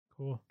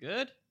Cool.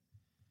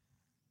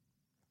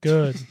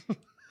 Good.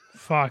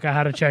 Fuck, I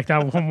had to check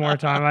that one more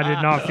time. I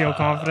did not feel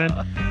confident.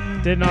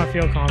 Did not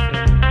feel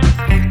confident.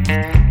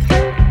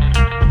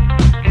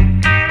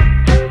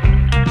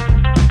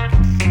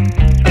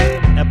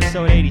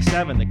 Episode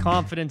 87. The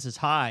confidence is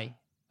high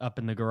up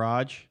in the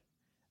garage.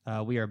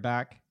 We are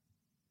back,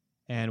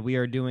 and we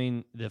are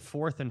doing the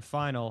fourth and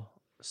final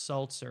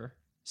seltzer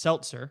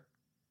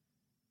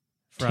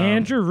from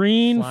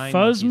Tangerine Flying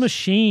Fuzz Monkeys.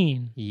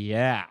 Machine.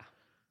 Yeah.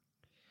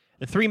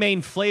 The three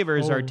main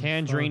flavors are Holy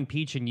tangerine, fuck.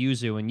 peach, and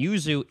yuzu. And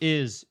yuzu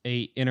is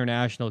a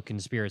international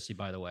conspiracy,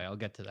 by the way. I'll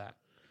get to that.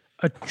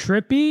 A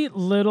trippy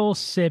little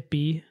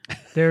sippy.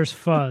 There's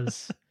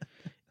fuzz.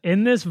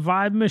 In this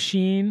vibe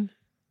machine,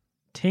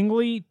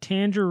 tingly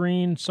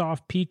tangerine,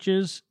 soft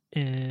peaches,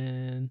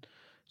 and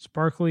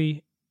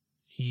sparkly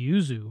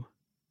yuzu.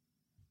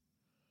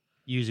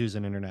 Yuzu's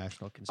an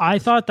international conspiracy. I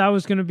thought that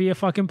was going to be a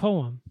fucking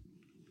poem.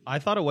 I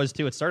thought it was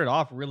too. It started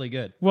off really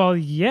good. Well,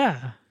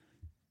 yeah.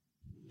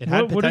 It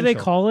had What do they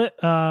potential. call it?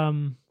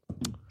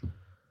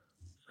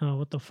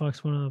 What the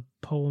fuck's one of the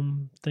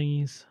poem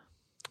thingies?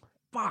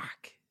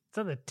 Fuck. It's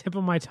on the tip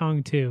of my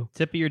tongue, too.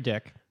 Tip of your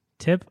dick.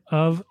 Tip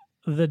of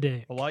the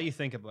day. Well, while you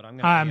think of it,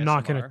 I'm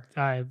not going to.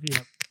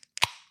 Yep.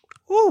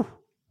 Woo.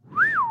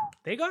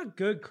 They got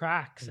good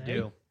cracks. They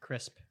do.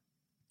 Crisp.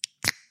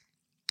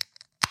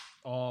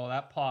 Oh,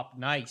 that popped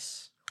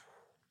nice.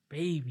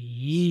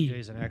 Baby.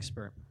 CJ's an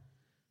expert.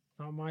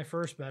 Not my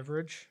first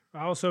beverage.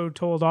 I also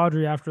told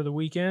Audrey after the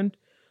weekend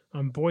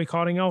I'm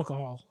boycotting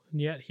alcohol.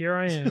 And yet here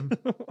I am.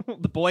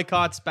 The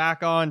boycott's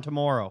back on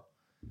tomorrow.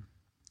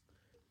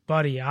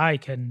 Buddy,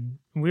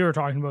 we were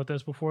talking about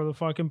this before the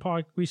fucking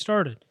pod we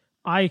started.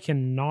 I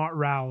cannot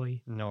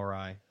rally. No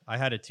rye. I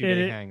had a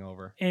 2-day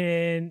hangover.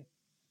 And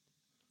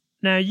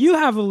now you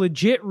have a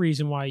legit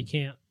reason why you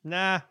can't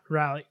Nah.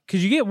 rally.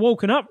 Because you get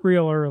woken up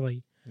real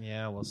early.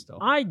 Yeah, well, still.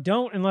 I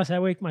don't unless I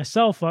wake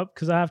myself up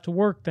because I have to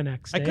work the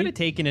next I day. could have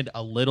taken it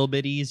a little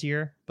bit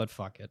easier, but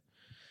fuck it.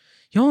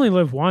 You only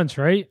live once,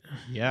 right?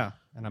 Yeah,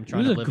 and I'm It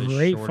trying was to a live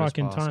great as short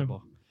fucking as time.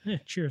 possible. Yeah,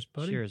 cheers,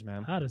 buddy. Cheers,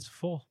 man. That is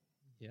full.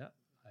 Yeah,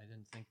 I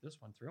didn't think this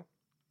one through.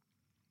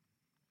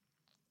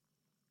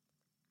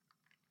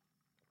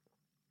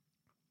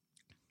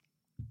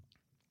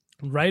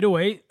 Right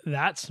away,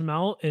 that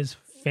smell is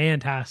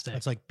fantastic.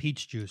 It's like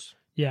peach juice.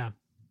 Yeah.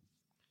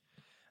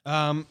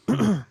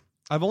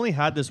 I've only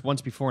had this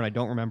once before, and I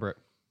don't remember it.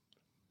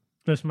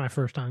 This is my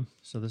first time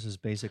So this is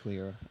basically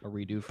a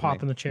redo for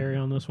popping me. the cherry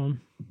on this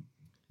one.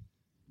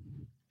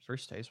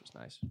 First taste was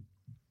nice.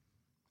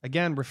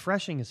 Again,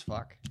 refreshing as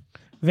fuck.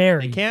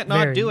 Very. They can't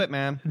not very. do it,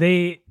 man.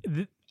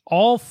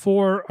 All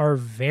four are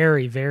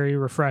very, very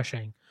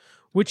refreshing,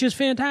 which is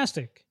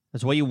fantastic.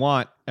 That's what you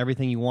want.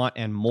 Everything you want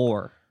and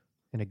more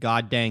in a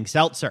goddamn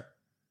seltzer.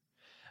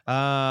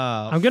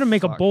 I'm going to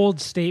make a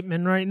bold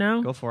statement right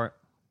now. Go for it.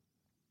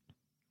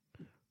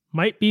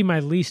 Might be my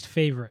least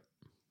favorite.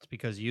 It's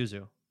because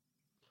yuzu.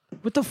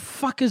 What the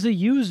fuck is a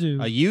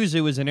yuzu? A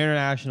yuzu is an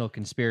international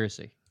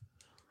conspiracy.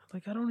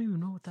 Like, I don't even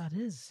know what that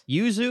is.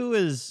 Yuzu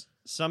is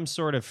some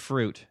sort of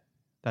fruit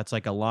that's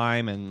like a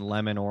lime and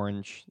lemon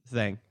orange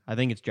thing. I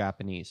think it's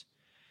Japanese.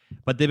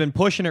 But they've been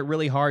pushing it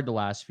really hard the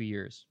last few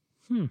years.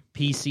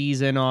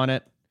 PC's in on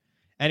it.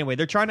 Anyway,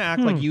 they're trying to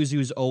act like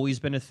yuzu's always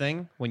been a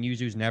thing when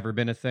yuzu's never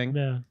been a thing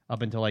Yeah.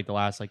 up until like the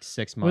last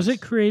 6 months. Was it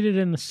created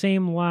in the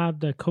same lab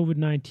that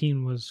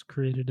COVID-19 was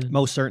created in?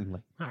 Most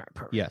certainly. All right,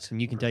 perfect. Yes,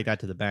 and you can take that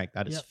to the bank.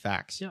 That is Yep.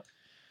 facts. Yep.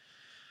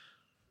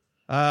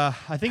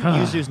 I think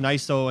yuzu's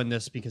nice though in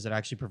this because it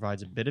actually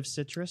provides a bit of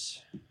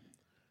citrus.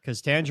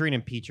 Because tangerine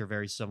and peach are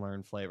very similar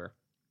in flavor.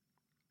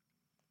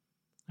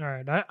 All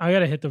right, I got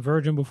to hit the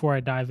virgin before I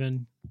dive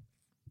in.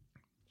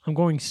 I'm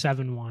going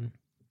 7-1.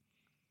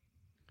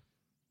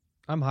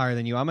 I'm higher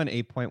than you. I'm an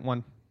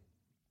 8.1.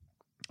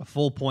 A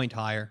full point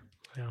higher.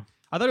 Yeah.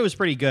 I thought it was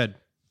pretty good.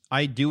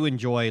 I do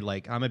enjoy,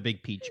 I'm a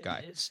big peach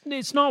guy.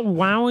 It's not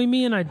wowing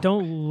me, and I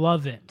don't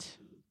love it.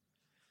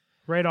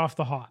 Right off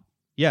the hop.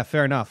 Yeah,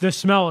 fair enough. The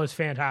smell is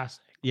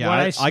fantastic. Yeah,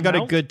 What I got a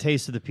smelled- good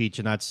taste of the peach,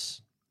 and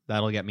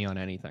that'll get me on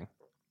anything.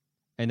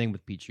 Anything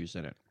with peach juice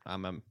in it.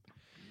 I'm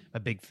a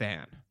big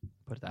fan.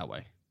 Put it that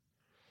way.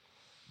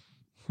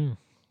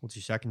 What's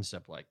your second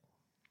sip like?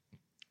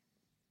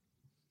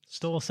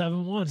 Still a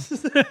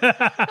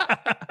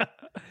 7-1.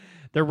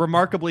 They're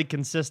remarkably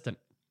consistent.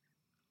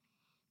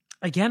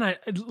 Again, I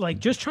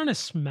just trying to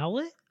smell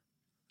it.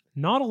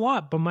 Not a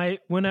lot, but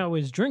when I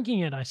was drinking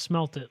it, I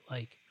smelt it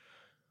like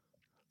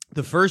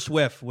The first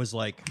whiff was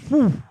like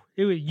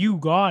you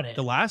got it.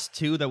 the last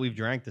two that we've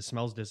drank. The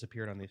smells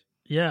disappeared on these.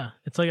 Yeah,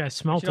 it's like I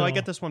smelt it. I all.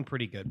 get this one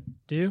pretty good.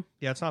 Do you?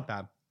 Yeah, it's not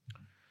bad.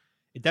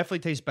 It definitely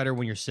tastes better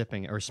when you're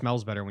sipping it, or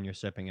smells better when you're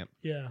sipping it.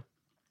 Yeah.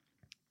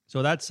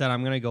 So that said,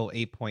 I'm gonna go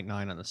 8.9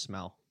 on the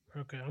smell.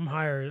 Okay, I'm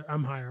higher.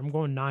 I'm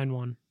going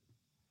 9-1.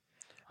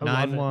 I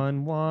love it.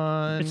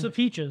 911. It's the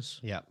peaches.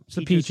 Yeah, It's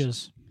the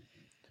peaches.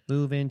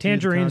 Moving to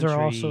Tangerines the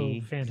are country,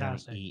 also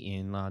fantastic. gotta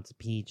eating lots of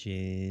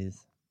peaches.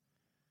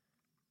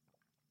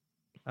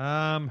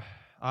 I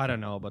don't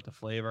know about the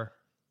flavor.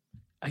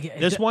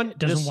 This one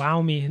doesn't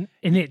wow me,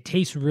 and it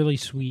tastes really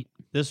sweet.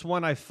 This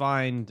one I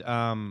find,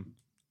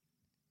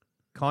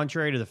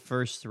 contrary to the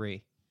first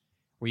three,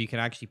 where you can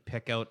actually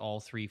pick out all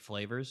three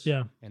flavors.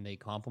 Yeah. And they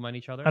complement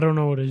each other. I don't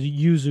know what a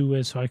yuzu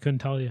is, so I couldn't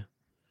tell you.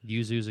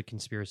 Yuzu is a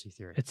conspiracy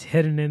theory. It's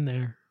hidden in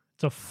there.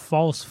 It's a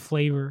false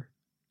flavor.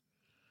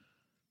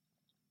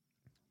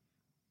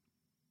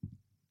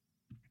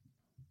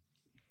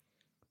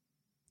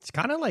 It's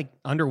kind of like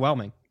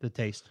underwhelming, the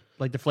taste,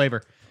 like the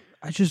flavor.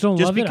 I just don't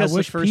love it. I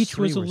wish first peach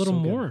three was a were little so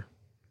good. more.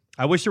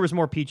 I wish there was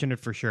more peach in it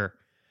for sure.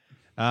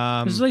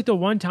 This is like the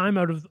one time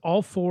out of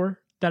all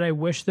four that I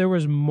wish there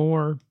was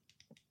more.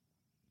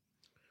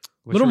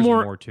 Wish there was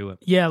more to it.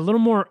 Yeah, a little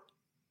more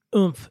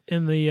oomph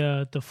in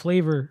the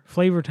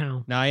flavor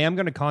town. Now I am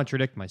going to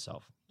contradict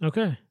myself.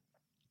 Okay.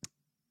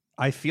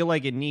 I feel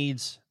like it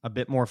needs a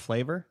bit more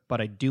flavor,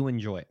 but I do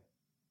enjoy it.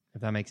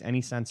 If that makes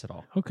any sense at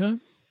all. Okay.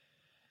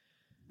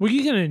 Well,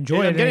 you can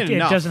enjoy I'm it. getting It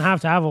enough. doesn't have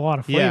to have a lot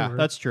of flavor. Yeah,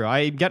 that's true.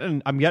 I'm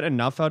getting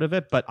enough out of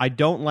it, but I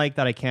don't like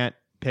that I can't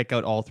pick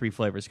out all three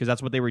flavors because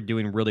that's what they were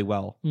doing really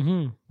well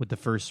with the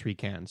first three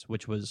cans,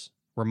 which was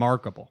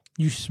remarkable.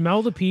 You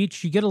smell the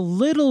peach. You get a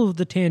little of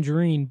the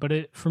tangerine, but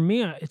for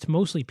me, it's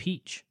mostly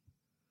peach.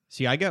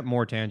 See, I get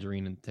more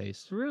tangerine in the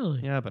taste. Really?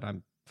 Yeah, but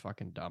I'm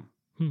fucking dumb.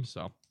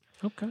 So,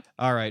 okay.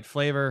 All right,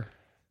 flavor.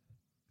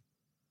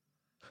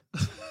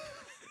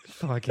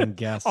 Fucking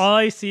guess. All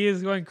I see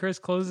is when Chris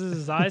closes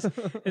his eyes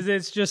is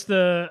it's just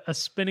a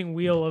spinning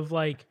wheel of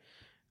like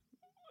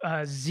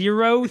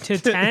 0 to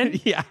 10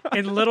 Yeah.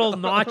 and little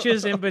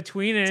notches in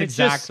between. And That's it's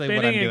just exactly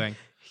what I'm spinning, doing.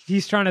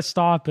 He's trying to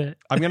stop it.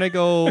 I'm gonna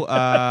go.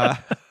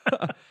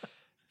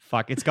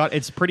 Fuck,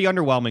 it's pretty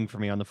underwhelming for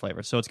me on the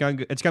flavor, so it's gonna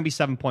be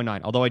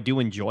 7.9. Although I do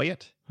enjoy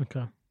it,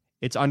 Okay.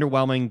 it's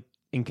underwhelming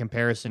in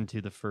comparison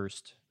to the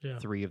first Yeah.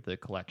 three of the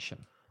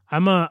collection.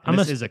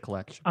 This is a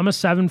collection. I'm a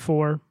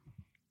 7.4.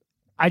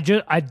 I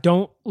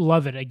don't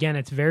love it. Again,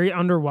 it's very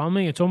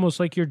underwhelming. It's almost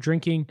like you're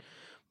drinking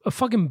a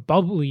fucking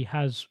bubbly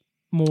has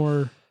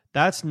more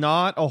That's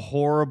not a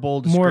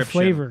horrible description. more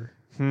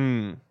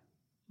flavor.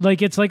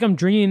 Like it's like I'm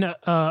drinking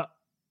a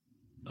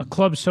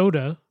club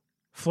soda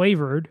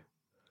flavored,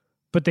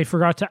 but they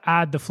forgot to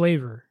add the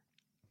flavor.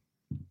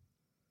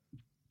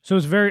 So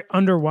it's very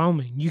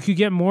underwhelming. You could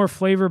get more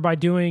flavor by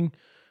doing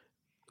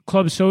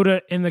club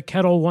soda in the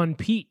Kettle One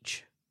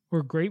peach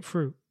or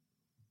grapefruit.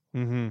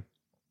 Mm-hmm.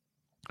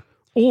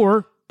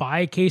 Or buy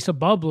a case of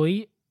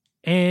bubbly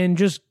and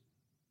just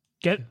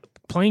get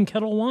plain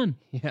Kettle One.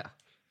 Yeah.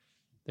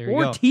 There you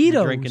Or go. Tito's.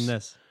 You're drinking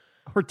this.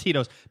 Or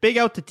Tito's. Big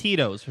out to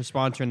Tito's for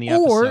sponsoring the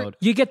Or episode.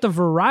 you get the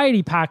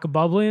variety pack of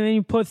bubbly and then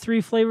you put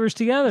 3 flavors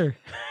together.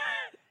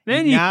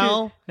 Then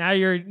Now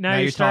you're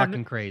you're starting,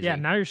 talking crazy. Yeah,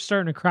 now you're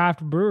starting a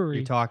craft brewery.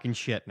 You're talking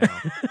shit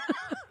now.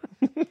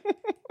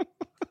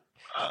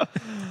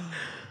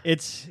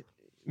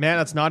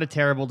 That's not a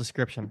terrible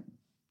description.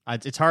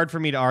 It's hard for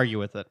me to argue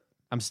with it.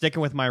 I'm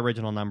sticking with my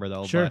original number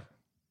though. Sure. But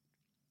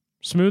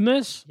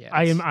Smoothness? Yeah,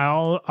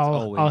 I'll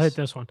always. hit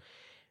this one.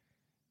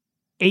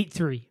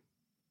 8.3.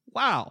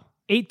 wow.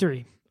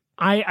 8.3.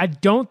 I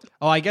don't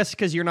Oh, I guess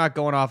because you're not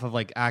going off of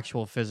like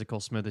actual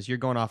physical smoothness. You're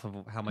going off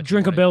of how much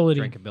Drinkability.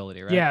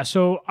 Drinkability, right? Yeah,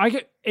 so I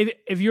could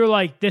if you're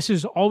like this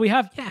is all we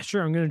have, yeah,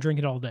 sure, I'm going to drink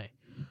it all day.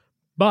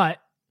 But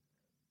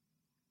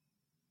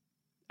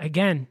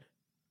again,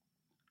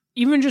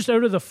 even just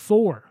out of the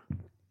 4,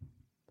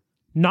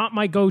 not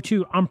my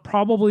go-to. I'm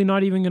probably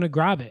not even going to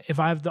grab it if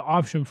I have the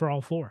option for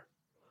all 4.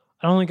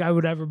 I don't think I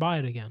would ever buy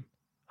it again.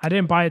 I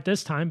didn't buy it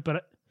this time,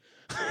 but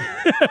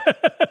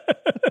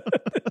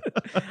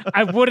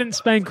I wouldn't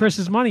spend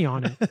Chris's money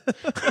on it.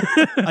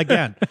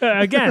 Again.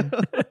 Again.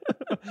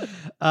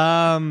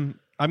 I'm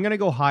going to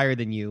go higher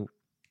than you.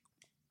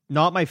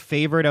 Not my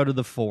favorite out of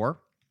the 4.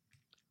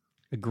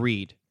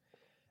 Agreed.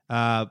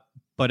 But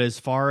as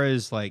far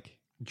as like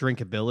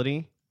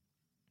drinkability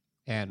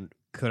and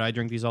could I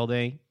drink these all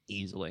day?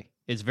 Easily.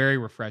 It's very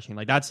refreshing.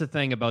 Like that's the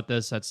thing about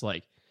this that's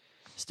like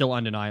still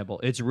undeniable.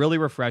 It's really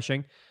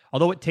refreshing.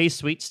 Although it tastes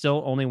sweet,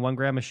 still only 1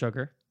 gram of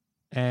sugar.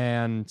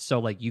 And so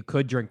like you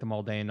could drink them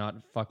all day and not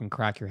fucking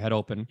crack your head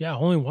open. Yeah,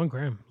 only 1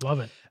 gram. Love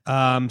it.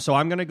 So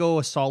I'm going to go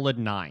a solid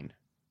 9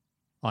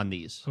 on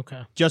these.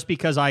 Okay. Just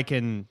because I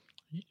could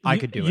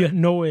do it.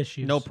 No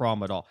issues. No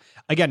problem at all.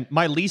 Again,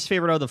 my least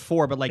favorite out of the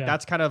 4, but like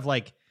that's kind of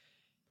like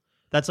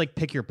that's like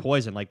pick your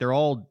poison. Like they're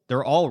all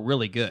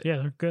really good. Yeah,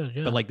 they're good.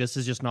 Yeah. But like this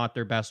is just not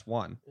their best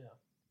one. Yeah.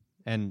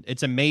 And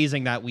it's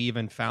amazing that we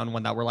even found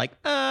one that we're like,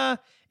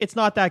 it's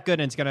not that good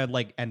and it's gonna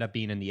like end up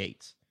being in the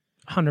 8s.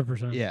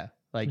 100%. Yeah.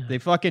 Like they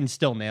fucking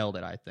still nailed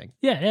it, I think.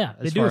 Yeah.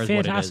 They As do far a as what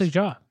it fantastic is.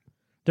 job.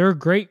 They're a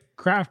great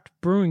craft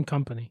brewing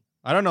company.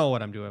 I don't know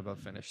what I'm doing about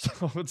finish.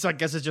 So I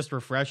guess it's just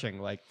refreshing.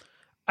 Like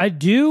I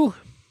do.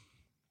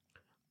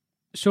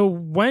 So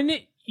when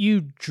you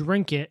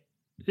drink it,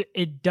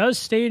 it does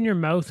stay in your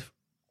mouth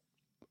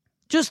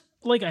just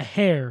like a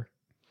hair.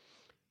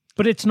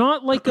 But it's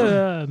not like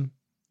a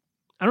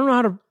I don't know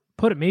how to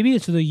put it. Maybe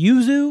it's the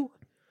yuzu.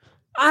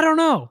 I don't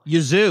know.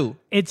 Yuzu.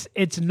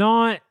 It's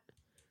not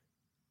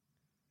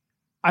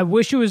I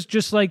wish it was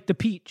just like the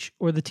peach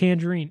or the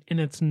tangerine, and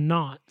it's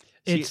not.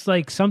 See, it's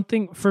like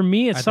something, for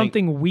me, it's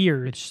something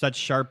weird. It's such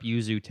sharp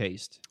yuzu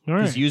taste. All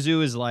right. Because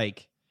yuzu is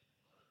like,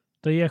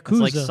 The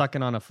Yakuza. it's like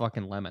sucking on a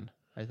fucking lemon,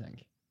 I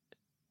think.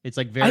 It's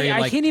like very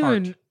I can't tart.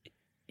 even,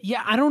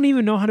 I don't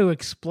even know how to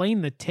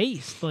explain the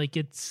taste. Like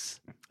it's.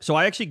 So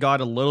I actually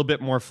got a little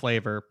bit more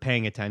flavor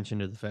paying attention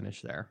to the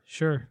finish there.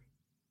 Sure.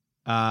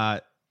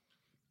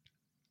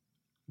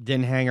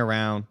 Didn't hang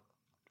around.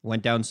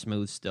 Went down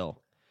smooth still.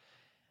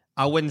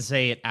 I wouldn't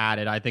say it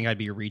added. I think I'd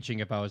be reaching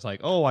if I was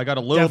like, oh, I got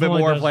a little Definitely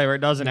bit more does. flavor. It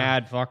doesn't No.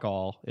 add fuck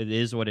all. It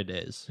is what it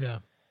is. Yeah.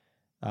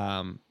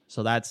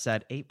 So that's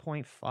at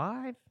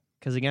 8.5.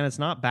 Because again, it's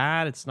not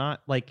bad. It's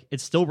not like,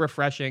 it's still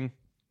refreshing.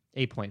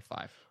 8.5.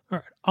 All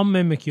right. I'll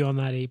mimic you on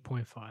that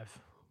 8.5.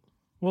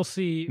 We'll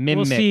see. We'll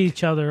Mimic. see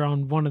each other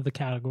on one of the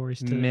categories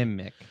today.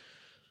 Mimic.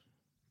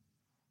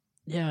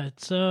 Yeah,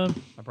 it's I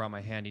brought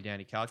my handy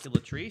dandy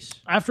calculatrice.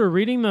 after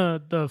reading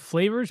the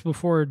flavors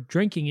before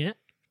drinking it,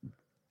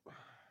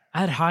 I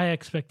had high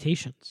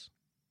expectations.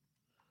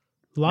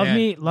 Love Man,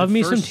 me the some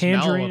first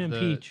smell tangerine of and the-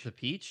 peach. The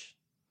peach?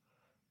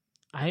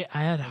 I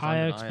had was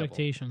high undeniable.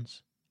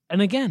 expectations.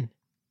 And again,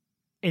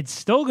 it's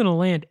still gonna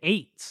land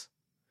 8s.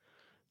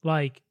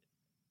 Like,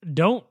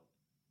 don't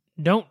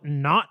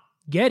not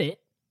get it.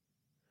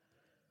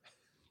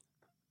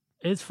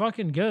 It's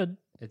fucking good.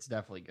 It's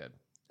definitely good.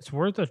 It's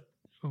worth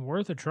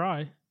a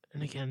try.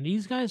 And again,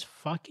 these guys'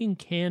 fucking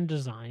can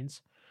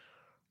designs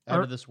Out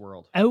Are- of this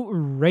world.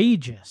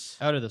 outrageous.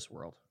 Out of this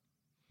world.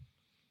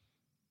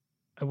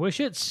 I wish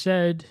it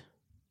said.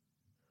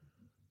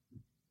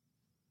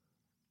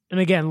 And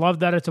again, love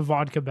that it's a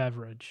vodka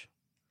beverage,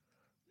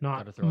 not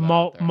Gotta throw that out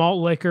malt there.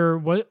 malt liquor.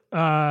 What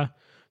the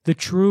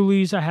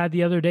Trulies I had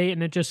the other day,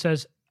 and it just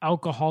says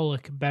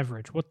alcoholic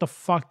beverage. What the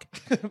fuck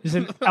is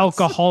an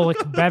alcoholic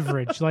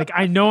beverage? Like,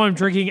 I know I'm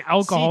drinking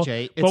alcohol,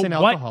 CJ, it's but an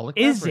what alcoholic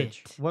is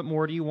beverage. it? What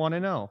more do you want to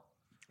know?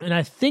 And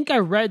I think I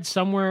read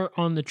somewhere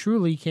on the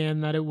Truly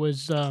can that it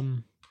was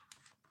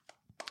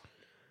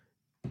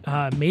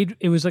made.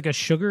 It was like a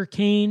sugar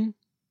cane.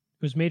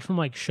 It was made from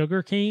like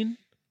sugar cane,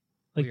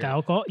 like Weird. the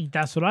alcohol.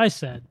 That's what I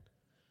said.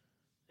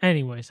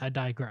 Anyways, I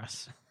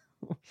digress.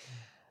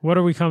 What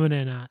are we coming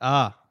in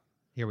at?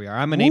 Here we are.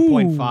 I'm an Ooh.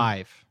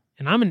 8.5.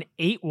 And I'm an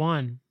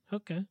 8.1.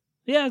 Okay,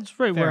 yeah, that's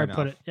right Fair where enough.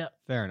 I put it. Yeah,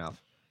 Fair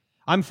enough.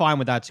 I'm fine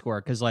with that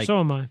score because like so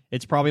am I.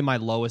 it's probably my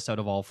lowest out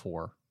of all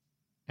 4.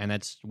 And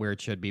that's where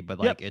it should be, but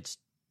like Yep. it's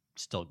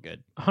still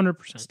good.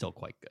 100%. Still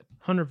quite good.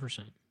 100%.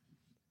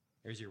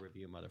 Here's your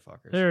review,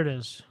 motherfuckers. There it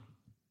is.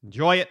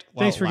 Enjoy it.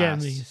 while Thanks it for getting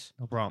lasts. these.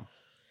 No problem.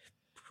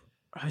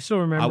 I still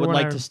remember. I would when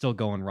like to still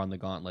go and run the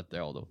gauntlet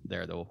there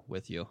though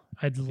with you.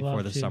 I'd before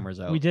love the to. summer's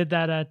out. We did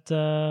that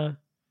at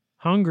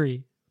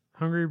Hungry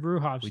Brew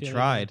Hops. We the other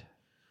tried. day.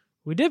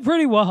 We did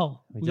pretty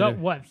well. We We did got it.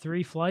 what,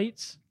 3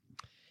 flights?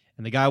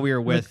 And the guy we were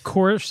In with the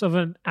course of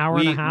an hour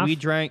and a half. we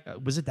drank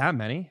was it that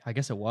many? I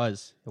guess it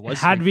was. It was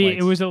It had to 3 be.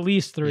 flights. It was at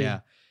least 3. Yeah.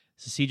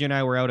 So CJ and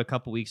I were out a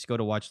couple weeks ago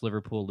to watch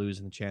Liverpool lose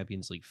in the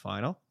Champions League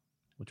final,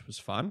 which was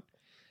fun.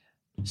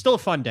 Still a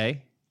fun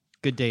day.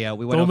 Good day out.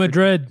 We went Go out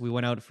Madrid. we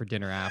went out for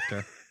dinner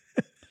after.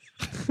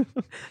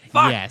 Fuck.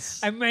 Yes.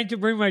 I meant to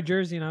bring my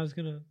jersey and I was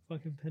gonna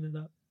fucking pin it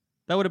up.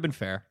 That would have been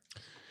fair.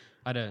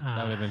 That would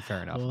have been fair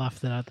I enough.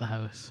 left it at the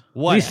house. At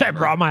Whatever. least I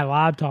brought my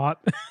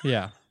laptop.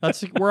 Yeah.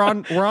 We're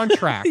on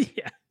track.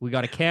 Yeah. We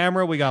got a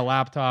camera, we got a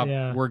laptop,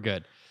 Yeah. we're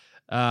good.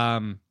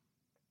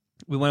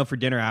 We went out for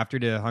dinner after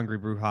to Hungry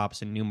Brew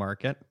Hops in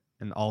Newmarket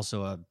and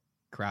also a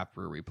craft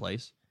brewery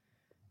place.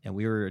 And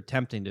we were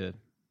attempting to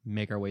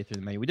make our way through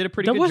the menu. We did a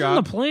pretty That good wasn't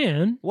job. the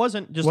plan.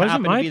 Wasn't just Wasn't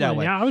happened my to be plan. that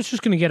way. Yeah, I was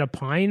just gonna get a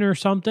pint or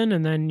something,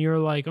 and then you're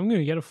like, "I'm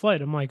gonna get a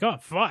flight." I'm like, "Oh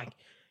fuck,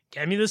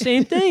 get me the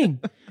same thing,"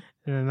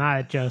 and then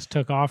that just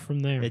took off from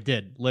there. It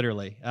did,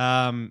 literally.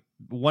 One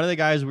of the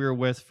guys we were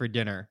with for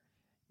dinner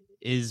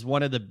is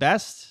one of the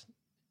best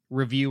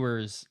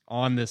reviewers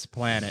on this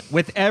planet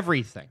with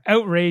everything.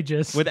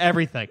 Outrageous. With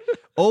everything.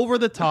 Over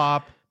the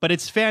top, but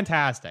it's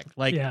fantastic.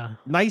 Like, Yeah.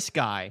 nice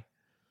guy.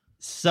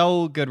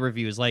 So good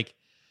reviews. Like,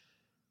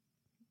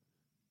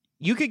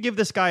 you could give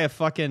this guy a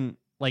fucking,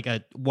 like,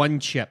 a 1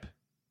 chip,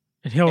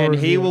 and he and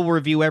he will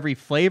review every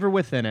flavor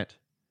within it.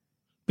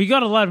 But you got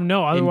to let him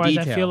know, otherwise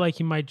I detail. feel like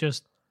he might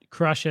just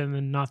crush it and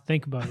then not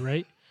think about it,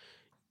 right?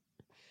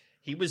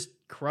 He was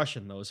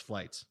crushing those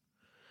flights.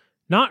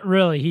 Not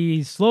really.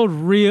 He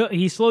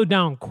slowed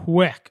down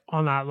quick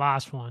on that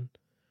last one.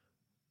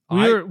 We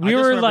I were just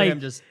remember like him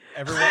just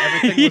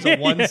everything was a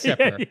 1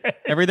 sipper. Yeah.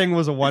 Everything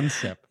was a 1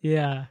 sip.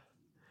 Yeah.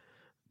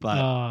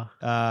 But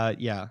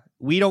yeah,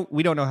 we don't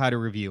know how to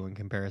review in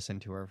comparison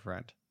to our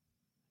friend.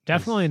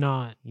 Definitely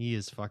not. He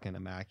is fucking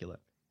immaculate.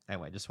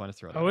 Anyway, just want to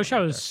throw that I wish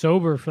out I was there.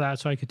 sober for that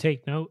so I could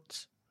take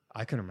notes.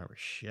 I couldn't remember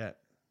shit.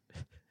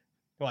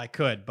 Well, I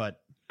could,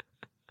 but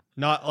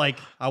not like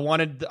I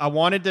wanted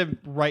to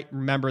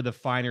remember the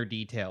finer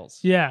details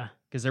Yeah.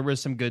 because there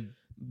was some good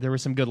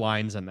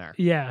lines in there.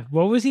 Yeah.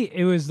 What was he?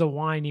 It was the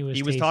wine he was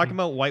He was tasting. talking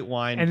about white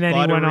wine, and then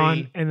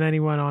buttery. he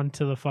went on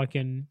to the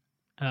fucking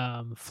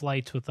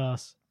flights with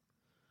us.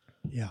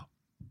 Yeah.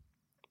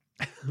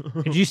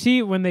 Did you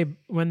see when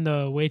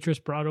the waitress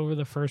brought over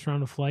the first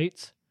round of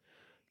flights,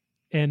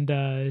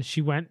 and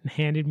she went and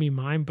handed me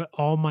mine, but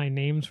all my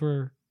names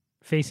were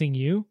facing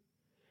you,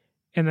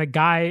 and the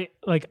guy,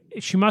 like,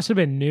 she must have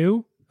been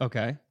new,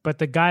 Okay. but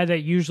the guy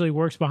that usually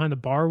works behind the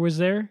bar was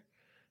there,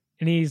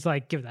 and he's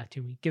like, "Give that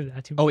to me, give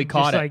that to me." Oh, he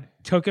caught Just, it.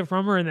 like, took it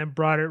from her and then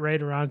brought it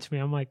right around to me.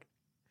 I'm like,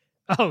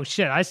 "Oh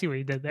shit, I see what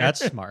you did there."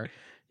 That's smart.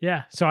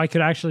 Yeah, so I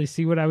could actually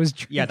see what I was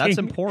drinking. Yeah, that's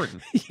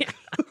important. Yeah.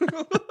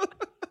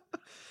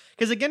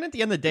 Because again, at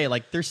the end of the day,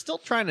 like, they're still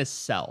trying to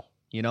sell,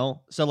 you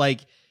know? So,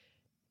 like,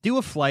 do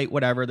a flight,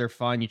 whatever, they're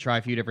fun. You try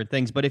a few different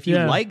things. But if you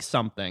Yeah. like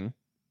something,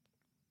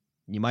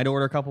 you might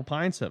order a couple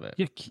pints of it.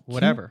 Yeah,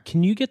 Whatever.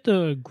 Can you get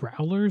the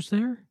growlers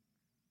there?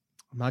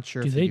 I'm not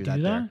sure Do if they they do do that,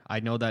 that? there.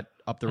 I know that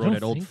up the I road don't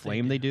at Old think they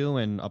Flame do. they do,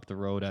 and up the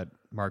road at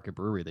Market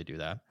Brewery they do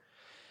that.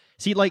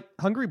 See, like,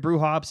 Hungry Brew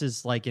Hops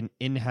is like an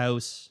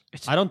in-house.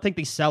 I don't think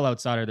they sell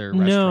outside of their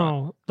restaurant.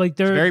 No, like It's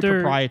they're very they're,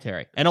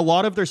 proprietary. And a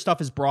lot of their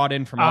stuff is brought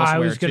in from elsewhere, I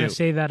was gonna too.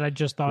 say that. I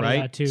just thought Right?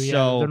 of that too. Yeah,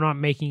 So- they're not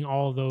making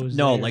all of those.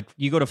 No, there. like,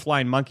 you go to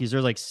Flying Monkeys,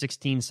 there's like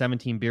 16,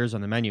 17 beers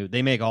on the menu.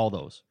 They make all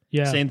those.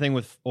 yeah, Same thing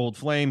with Old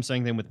Flame,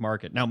 same thing with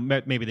Market. Now,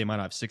 maybe they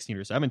might have 16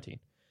 or 17,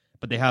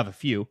 but they have a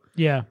few,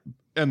 yeah.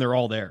 and they're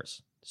all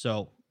theirs.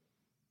 So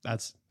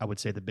that's, I would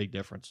say, the big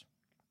difference.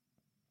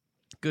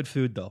 Good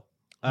food, though.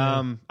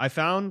 Yeah. I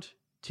found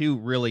two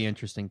really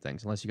interesting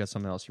things, unless you got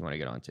something else you want to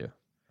get onto.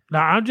 No,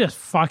 I'm just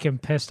fucking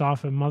pissed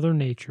off at Mother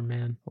Nature,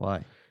 man.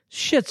 Why?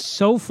 Shit's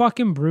so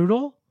fucking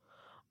brutal.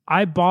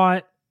 I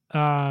bought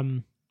a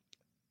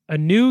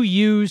new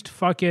used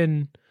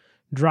fucking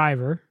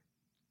driver.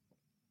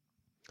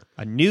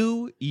 A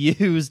new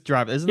used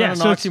driver. Isn't Yeah, that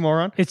so an it's-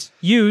 oxymoron? It's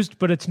used,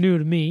 but it's new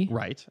to me.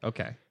 Right.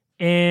 Okay.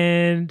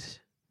 And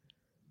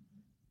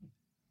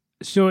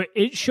so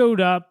it showed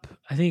up,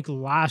 I think,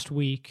 last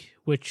week,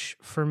 which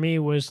for me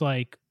was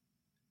like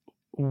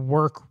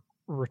work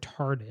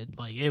retarded.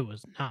 Like, it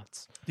was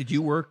nuts. Did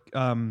you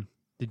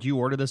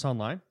order this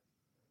online?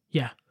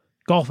 Yeah.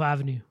 Golf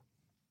Avenue.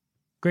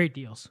 Great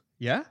deals.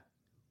 Yeah.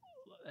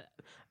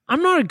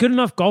 I'm not a good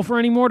enough golfer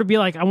anymore to be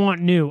like, I want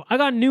new. I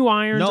got new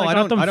irons. No, I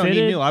got them don't need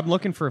fitted. new. I'm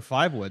looking for a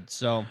 5-wood.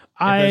 So if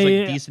there's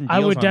like decent deals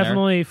I would on there-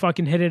 definitely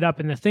fucking hit it up.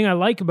 And the thing I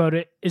like about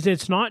it is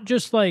it's not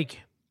just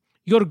like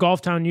you go to Golf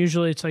Town,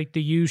 usually it's like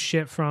the used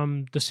shit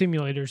from the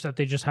simulators that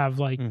they just have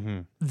like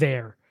Mhm.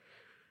 there.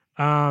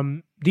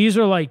 These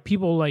are like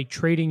people like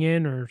trading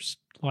in or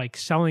like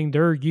selling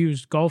their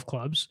used golf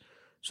clubs.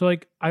 So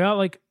like I got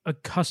like a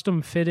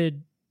custom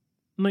fitted,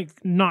 like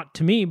not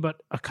to me, but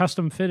a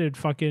custom fitted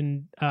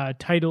fucking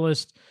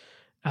Titleist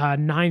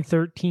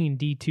 913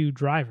 D2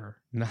 driver.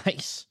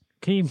 Nice.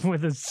 Came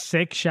with a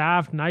sick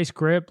shaft, nice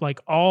grip, like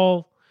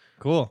all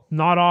Cool.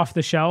 not off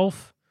the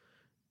shelf.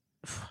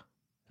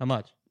 How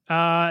much?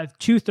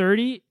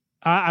 230.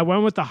 I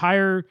went with the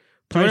higher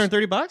price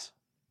 $230?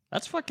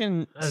 That's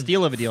fucking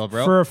steal of a deal,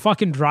 bro. for a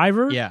fucking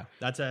driver. Yeah,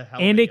 that's a hell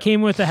of And a it deal.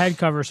 came with a head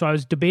cover. So I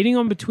was debating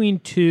on between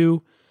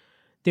two.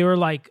 They were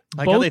like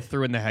Like how both. they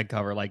threw in the head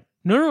cover. Like,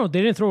 No,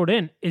 they didn't throw it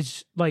in.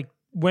 It's like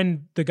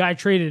when the guy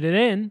traded it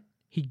in,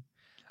 he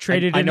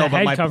traded I in know, the but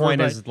head my cover. point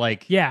but is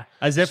like, yeah.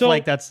 as if So-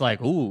 like that's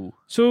like, ooh,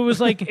 So it was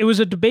like it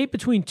was a debate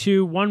between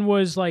two. One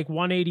was like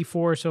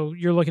 184, so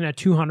you're looking at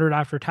 200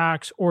 after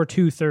tax, or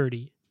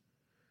 230.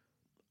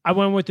 I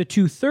went with the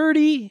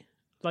 230.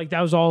 Like that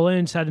was all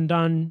in, said and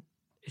done.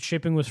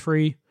 Shipping was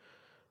free.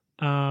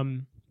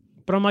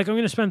 But I'm like, I'm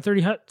going to spend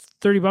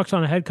 $30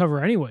 on a head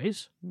cover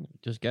anyways.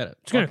 just get it.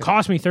 It's going to Fuck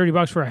cost me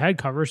 $30 for a head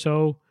cover,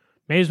 so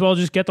may as well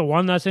just get the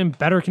one that's in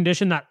better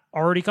condition that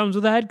already comes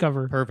with a head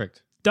cover. it.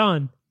 Perfect.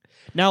 Done.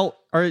 Now,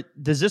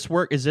 does this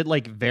work? Is it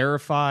like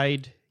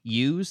verified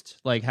used?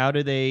 Like, how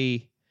do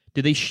they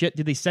ship?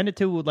 Did they send it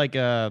to like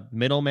a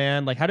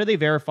middleman? Like, how do they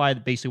verify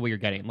basically what you're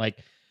getting? Like,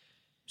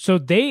 So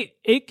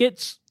it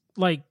gets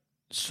like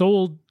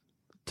sold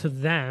to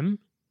them,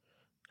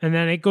 and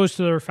then it goes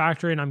to their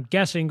factory, and I'm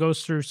guessing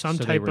goes through some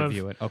so they type of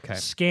review it. Okay,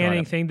 scanning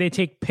got it. thing. They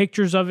take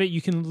pictures of it.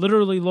 You can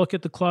literally look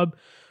at the club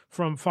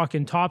from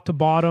fucking top to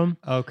bottom.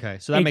 Okay,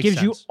 so that It makes gives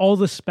sense. you all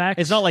the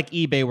specs. It's not like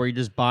eBay where you're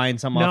just buying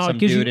something off no, some it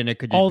gives dude you and it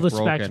could just all be the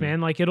specs, broken.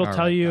 man. Like it'll All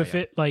tell right, you got if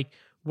it like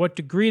what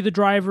degree the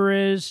driver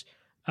is,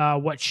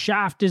 what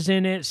shaft is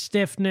in it,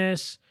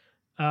 stiffness.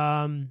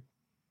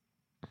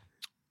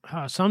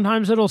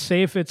 Sometimes it'll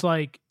say if it's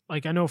like I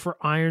know for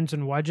irons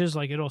and wedges,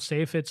 like it'll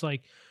say if it's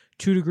like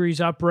 2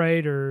 degrees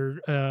upright or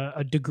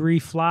a degree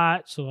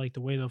flat, so like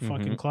the way the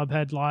fucking club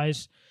head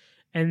lies,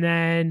 and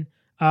then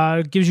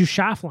it gives you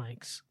shaft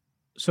lengths.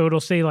 So it'll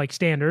say like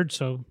standard.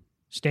 So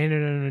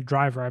standard in a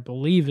driver, I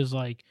believe, is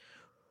like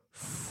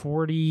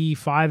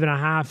 45 and a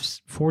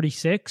half,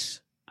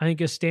 46, I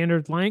think is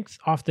standard length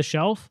off the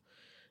shelf.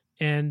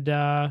 And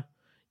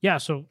yeah,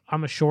 so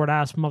I'm a short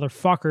ass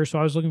motherfucker. So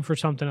I was looking for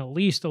something at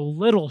least a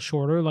little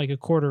shorter, like a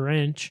 1/4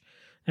 inch.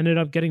 Ended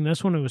up getting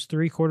this one. It was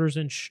 3/4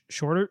 inch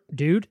shorter,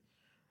 dude.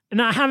 And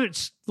I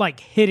haven't like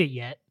hit it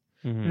yet.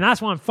 Mhm. And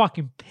that's why I'm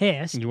fucking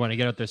pissed. You want to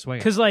get out there swinging?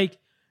 Because like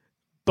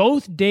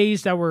both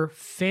days that were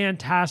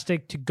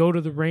fantastic to go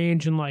to the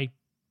range and like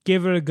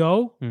give it a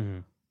go,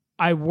 Mhm.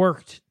 I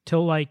worked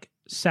till like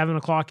 7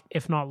 o'clock,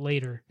 if not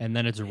later. And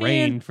then it's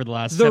rained for the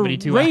last The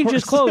 72 range hours.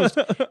 is closed.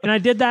 And I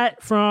did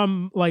that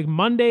from like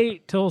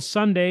Monday till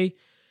Sunday.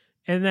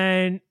 And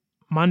then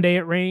Monday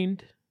it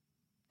rained.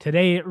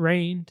 Today it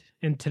rained.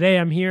 And today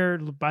I'm here.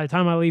 By the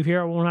time I leave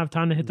here, I won't have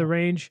time to hit the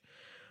range.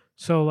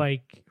 So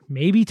like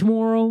maybe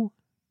tomorrow,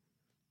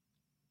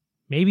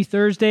 maybe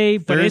Thursday.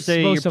 But Thursday, it's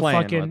supposed you're to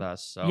playing fucking with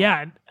us. So.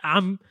 yeah.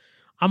 I'm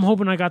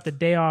hoping I got the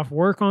day off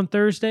work on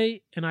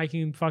Thursday and I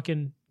can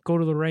fucking go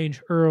to the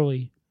range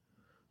early.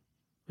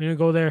 I'm gonna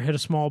go there, hit a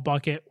small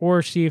bucket,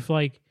 or see if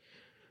like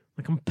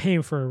I'm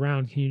paying for a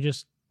round. Can you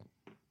just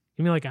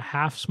give me like a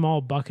half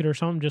small bucket or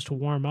something just to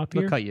warm up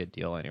They'll here? cut you a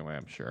deal anyway,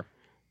 I'm sure.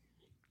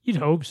 You'd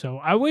hope so.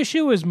 I wish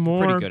it was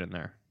more. Pretty good in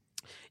there.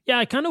 Yeah,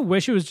 I kind of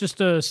wish it was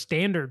just a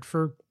standard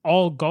for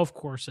all golf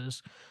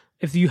courses.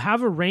 If you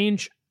have a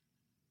range,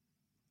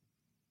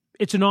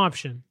 it's an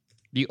option.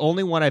 The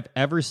only one I've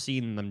ever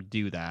seen them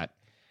do that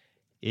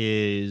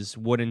is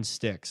Wooden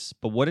Sticks.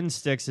 But Wooden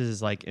Sticks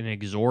is like an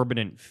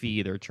exorbitant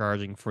fee they're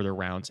charging for their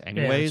rounds Yeah,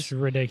 anyways. it's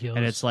ridiculous.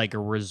 And it's like a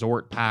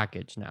resort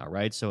package now,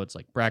 right? So it's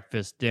like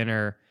breakfast,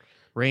 dinner,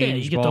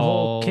 range you get the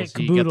whole balls.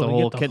 kit You get the caboodle, whole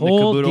you get the kit and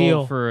whole the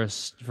caboodle deal.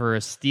 for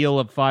a steal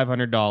of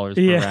 $500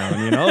 per Yeah.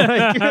 round, you know?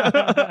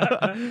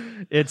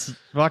 Like, it's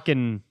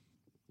fucking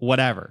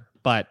whatever.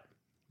 But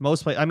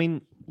most places, I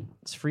mean,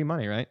 it's free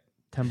money, right?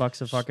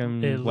 $10 a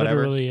fucking it whatever.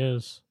 literally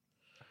is.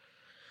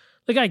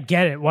 Like I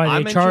get it why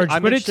I'm they charge,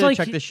 I'm but it's interested like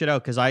to check this shit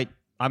out because I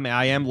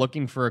am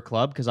looking for a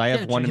club because I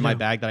have Yeah, one check in it my out.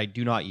 bag that I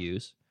do not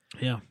use.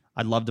 yeah.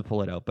 I'd love to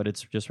pull it out, but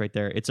it's just right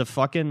there. It's a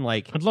fucking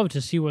like I'd love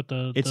to see what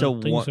the it's the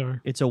a things one,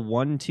 are. it's a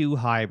 1-2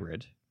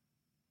 hybrid,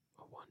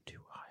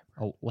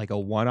 like a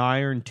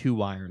 1-iron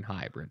 2-iron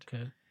hybrid.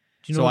 Okay. Do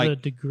you So know I- the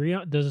degree?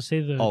 Does it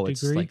say the Oh, degree?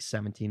 it's like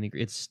 17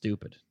 degrees. It's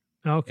stupid.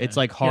 Okay. It's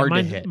like hard to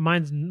mine's, hit.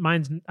 Mine's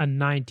a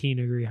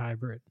 19-degree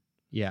hybrid.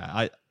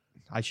 Yeah,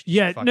 I should.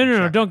 Yeah, fucking no,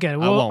 check don't get it. I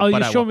Well, won't, you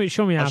but I show will.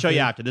 me I'll after. show you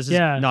after. This is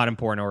Yeah. not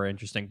important or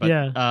interesting, but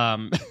Yeah.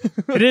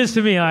 It is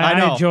to me. I I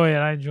know. enjoy it.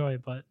 I enjoy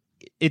it, but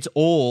it's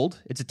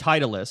old. It's a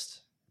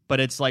Titleist, but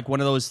it's like one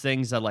of those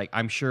things that like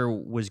I'm sure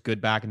was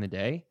good back in the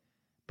day,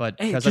 but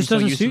Hey, it because I'm just so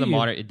doesn't used to suit the you.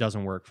 modern, it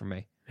doesn't work for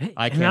me. hey,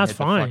 I and can't that's hit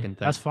the fine. fucking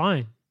thing. That's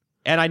fine.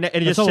 And it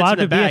That's just sits allowed in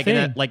the to be a bag, and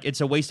thing. like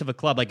it's a waste of a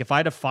club. Like if I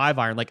had a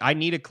 5-iron, like I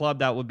need a club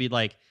that would be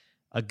like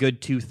a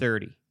good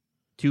 230,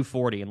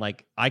 240, and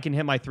like I can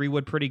hit my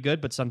 3-wood pretty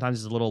good, but sometimes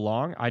it's a little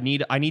long. I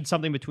need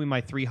something between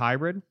my 3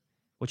 hybrid,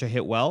 which I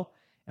hit well,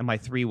 and my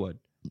 3-wood,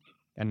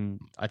 and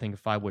I think a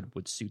 5-wood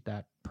would suit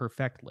that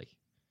perfectly.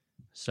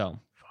 So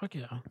Fuck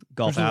yeah.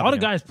 golf. There's a lot of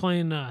Avenue. guys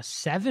playing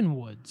 7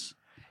 woods.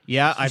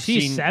 Yeah, You I've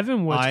see seen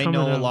 7 woods. I coming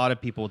know a out. lot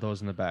of people with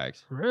those in the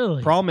bags.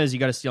 Really? Problem is, you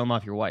got to steal them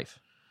off your wife.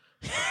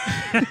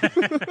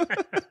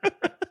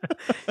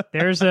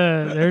 there's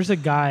a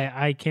guy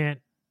I can't.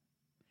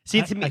 See,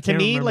 I to can't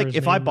me, remember like his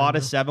if I name bought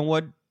right a now.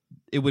 7-wood,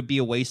 it would be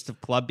a waste of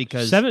club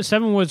because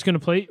Seven wood's going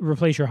to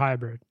replace your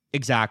hybrid.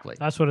 exactly.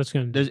 That's what it's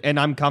going to do. And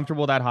I'm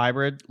comfortable with that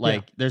hybrid.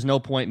 Like, there's no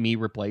point me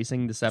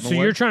replacing the 7-wood.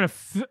 So you're trying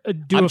to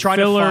do I'm a trying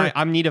filler, to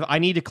find. I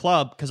need a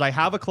club because I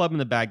have a club in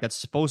the bag that's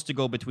supposed to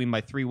go between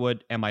my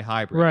 3-wood and my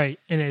hybrid. right?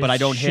 And it's But I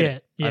don't hit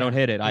it. Yeah. I don't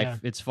hit it. Yeah.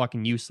 It's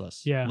fucking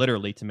useless. Yeah.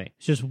 Literally to me.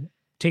 It's just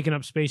taking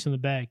up space in the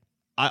bag.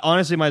 I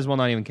honestly might as well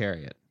not even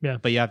carry it. Yeah.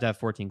 But you have to have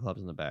 14 clubs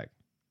in the bag.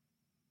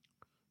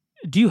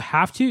 Do you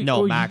have to?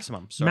 No, Oh,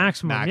 maximum. Sorry.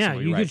 maximum. Yeah,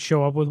 you're you right. could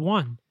show up with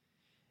one.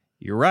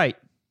 You're right.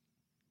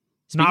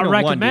 It's not Speaking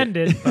of one,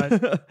 recommended,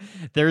 but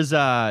there's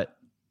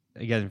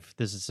again,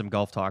 this is some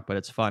golf talk, but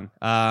it's fun.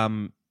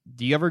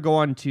 Do you ever go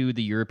on to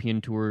the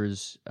European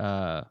Tours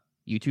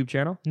YouTube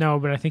channel? no.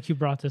 But I think you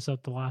brought this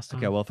up the last time.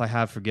 Okay, well if I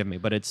have, forgive me,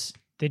 but it's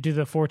They do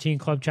the 14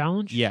 club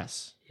challenge.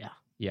 yes. Yeah.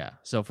 Yeah.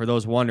 So for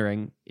those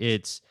wondering,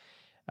 it's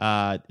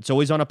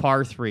always on a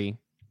par 3.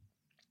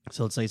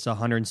 So let's say it's a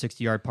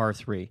 160-yard par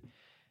 3.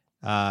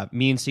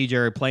 Me and CJ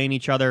are playing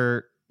each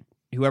other.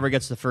 Whoever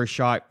gets the first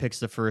shot picks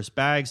the first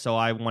bag. So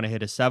I want to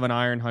hit a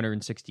 7-iron,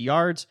 160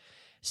 yards.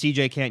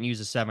 CJ can't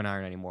use a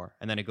 7-iron anymore.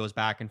 And then it goes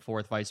back and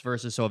forth, vice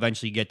versa. So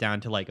eventually you get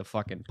down to like a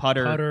fucking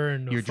putter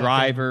and a your fucking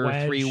driver,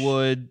 wedge,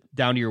 3-wood,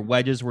 down to your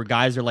wedges where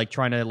guys are like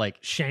trying to like,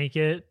 shank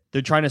it.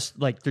 they're trying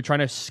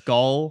to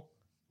skull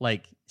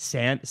like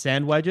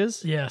sand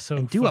wedges. Yeah. So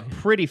And do a fucking-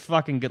 pretty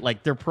fucking good,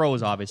 like they're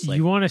pros, obviously.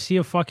 You want to see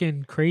a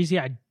fucking crazy?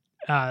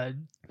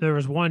 There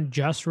was one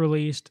just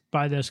released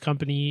by this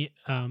company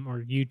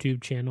or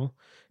YouTube channel,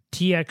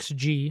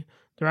 TXG.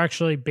 They're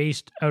actually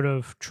based out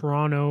of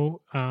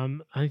Toronto. I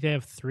think they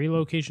have 3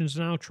 locations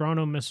now: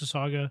 Toronto,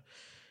 Mississauga,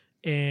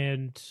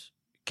 and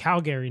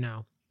Calgary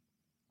now.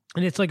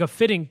 And it's like a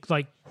fitting,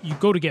 like you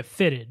go to get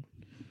fitted,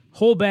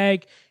 whole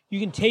bag. You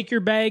can take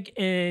your bag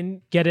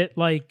and get it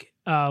like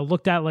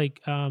looked at,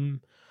 like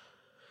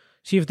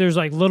see if there's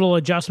like little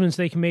adjustments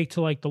they can make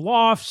to like the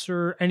lofts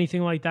or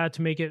anything like that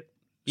to make it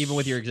Even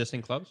with your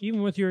existing clubs?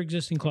 even with your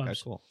existing clubs.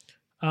 That's cool.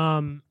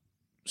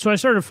 So I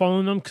started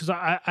following them because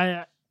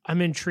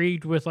I'm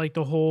intrigued with like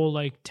the whole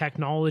like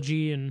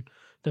technology and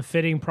the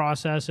fitting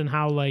process and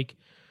how like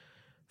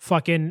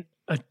fucking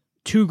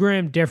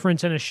 2-gram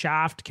difference in a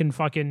shaft can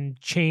fucking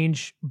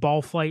change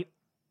ball flight.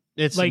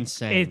 It's Like,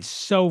 insane. it's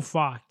so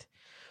fucked.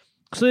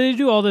 So they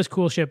do all this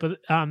cool shit, but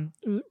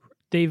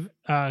they've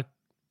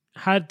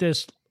had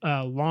this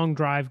long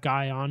drive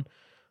guy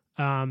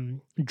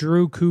on,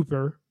 Drew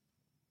Cooper,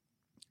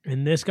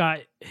 and this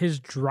guy, his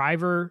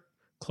driver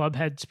club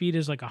head speed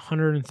is like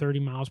 130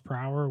 miles per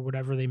hour or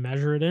whatever they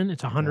measure it in.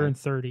 It's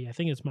 130. I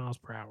think it's miles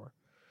per hour.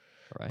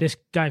 Right. This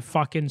guy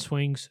fucking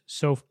swings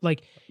so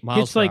like Miles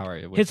hits per like hour,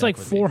 it would hits like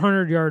definitely be.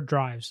 400-yard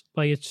drives.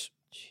 Like it's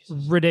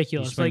Jesus. He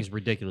ridiculous. swings Like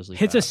ridiculously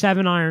hits fast. a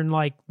 7-iron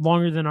like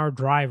longer than our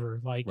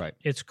driver. Like Right.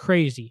 it's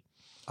crazy.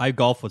 I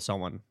golf with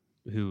someone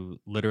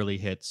who literally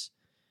hits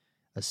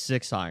a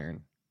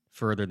 6-iron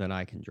further than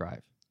I can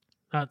drive.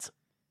 That's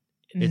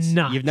It's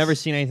nuts. You've never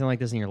seen anything like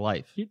this in your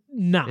life.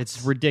 Nuts.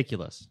 It's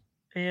ridiculous.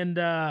 And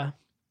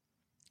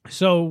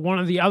so one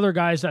of the other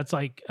guys that's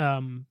like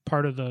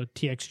part of the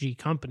TXG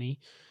company,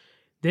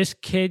 this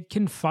kid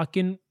can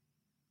fucking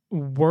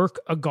work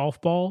a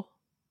golf ball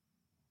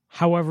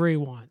however he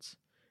wants.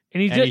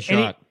 And he Any just and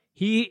shot.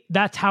 he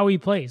that's how he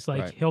plays.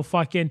 Like Right. he'll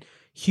fucking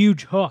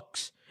huge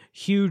hooks,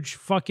 huge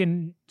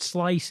fucking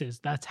slices.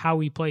 That's how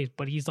he plays,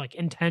 but he's like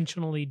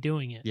intentionally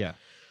doing it. Yeah.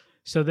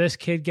 So this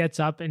kid gets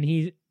up and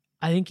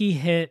I think he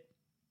hit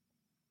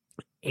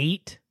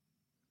 8,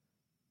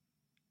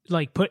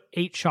 like put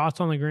 8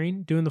 shots on the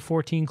green doing the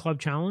 14 club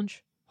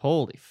challenge.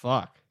 Holy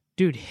fuck.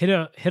 Dude, hit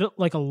a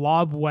like a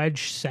lob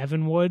wedge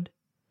 7 wood.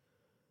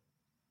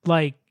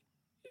 Like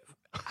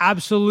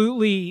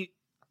absolutely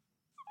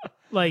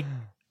like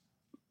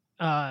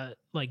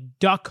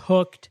duck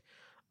hooked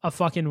a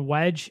fucking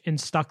wedge and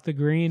stuck the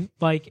green.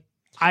 Like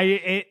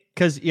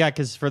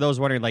Because for those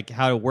wondering like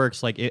how it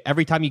works, like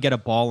every time you get a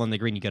ball on the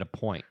green, you get a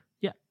point.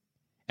 Yeah.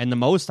 And the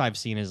most I've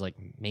seen is like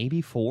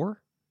maybe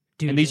 4.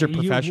 dude, And these are you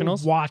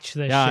professionals? watch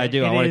this Yeah, shit. I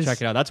do. I It want to is-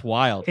 check it out. That's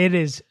wild. It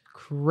is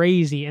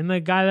crazy. And the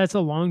guy that's a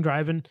long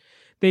drive, and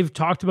they've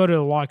talked about it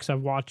a lot because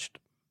I've watched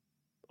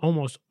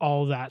almost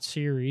all that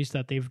series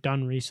that they've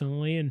done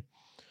recently. And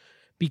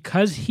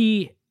because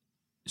he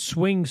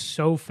swings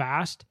so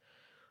fast,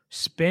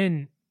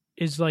 spin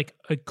is like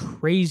a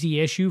crazy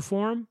issue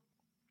for him,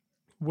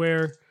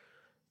 where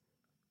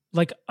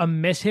like a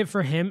miss hit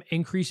for him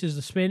increases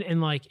the spin,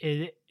 and like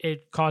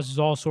it causes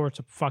all sorts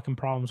of fucking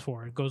problems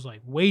for it. It goes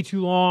like way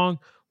too long,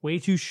 way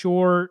too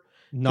short.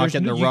 Not there's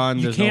getting no- the you- run.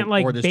 you There's can't, no,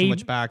 like, or there's too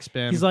much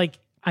backspin. He's like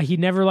he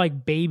never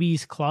like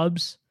babies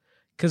clubs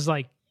because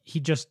like he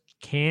just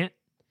can't.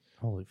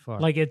 holy fuck.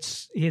 Like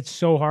it's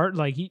so hard.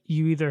 Like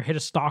you either hit a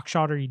stock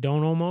shot or you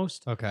don't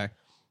almost. Okay.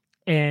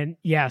 And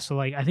yeah, so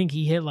like I think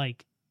he hit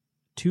like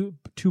two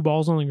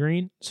balls on the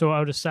green. So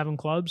out of 7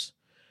 clubs,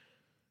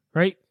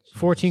 right?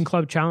 14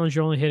 club challenge.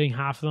 You're only hitting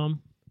half of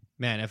them.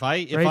 Man, if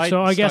I Right,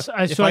 so I guess-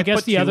 so I guess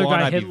put the 2 other on,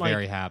 guy I'd hit, be like-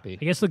 very happy.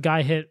 I guess the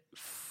guy hit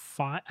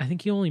 5. I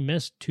think he only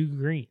missed 2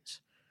 greens.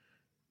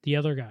 The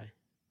other guy.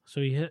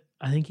 So he hit,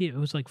 I think it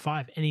was like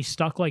 5, and he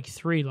stuck like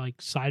 3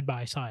 like side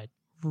by side.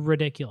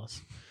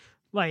 Ridiculous.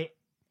 Like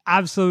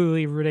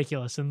absolutely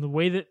ridiculous. And the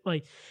way that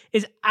like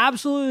it's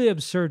absolutely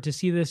absurd to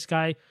see this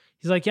guy.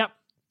 He's like, yep,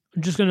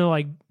 I'm just gonna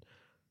like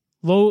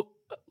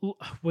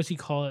what's he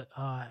call it?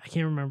 I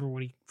can't remember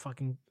what he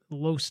fucking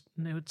no,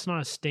 it's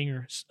not a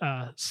stinger,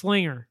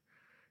 slinger.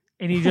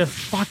 And he just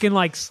fucking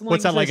like slings.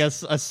 What's that, like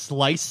this- a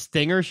slice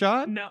stinger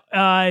shot? No,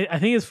 I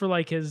think it's for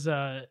like his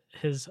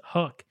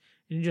hook,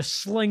 and he just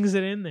slings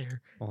it in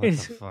there. What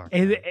It's, the fuck?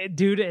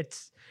 dude,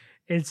 it's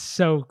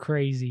so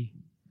crazy,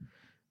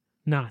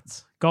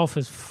 nuts. Golf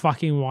is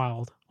fucking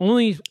wild.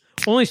 Only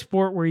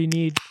sport where you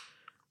need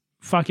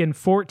fucking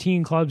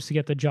 14 clubs to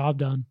get the job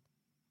done.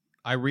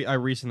 I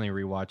recently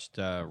rewatched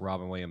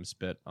Robin Williams'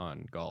 bit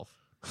on golf.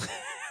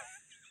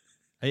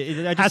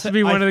 It has to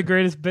be one of the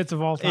greatest bits of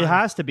all time. It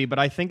has to be, but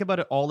I think about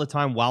it all the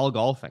time while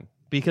golfing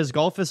because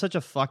golf is such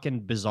a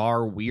fucking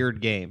bizarre, weird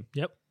game.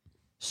 Yep.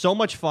 So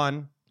much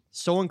fun,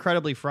 so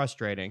incredibly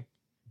frustrating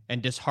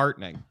and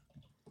disheartening.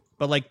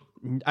 But like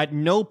at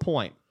no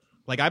point,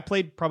 like I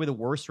played probably the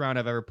worst round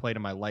I've ever played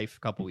in my life a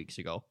couple weeks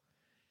ago.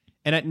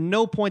 And at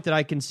no point did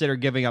I consider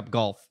giving up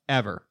golf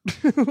ever.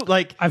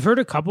 Like I've heard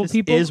a couple this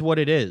people is what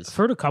it is. I've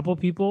heard a couple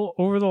people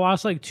over the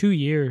last like 2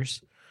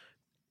 years,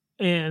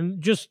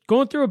 and just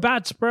going through a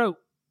bad sprout.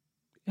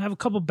 Have a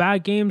couple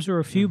bad games or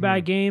a few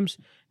bad games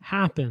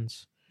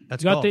happens.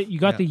 That's You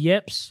got golf. the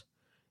yips,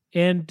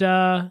 and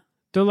they're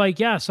like,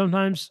 yeah.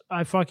 Sometimes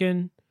I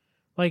fucking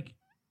like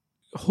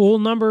hole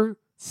number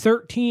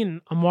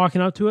 13. I'm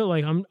walking up to it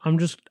like I'm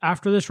just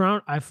after this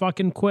round. I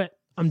fucking quit.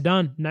 I'm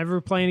done. Never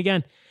playing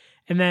again.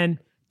 And then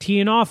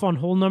teeing off on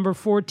hole number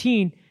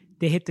 14,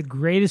 they hit the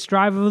greatest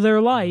drive of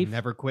their life,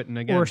 Never quitting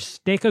again. or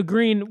stick a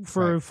green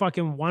for a Right.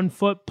 fucking 1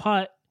 foot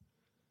putt.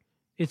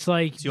 It's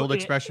like It's the old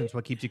expression. It's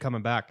what keeps you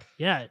coming back.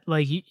 Yeah,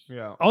 like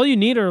Yeah. all you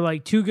need are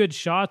like 2 good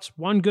shots,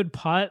 1 good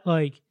putt,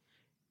 like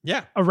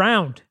Yeah.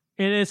 around,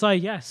 and it's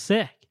like, yeah,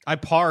 sick. I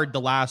parred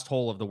the last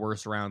hole of the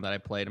worst round that I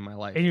played in my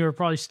life. And you were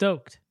probably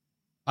stoked.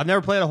 I've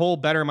never played a hole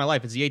better in my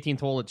life. It's the 18th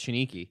hole at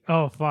Shiniki.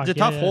 Oh, fuck. It's a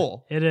tough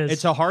hole. It is.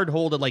 It's a hard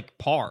hole to like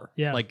par.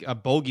 Yeah. Like a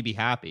bogey be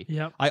happy.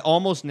 Yep. I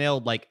almost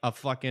nailed like a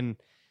fucking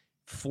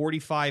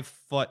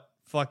 45-foot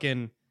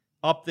fucking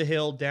up the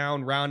hill,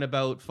 down,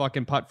 roundabout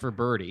fucking putt for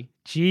birdie.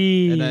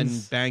 Jeez. And then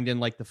banged in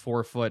like the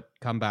 4-foot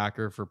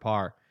comebacker for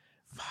par.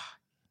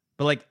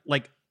 But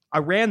like I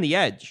ran the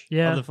edge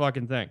of the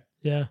fucking thing.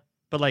 Yeah.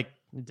 But like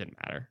it didn't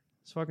matter.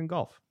 It's fucking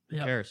golf. Who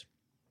cares?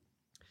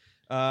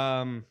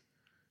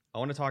 I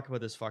want to talk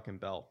about this fucking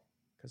bell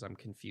because I'm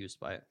confused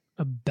by it.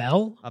 A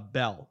bell? A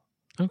bell.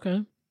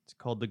 Okay. It's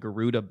called the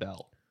Garuda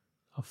Bell.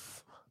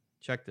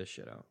 Check this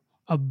shit out.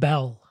 A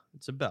bell.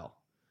 It's a bell.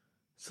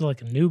 So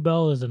like a new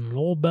bell? Is it an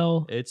old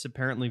bell? It's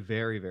apparently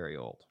very, very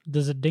old.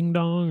 Does it ding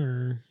dong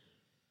or?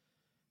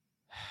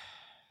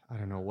 I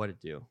don't know what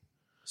it do.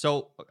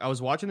 So I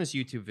was watching this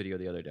YouTube video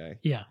the other day.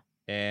 Yeah.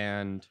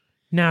 And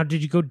now,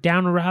 did you go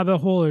down a rabbit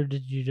hole or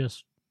did you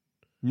just?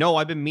 No,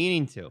 I've been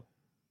meaning to.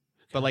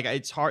 But like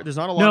it's hard. There's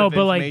not a lot of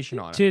information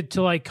on it.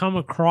 To like come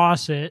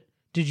across it.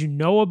 Did you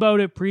know about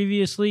it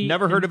previously?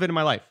 Never heard of it in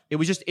my life. It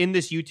was just in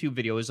this YouTube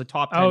video. It was a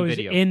top 10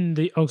 video. In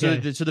the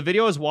okay. So the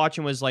video I was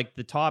watching was like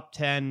the top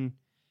 10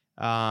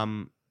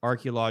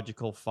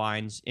 archaeological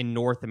finds in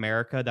North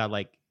America that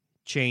like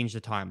changed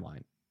the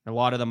timeline. A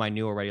lot of them I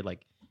knew already,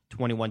 like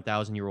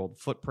 21,000-year-old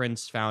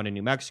footprints found in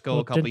New Mexico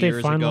a couple years ago. Did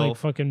they find like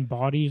fucking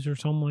bodies or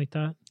something like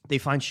that? They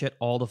find shit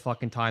all the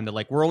fucking time. They're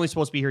like, we're only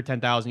supposed to be here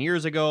 10,000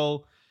 years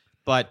ago,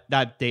 but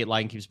that date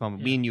line keeps pumping.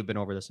 Yeah. Me and you have been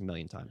over this a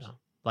million times. Yeah.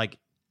 Like,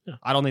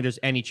 I don't think there's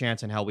any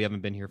chance in hell we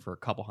haven't been here for a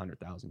couple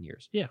 100,000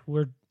 years. Yeah,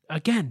 we're,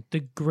 again,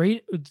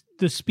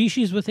 the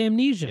species with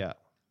amnesia. Yeah.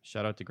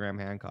 Shout out to Graham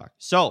Hancock.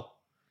 So,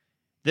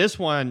 this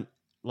one,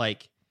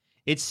 like,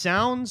 it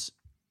sounds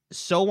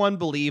so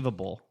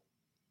unbelievable.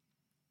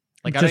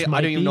 Like, I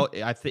don't even know.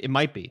 It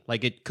might be.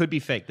 Like, it could be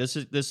fake. We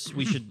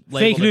should label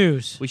fake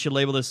news. We should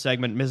label this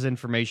segment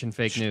misinformation,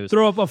 fake news.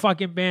 Throw up a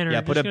fucking banner.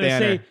 Yeah, put a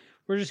banner.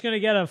 We're just going to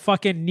get a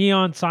fucking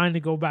neon sign to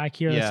go back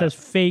here that says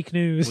fake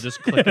news. We'll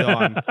just click it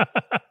on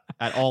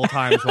at all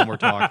times when we're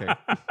talking. All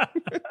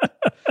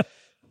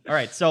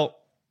right. So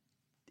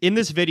in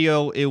this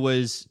video, it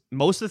was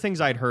most of the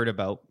things I'd heard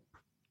about,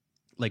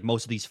 like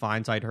most of these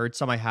finds I'd heard.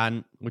 Some I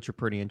hadn't, which are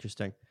pretty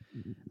interesting.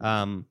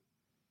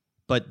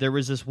 But there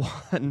was this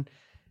one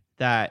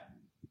that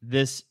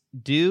this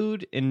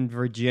dude in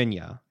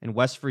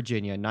West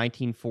Virginia,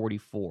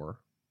 1944,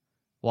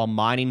 while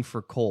mining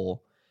for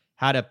coal,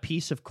 had a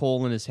piece of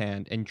coal in his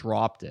hand and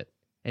dropped it.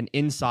 And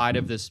inside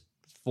of this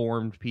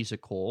formed piece of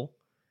coal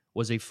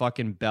was a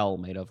fucking bell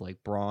made of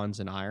like bronze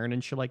and iron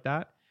and shit like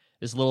that.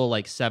 This little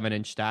like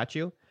 7-inch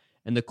statue.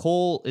 And the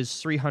coal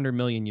is 300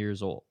 million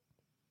years old.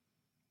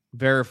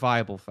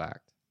 Verifiable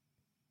fact.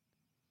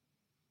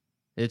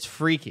 It's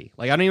freaky.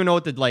 Like, I don't even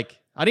know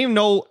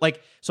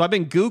so I've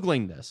been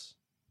Googling this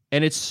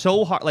and it's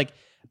so hard. Like,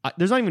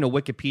 there's not even a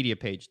Wikipedia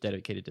page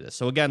dedicated to this.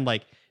 So again,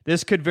 like,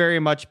 this could very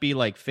much be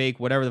like fake,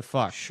 whatever the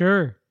fuck.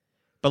 Sure.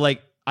 But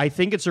like, I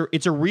think it's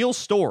a real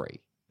story.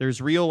 There's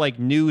real like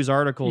news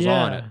articles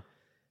on it.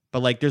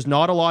 But like, there's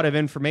not a lot of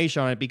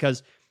information on it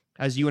because,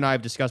 as you and I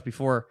have discussed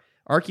before,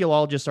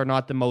 archaeologists are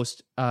not the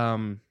most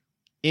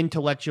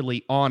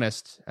intellectually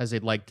honest as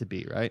they'd like to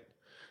be, right?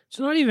 It's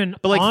not even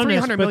But like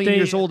honest, 300 million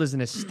years old is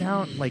an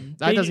astound. Like,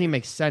 that doesn't even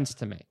make sense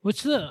to me.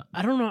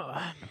 I don't know.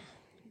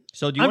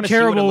 So do you I'm want to see what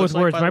it terrible looks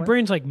with words. like, My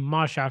brain's like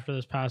mush after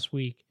this past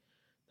week.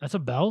 That's a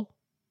bell?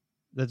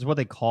 That's what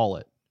they call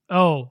it.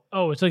 Oh,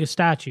 it's like a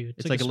statue.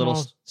 It's like a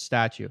little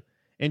statue.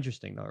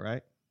 Interesting though,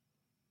 right?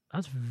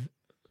 Can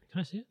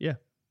I see it? Yeah.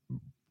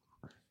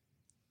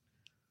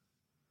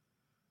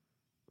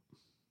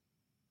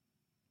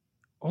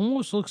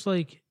 Almost looks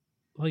like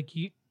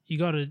you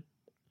got a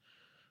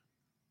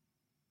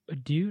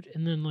dude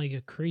and then like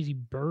a crazy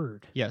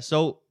bird. Yeah,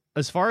 so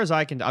as far as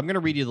I'm going to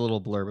read you the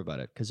little blurb about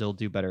it because it'll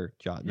do better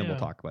job. Then we'll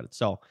talk about it.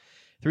 So,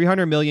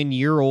 300 million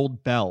year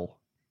old bell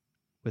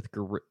with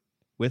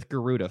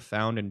Garuda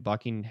found in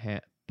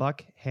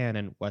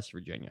Buckhannon, West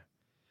Virginia.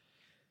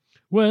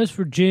 West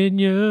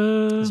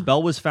Virginia. This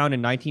bell was found in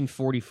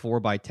 1944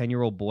 by a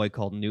 10-year-old boy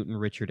called Newton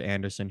Richard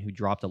Anderson, who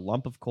dropped a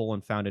lump of coal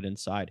and found it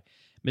inside.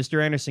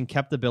 Mr. Anderson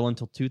kept the bell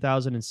until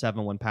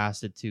 2007 when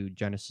passed it to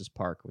Genesis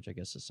Park, which I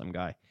guess is some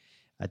guy.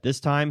 At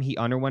this time, he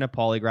underwent a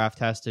polygraph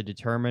test to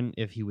determine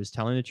if he was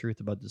telling the truth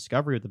about the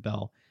discovery of the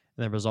bell,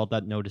 and the result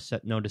that no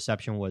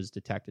deception was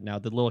detected. Now,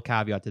 the little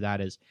caveat to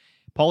that is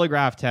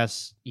polygraph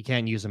tests, you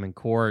can't use them in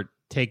court.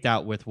 Take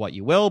that with what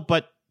you will,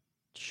 but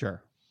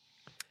sure.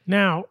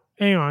 Now,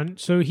 hang on.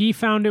 So he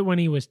found it when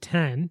he was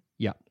 10.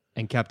 Yeah,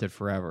 and kept it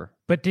forever.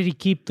 But did he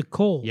keep the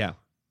coal? Yeah,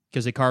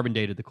 because they carbon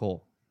dated the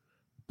coal.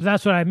 But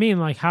that's what I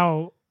mean. Like,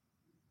 how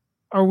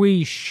are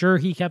we sure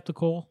he kept the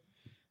coal?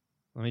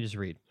 Let me just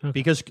read. Okay.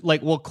 Because,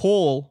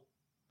 coal,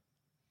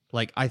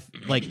 let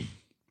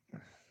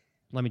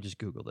me just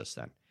Google this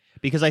then.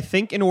 Because I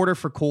think in order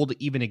for coal to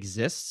even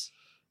exist,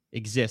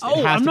 it has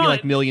to be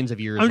like millions of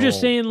years old. I'm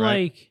just saying,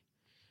 right?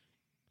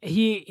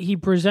 he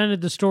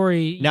presented the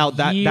story Now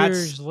years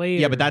that's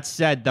later. yeah, but that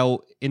said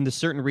though, in the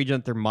certain region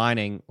that they're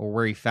mining or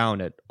where he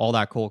found it, all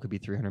that coal could be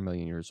 300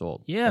 million years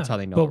old. yeah, that's how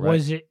they know. But it, right?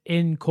 was it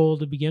in coal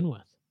to begin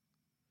with?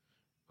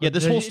 Yeah, Or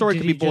this did whole he- story did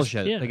could he be just-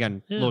 bullshit. yeah,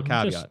 Again, yeah, little I'm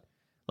caveat. just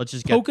Let's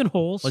just get poking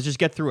holes. let's just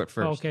get through it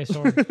Oh, first. okay,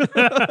 sorry.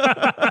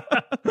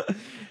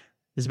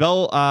 His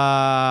bell,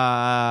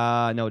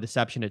 no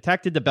deception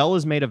detected. The bell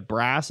is made of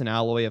brass and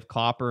alloy of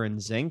copper and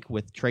zinc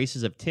with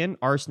traces of tin,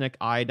 arsenic,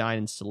 iodine,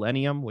 and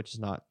selenium, which is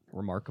not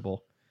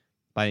remarkable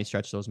by any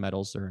stretch. Those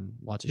metals are in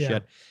lots of Yeah.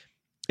 shit.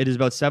 It is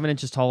about 7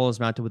 inches tall and is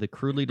mounted with a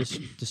crudely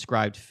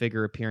described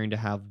figure appearing to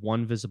have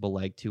one visible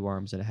leg, 2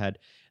 arms, and a head.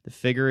 The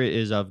figure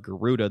is of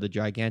Garuda, the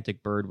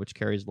gigantic bird which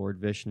carries Lord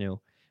Vishnu,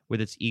 with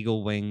its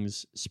eagle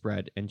wings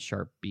spread and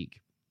sharp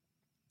beak.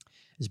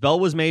 His bell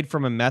was made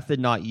from a method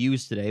not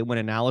used today. When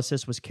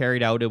analysis was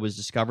carried out, it was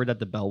discovered that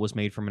the bell was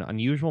made from an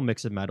unusual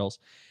mix of metals,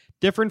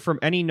 different from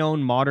any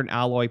known modern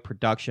alloy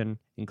production,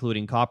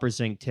 including copper,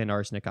 zinc, tin,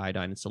 arsenic,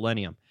 iodine, and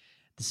selenium.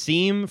 The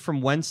seam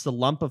from whence the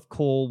lump of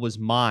coal was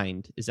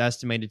mined is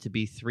estimated to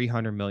be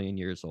 300 million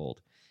years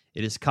old.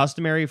 It is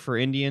customary for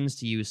Indians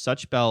to use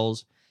such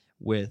bells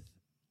with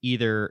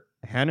either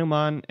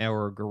Hanuman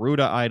or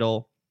Garuda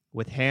idol,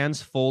 with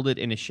hands folded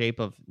in a shape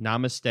of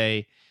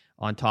namaste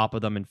on top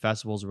of them in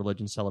festivals,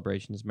 religion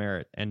celebrations,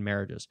 and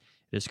marriages.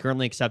 It is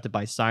currently accepted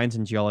by science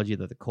and geology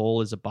that the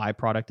coal is a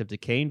byproduct of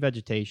decaying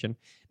vegetation.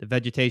 The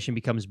vegetation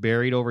becomes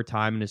buried over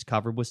time and is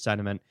covered with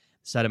sediment.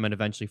 The sediment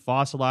eventually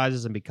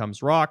fossilizes and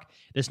becomes rock.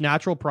 This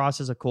natural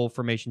process of coal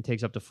formation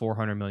takes up to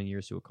 400 million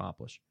years to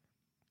accomplish.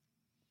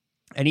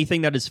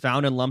 Anything that is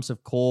found in lumps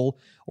of coal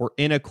or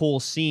in a coal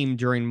seam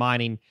during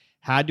mining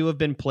had to have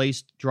been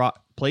placed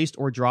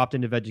or dropped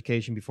into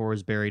vegetation before it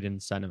was buried in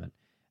sediment.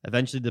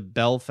 Eventually, the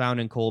bell found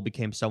in coal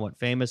became somewhat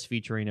famous,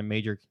 featuring a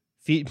major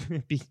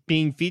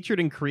being featured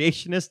in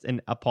creationist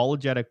and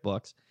apologetic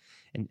books,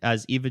 and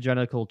as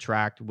evangelical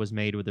tract was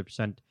made with the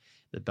percent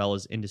the bell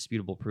is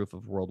indisputable proof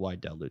of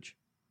worldwide deluge.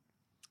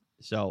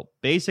 So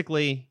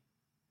basically,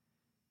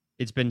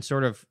 it's been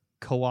sort of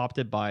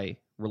co-opted by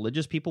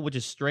religious people, which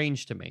is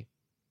strange to me,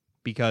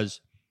 because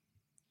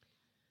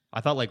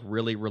I thought like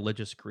really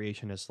religious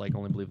creationists like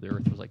only believe the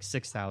Earth was like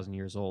 6,000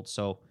 years old.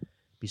 So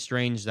be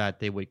strange that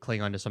they would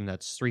cling on to something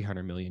that's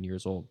 300 million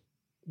years old.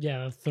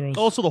 Yeah, that throws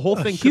Also, the whole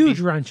a thing huge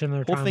could be, wrench in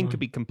their whole thing timeline. could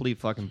be complete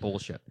fucking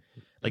bullshit.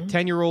 Like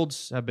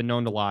 10-year-olds have been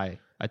known to lie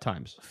at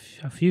times.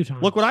 a few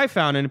times. Look what I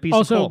found in a piece of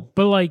also, coal.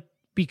 but like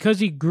because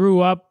he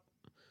grew up,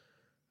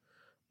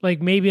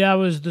 like maybe that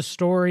was the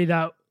story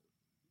that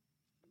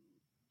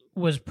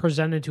was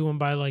presented to him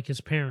by like his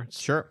parents.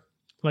 Sure.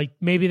 Like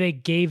maybe they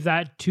gave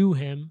that to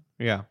him,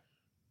 Yeah.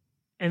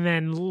 and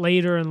then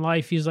later in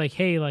life he's like,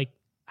 "Hey, like,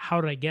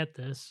 how did I get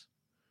this?"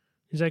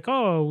 He's like,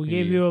 "Oh, we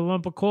gave Yeah. you a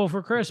lump of coal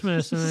for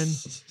Christmas, and then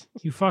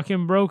you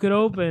fucking broke it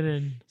open,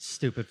 and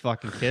Stupid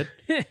fucking kid.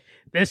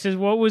 this is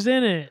what was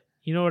in it."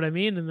 You know what I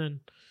mean? And then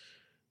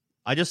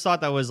I just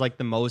thought that was like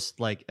the most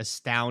like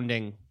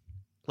astounding.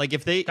 Like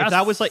if That's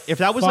that was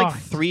like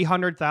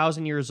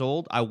 300,000 years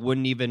old, I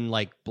wouldn't even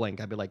like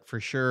blink. I'd be like, for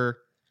sure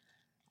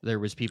there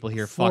was people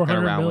here fucking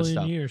 400 around with million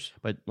stuff. years.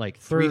 But like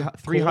For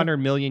 300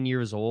 million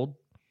years old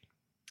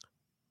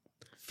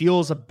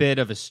feels a bit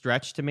of a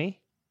stretch to me,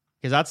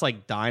 because that's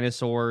like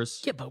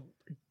dinosaurs. Yeah, but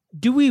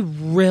do we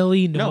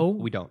really know? No,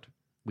 we don't.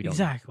 We don't.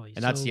 Exactly.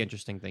 And that's So- the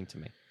interesting thing to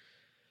me.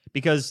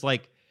 Because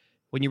like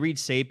when you read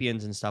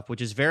Sapiens and stuff,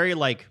 which is very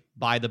like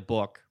by the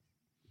book,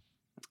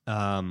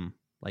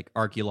 like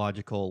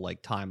archaeological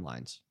like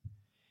timelines.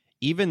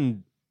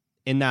 Even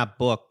in that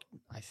book,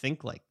 I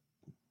think like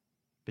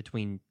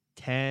between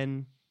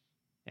 10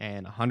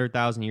 and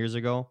 100,000 years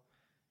ago,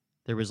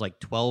 there was like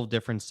 12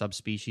 different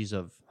subspecies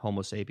of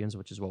Homo sapiens,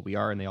 which is what we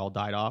are, and they all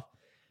died off.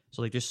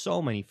 So like there's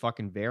so many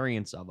fucking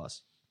variants of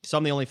us.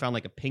 Some they only found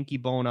like a pinky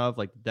bone of,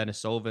 like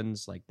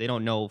Denisovans, like they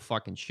don't know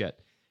fucking shit.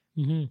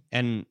 Mhm.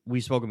 And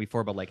we've spoken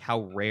before about like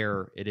how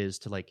rare it is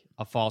to like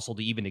a fossil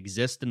to even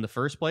exist in the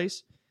first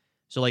place.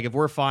 So like if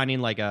we're finding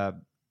like a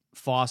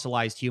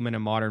fossilized human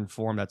in modern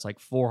form that's like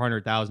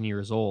 400,000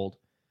 years old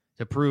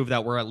to prove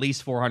that we're at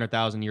least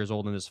 400,000 years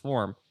old in this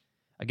form,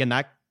 again,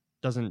 that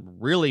doesn't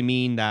really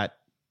mean that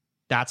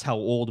that's how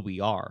old we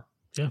are.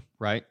 Yeah.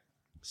 Right?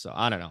 So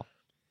I don't know.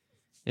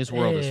 This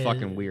world is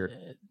fucking weird.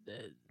 It's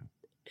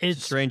a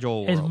It's strange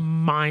old it's world.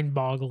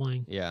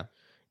 mind-boggling. Yeah.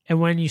 And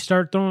when you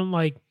start throwing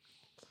like,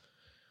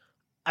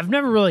 I've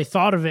never really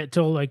thought of it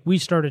till like we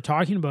started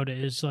talking about it.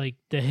 Is like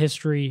the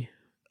history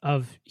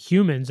of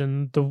humans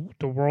and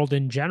the world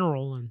in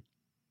general, and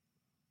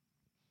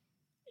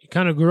you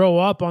kind of grow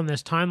up on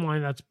this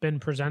timeline that's been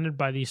presented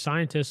by these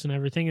scientists and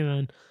everything, and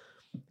then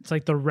it's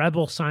like the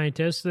rebel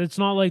scientists. It's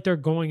not like they're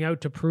going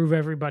out to prove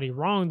everybody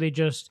wrong. They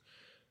just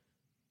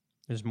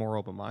It's more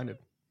open-minded.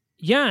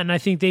 yeah, and I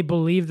think they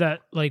believe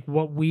that like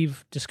what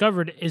we've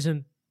discovered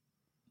isn't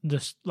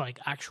this like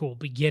actual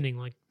beginning.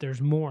 Like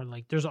there's more.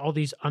 Like there's all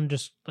these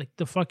like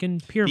the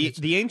fucking pyramids.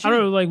 The I ancient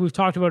don't know. Like we've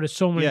talked about it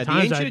so many the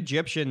times. ancient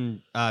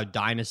Egyptian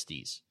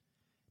dynasties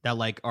that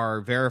like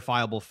are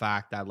verifiable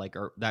fact that like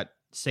are that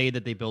say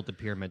that they built the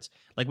pyramids.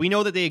 Like, we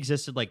know that they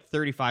existed like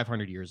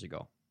 3,500 years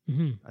ago,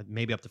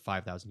 maybe up to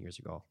 5,000 years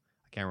ago.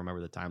 I can't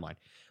remember the timeline.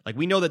 Like,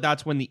 we know that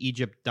that's when the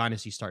Egypt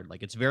dynasty started.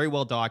 Like, it's very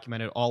well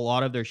documented. A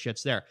lot of their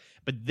shit's there.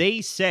 But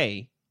they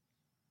say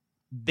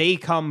they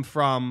come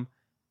from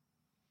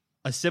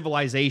a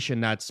civilization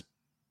that's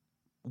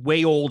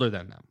way older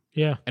than them.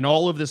 Yeah. And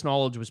all of this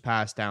knowledge was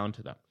passed down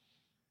to them,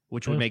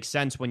 which would make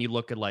sense when you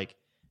look at, like,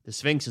 the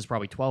Sphinx is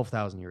probably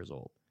 12,000 years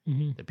old.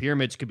 The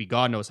pyramids could be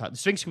God knows how. The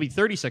Sphinx could be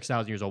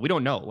 36,000 years old. We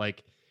don't know.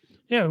 Like,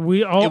 yeah, it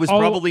was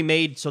probably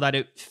made so that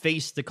it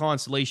faced the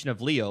constellation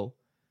of Leo,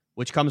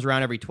 which comes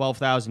around every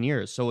 12,000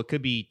 years. So it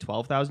could be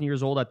 12,000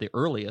 years old at the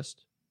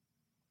earliest,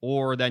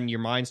 or then your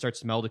mind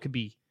starts to meld. It could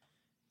be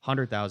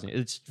 100,000.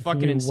 It's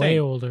fucking insane. Way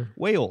older.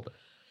 Way older.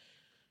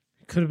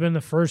 Could have been the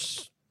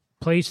first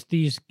place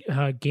these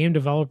game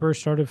developers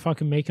started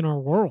fucking making our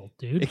world,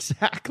 dude.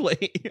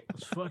 Exactly.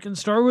 Let's fucking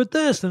start with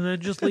this and then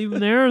just leave them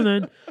there, and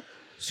then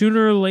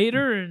sooner or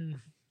later, and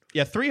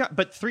yeah,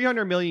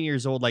 300 million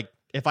years old. Like,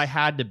 if I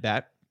had to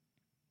bet,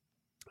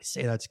 I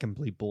say that's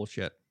complete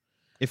bullshit.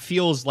 It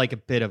feels like a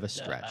bit of a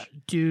stretch,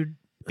 dude.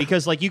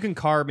 Because, like, you can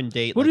carbon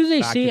date. What like, do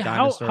they back say? to How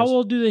dinosaurs.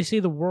 old do they say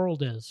the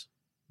world is?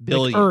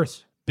 Billions. Like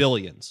Earth.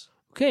 Billions.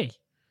 Okay.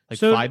 Like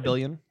So 5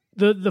 billion?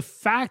 The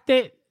fact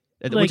that,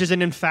 Which like, is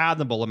an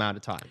unfathomable amount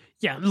of time.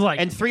 yeah, like,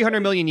 And 300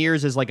 million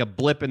years is like a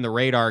blip in the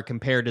radar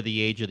compared to the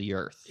age of the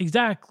Earth.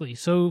 exactly.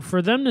 So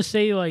for them to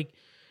say, like,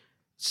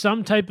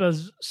 some type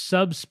of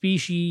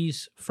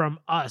subspecies from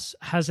us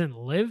hasn't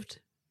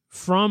lived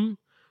from,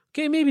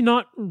 okay, maybe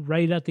not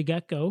right at the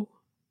get-go,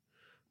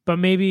 but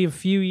maybe a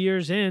few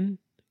years in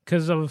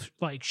because of,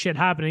 like, shit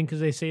happening,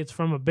 because they say it's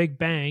from a big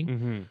bang.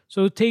 Mm-hmm.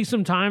 So it takes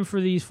some time for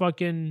these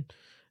fucking,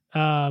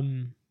 like,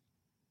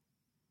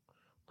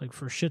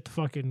 for shit to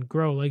fucking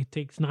grow. Like, it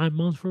takes 9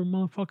 months for a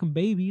motherfucking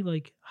baby.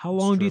 Like, how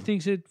long do you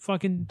think it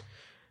fucking...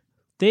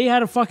 They had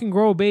to fucking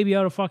grow a baby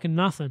out of fucking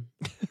nothing.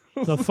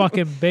 The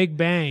fucking Big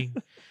Bang.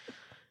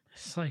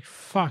 It's like,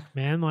 fuck,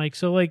 man. Like,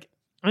 so, like,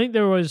 I think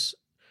there was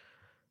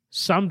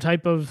some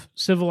type of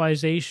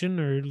civilization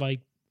or,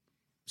 like,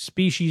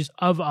 species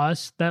of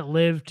us that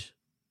lived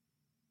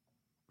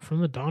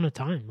from the dawn of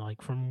time,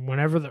 like, from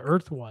whenever the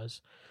Earth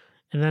was.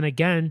 And then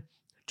again,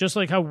 just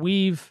like how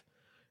we've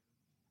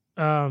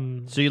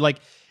So you like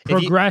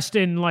progressed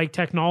in, like,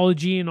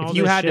 technology and all if this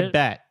you had shit, to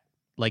bet,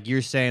 like,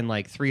 you're saying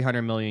like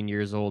 300 million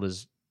years old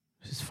is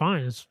it's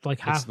fine. It's like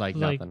half, it's like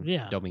like, nothing.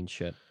 yeah. Don't mean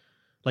shit.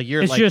 Like,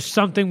 you're It's like, just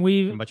something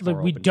we much like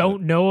more we open to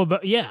don't know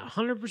about. Yeah,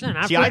 100%.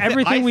 After See, I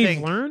everything we've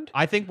think- learned,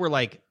 I think we're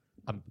like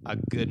a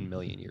good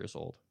million years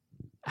old.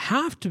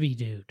 have to be,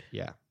 dude.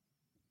 Yeah.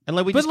 And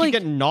like we But, just like- keep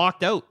getting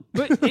knocked out.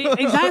 But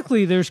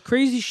exactly, there's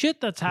crazy shit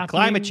that's happening.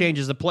 Climate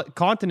changes, the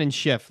continent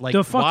shift, like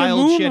the fucking wild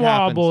moon shit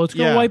wobble. happens. It's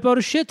gonna Yeah. wipe out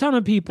a shit ton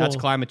of people. That's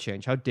climate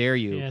change. How dare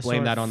you Yeah, blame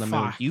sorry. that on the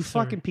moon? Fuck, You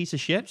sorry. fucking piece of I'm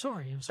shit.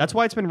 sorry. That's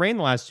why it's been raining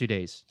the last 2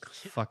 days.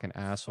 Fucking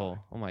asshole.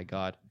 Oh my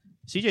god.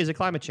 CJ's a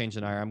climate change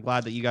denier. I'm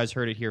glad that you guys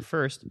heard it here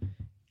first.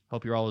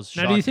 Hope you're all as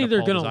Now, shocked do you and think they're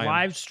appalled gonna as I am.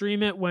 live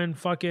stream it when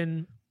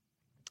fucking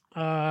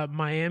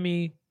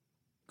Miami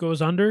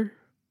goes under?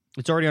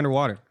 It's already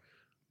underwater.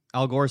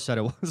 Al Gore said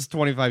it was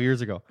 25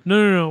 years ago.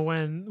 No.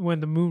 When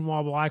the moon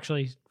wobble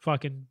actually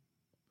fucking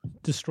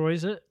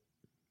destroys it,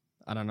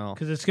 I don't know.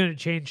 because it's gonna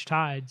change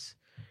tides,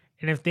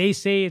 and if they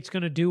say it's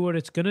gonna do what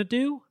it's gonna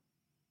do,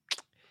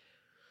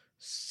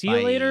 see you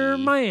Bye. later,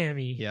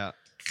 Miami. Yeah.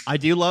 I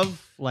do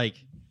love, like,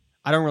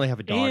 I don't really have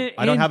a dog.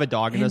 I don't have a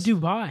dog in and this.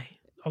 Dubai.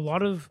 A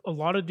lot of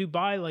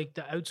Dubai, like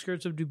the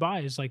outskirts of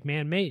Dubai, is like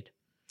man made.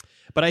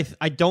 But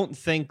I don't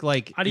think,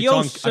 like,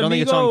 Adios, I don't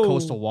think it's on amigo.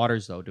 coastal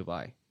waters, though,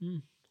 Dubai.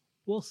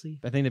 We'll see.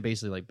 I think they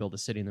basically, like, build a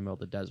city in the middle of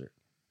the desert.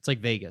 It's like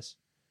Vegas.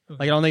 Okay.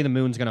 Like, I don't think the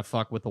moon's going to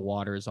fuck with the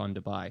waters on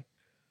Dubai.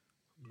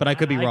 But I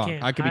could be wrong.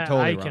 can't- I could be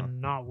totally I wrong.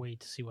 cannot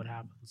wait to see what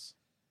happens.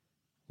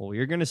 Well,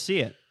 you're going to see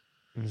it.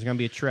 It's going to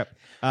be a trip.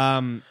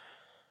 Oh,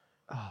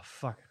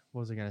 fuck. What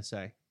was I going to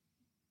say?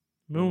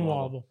 Moon Moon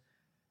wobble.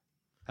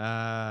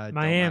 Don't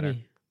Miami. matter.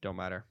 Don't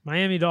matter.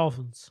 Miami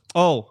Dolphins.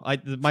 Oh,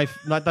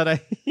 not that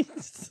I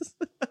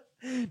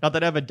not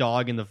that I have a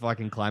dog in the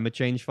fucking climate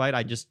change fight.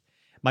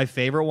 My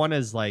favorite one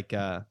is like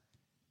all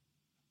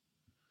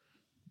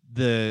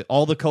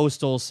the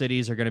coastal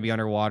cities are going to be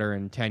underwater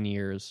in 10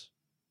 years,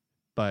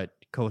 but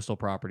coastal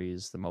property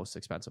is the most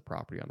expensive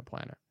property on the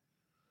planet.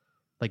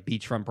 Like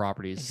beachfront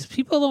properties. Because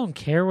people don't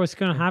care what's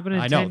going to happen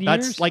in I know 10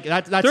 that's years. like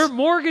that's Their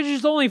mortgage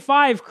is only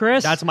 5,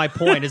 Chris. that's my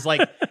point. Is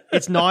like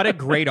it's not a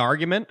great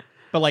argument.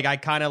 But like I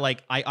kind of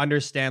like I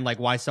understand like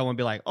why someone would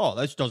be like, oh,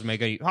 this doesn't make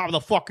any. How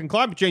the fucking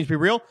climate change be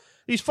real?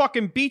 These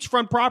fucking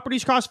beachfront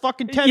properties cost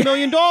fucking $10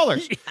 million.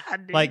 Yeah,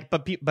 dude. Like,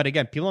 but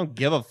again, people don't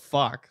give a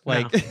fuck.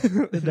 Like,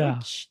 No.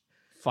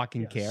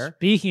 fucking care.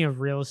 Speaking of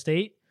real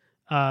estate,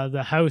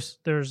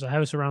 there's a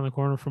house around the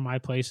corner from my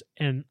place,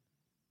 and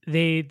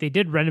they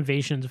did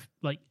renovations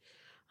like,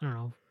 I don't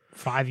know,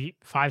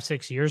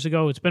 5-6 years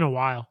ago. It's been a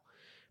while,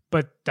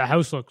 but the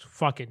house looks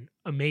fucking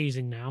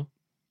amazing now.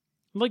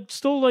 Like,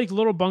 still like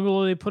little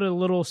bungalow. They put a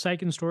little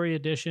second story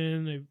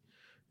addition. They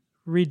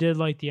redid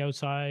like the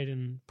outside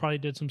and probably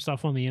did some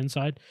stuff on the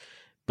inside.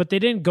 but they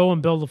didn't go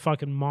and build a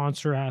fucking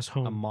monster ass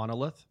home. A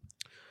monolith.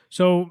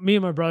 So me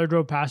and my brother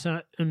drove past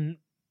it, and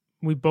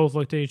we both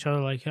looked at each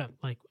other like,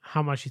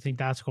 how much you think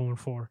that's going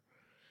for?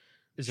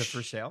 Is it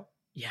for sale?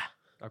 Yeah.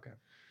 Okay.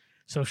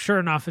 So sure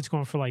enough, it's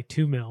going for like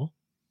 $2 million.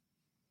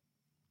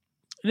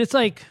 And it's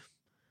like,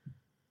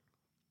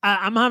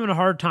 I'm having a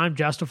hard time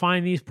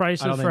justifying these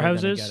prices I don't think for they're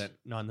houses. gonna get it.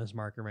 Not in this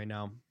market right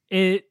now.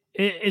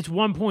 It's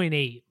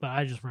 1.8, but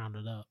I just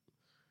rounded up.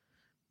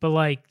 But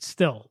like,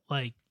 still,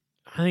 like,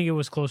 I think it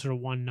was closer to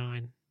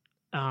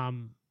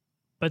 1.9.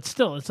 But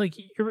still, it's like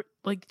you're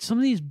like some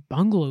of these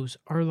bungalows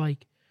are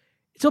like,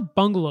 it's a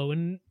bungalow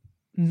and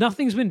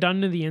nothing's been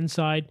done to the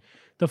inside.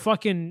 The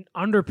fucking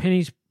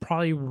underpinning's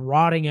probably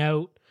rotting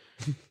out,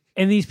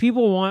 and these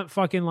people want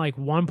fucking like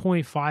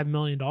 $1.5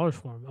 million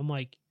for them. I'm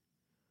like,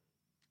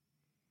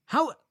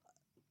 how?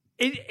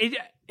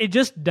 It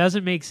just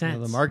doesn't make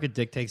sense. The market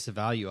dictates the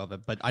value of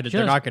it, but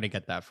they're not going to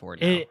get that for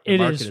it now. The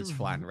market is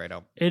flattened right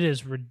out. It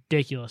is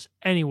ridiculous.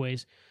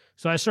 Anyways,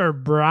 so I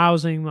started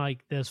browsing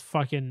like this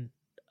fucking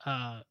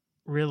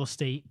real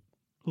estate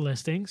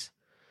listings.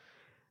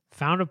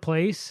 Found a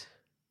place.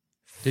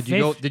 Did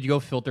you go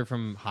filter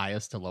from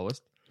highest to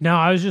lowest? No,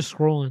 I was just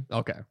scrolling.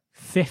 Okay.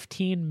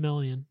 15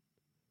 million.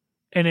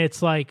 And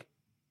it's like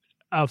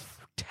a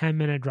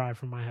 10-minute drive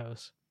from my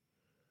house.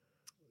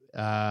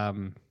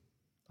 On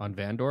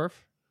Vandorf?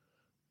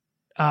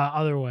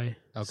 Other way.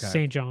 Okay.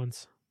 St.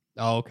 John's.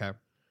 Oh, okay.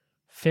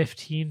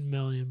 15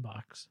 million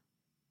bucks.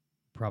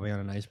 Probably on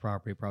a nice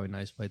property, probably a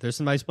nice place. There's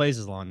some nice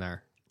places along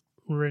there.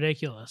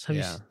 Ridiculous.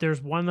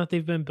 There's one that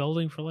they've been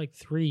building for like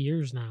 3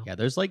 years now. Yeah,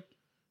 there's like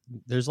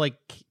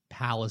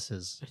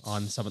palaces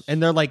on some,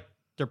 and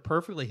they're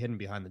perfectly hidden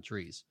behind the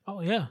trees.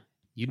 Oh yeah.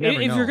 You never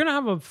know. If you're gonna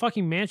have a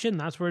fucking mansion,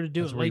 that's where to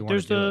do it. Like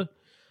there's I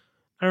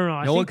don't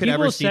know. No one could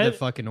ever see the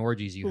fucking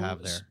orgies you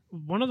have there.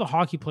 One of the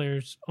hockey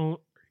players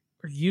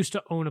used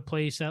to own a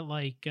place at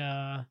like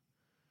it's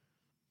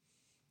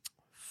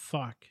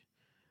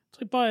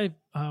like by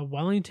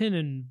Wellington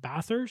and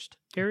Bathurst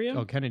area.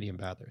 Oh, Kennedy and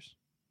Bathurst.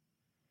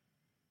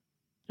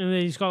 And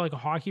then he's got like a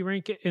hockey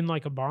rink in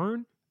like a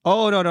barn.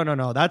 Oh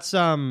no. That's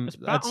on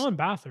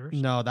Bathurst.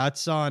 No,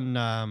 that's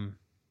on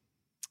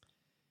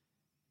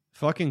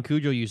fucking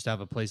Cujo used to have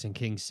a place in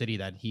King City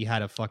that he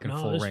had a fucking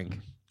full rink.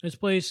 This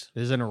place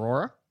is in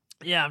Aurora?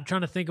 Yeah, I'm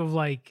trying to think of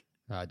like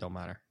it don't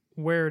matter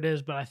where it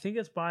is, but I think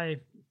it's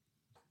by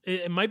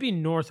it might be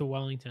north of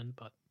Wellington,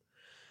 but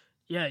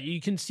yeah,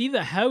 you can see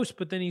the house,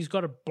 but then he's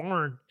got a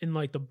barn, and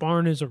like the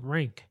barn is a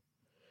rink.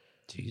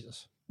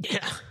 Jesus.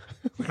 Yeah.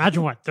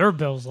 Imagine what their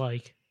bill's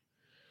like.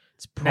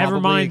 It's probably never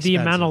mind expensive. the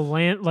amount of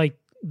land, like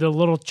the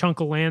little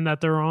chunk of land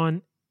that they're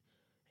on,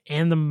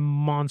 and the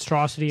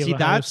monstrosity of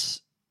the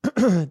house.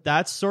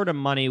 That's sort of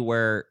money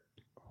where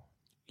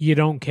you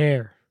don't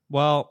care.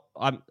 Well,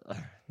 I'm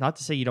not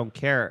to say you don't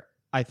care.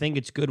 I think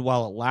it's good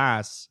while it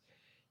lasts.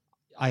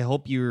 I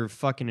hope your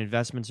fucking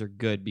investments are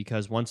good,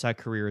 because once that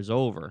career is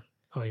over,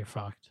 oh, you're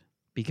fucked.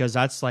 Because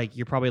that's like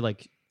you're probably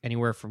like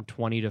anywhere from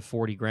 20 to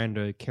 40 grand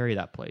to carry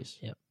that place.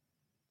 Yep.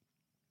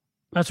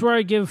 That's where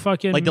I give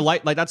fucking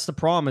like that's the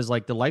problem is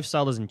like the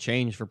lifestyle doesn't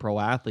change for pro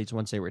athletes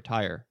once they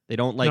retire. They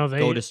don't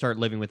go to start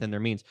living within their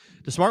means.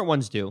 The smart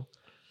ones do.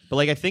 But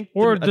like I think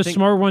the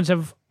smart ones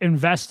have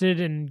invested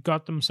and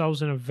got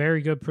themselves in a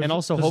very good position. And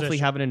also hopefully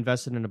haven't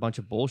invested in a bunch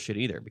of bullshit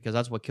either, because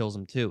that's what kills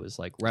them too, is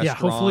like restaurants.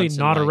 Yeah, hopefully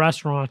not a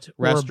restaurant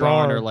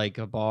or like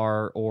a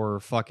bar or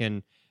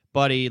fucking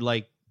buddy,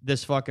 like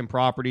this fucking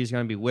property is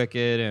going to be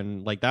wicked,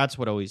 and like that's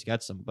what always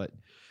gets them. But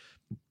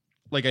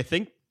like I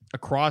think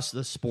across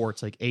the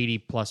sports, like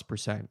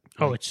 80+%.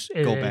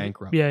 Go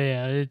bankrupt.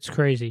 Yeah, it's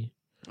crazy.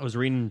 I was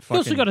reading. You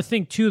also got to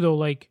think too, though.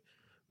 Like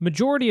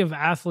majority of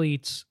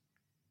athletes,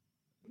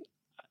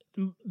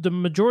 the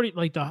majority,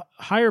 like the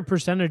higher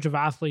percentage of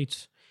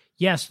athletes,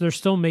 yes, they're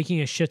still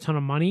making a shit ton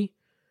of money,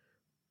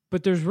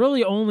 but there's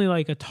really only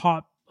like a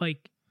top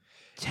like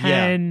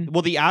 10. Yeah.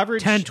 Well, the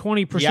average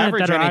 10-20%. The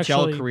average that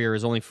NHL career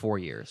is only 4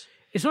 years.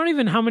 It's not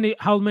even how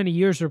many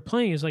years they're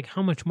playing. It's like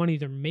how much money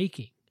they're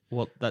making.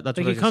 Well, that's like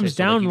what it comes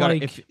down.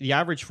 If the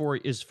average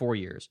is 4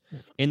 years,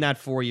 in that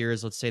 4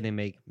 years, let's say they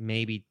make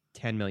maybe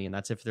 10 million.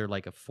 That's if they're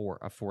like a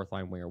fourth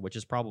line winger, which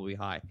is probably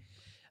high.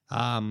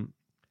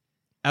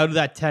 Out of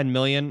that 10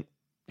 million,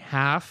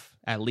 half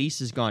at least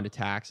has gone to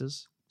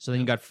taxes. So then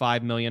you got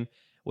 5 million,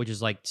 which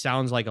is like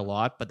sounds like a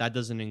lot, but that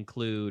doesn't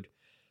include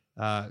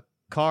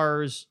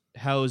cars,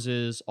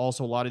 houses.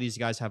 Also, a lot of these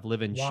guys have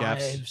live-in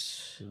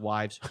chefs,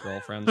 wives,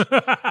 girlfriends,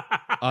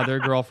 other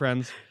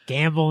girlfriends,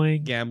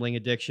 gambling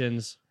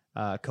addictions.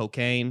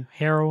 Cocaine,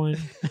 heroin.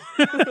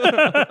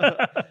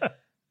 A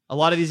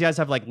lot of these guys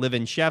have like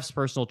live-in chefs,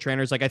 personal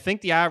trainers. Like I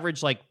think the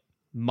average like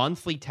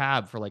monthly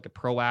tab for like a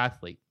pro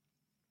athlete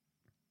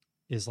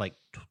is like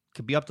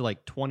could be up to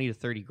like 20 to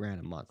 30 grand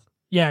a month.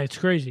 Yeah, it's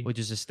crazy, which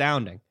is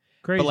astounding.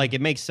 Crazy. But like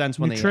it makes sense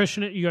when you got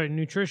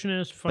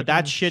nutritionists. But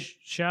that shit,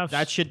 chefs.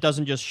 That shit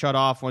doesn't just shut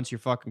off once your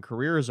fucking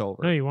career is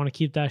over. No, you want to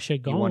keep that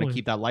shit going. You want to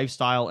keep that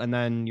lifestyle, and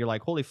then you're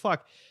like, holy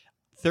fuck,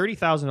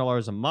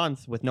 $30,000 a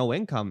month with no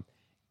income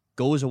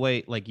goes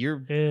away. Like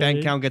your Yeah, bank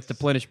account gets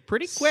depleted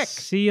pretty quick.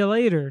 See you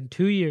later in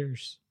 2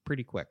 years.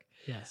 Pretty quick.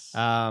 Yes.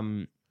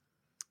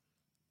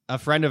 A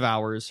friend of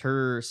ours,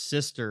 her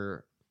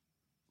sister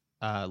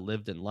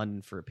lived in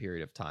London for a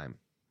period of time,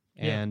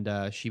 and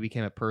she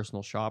became a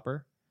personal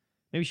shopper.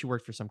 Maybe she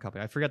worked for some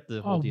company. I forget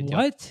the whole detail.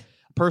 What?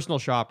 Personal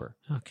shopper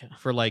Okay.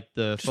 for like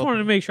the. Just wanted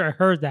to make sure I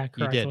heard that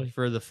You correctly. did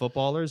for the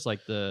footballers,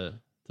 like the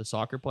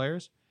soccer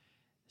players.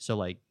 So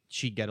like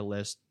she'd get a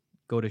list,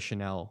 go to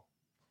Chanel,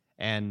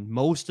 and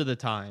most of the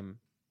time,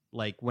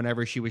 like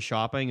whenever she was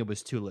shopping, it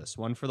was 2 lists: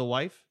 one for the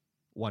wife,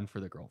 one for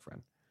the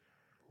girlfriend.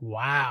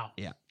 Wow.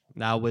 Yeah,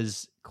 that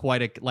was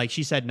quite a like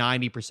she said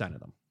 90% of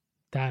them.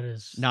 That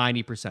is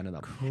 90% of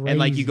them. crazy. And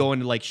like you go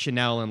into like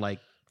Chanel and like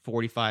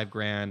 45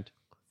 grand,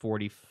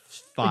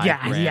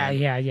 45 grand.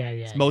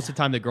 Yeah. Most of the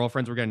time the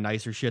girlfriends were getting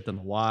nicer shit than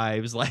the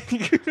wives. Like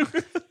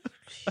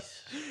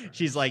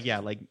she's like, yeah,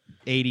 like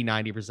 80,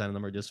 90% of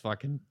them are just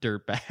fucking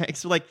dirtbags.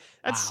 So like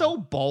that's so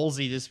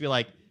ballsy just to be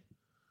like,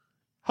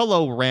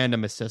 hello,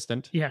 random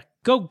assistant. Yeah,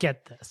 go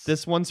get this.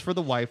 This one's for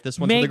the wife. This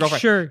one's for Make the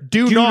girlfriend. sure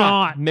Do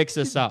not mix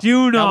this up.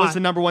 Do That not. was the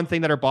number one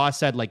thing that her boss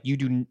said. Like you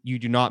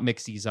do not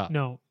mix these up.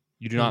 No,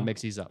 You do not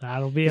mix these up.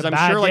 that'll be a Because bad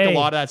I'm sure day. like a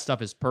lot of that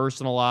stuff is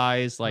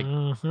personalized. Like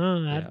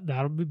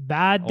That'll be a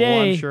bad oh,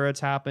 day. I'm sure it's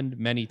happened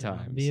many That'll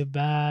times. be a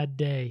bad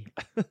day.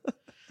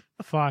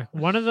 Fuck.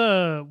 One of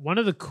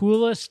the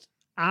coolest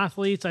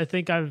athletes I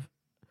think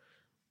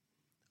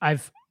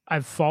I've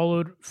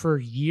followed for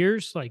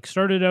years. Like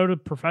started out a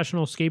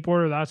professional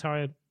skateboarder. That's how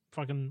I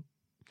fucking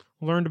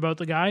learned about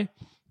the guy.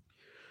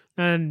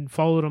 And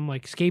followed him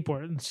like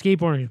skateboard. And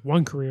skateboarding is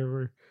one career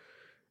where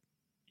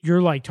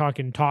you're like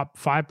talking top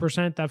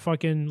 5% that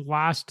fucking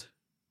last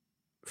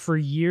for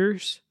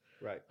years.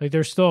 Right. Like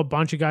there's still a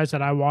bunch of guys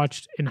that I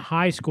watched in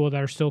high school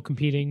that are still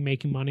competing,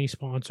 making money,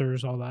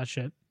 sponsors, all that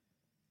shit.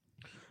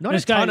 Not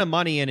This a ton guy- of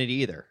money in it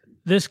either.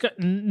 This guy,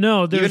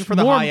 no, there's Even for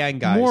the more,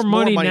 high-end guys. more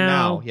More money, money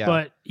now, now, yeah.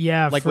 But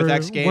yeah, Like for with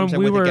X Games when and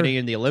we with were, getting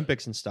in the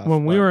Olympics and stuff.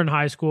 when we but were in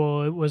high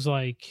school, it was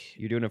like,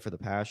 you're doing it for the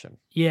passion.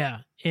 yeah.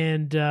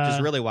 And Which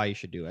is really why you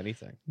should do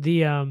anything.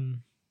 the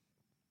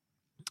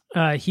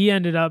he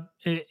ended up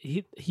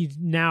he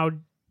now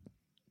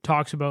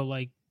talks about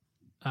like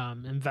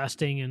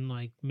investing and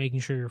like making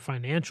sure your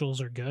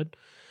financials are good,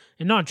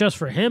 and not just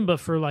for him but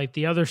for like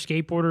the other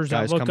skateboarders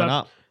Guys that look coming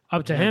up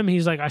to Yeah. him.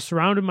 He's like, I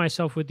surrounded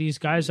myself with these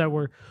guys that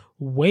were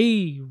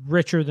way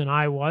richer than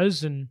I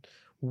was and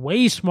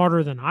way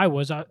smarter than I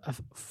was. A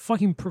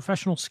fucking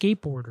professional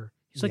skateboarder.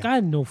 He's like, Yeah. I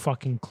had no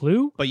fucking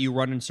clue. But you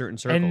run in certain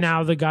circles. And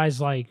now the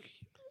guy's like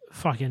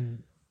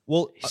fucking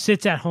well,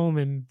 sits at home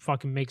and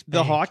fucking makes the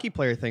bank. hockey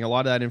player thing, a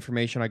lot of that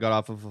information I got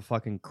off of a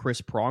fucking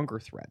Chris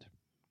Pronger thread.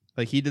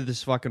 Like he did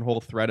this fucking whole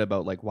thread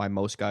about like why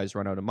most guys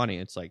run out of money.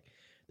 It's like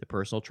the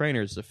personal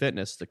trainers, the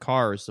fitness, the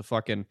cars, the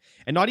fucking,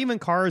 and not even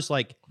cars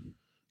like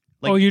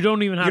oh, you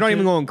don't even have you're not to,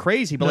 even going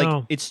crazy, but No.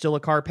 like it's still a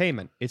car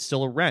payment. It's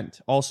still a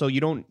rent. Also,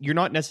 you're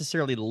not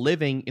necessarily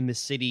living in the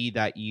city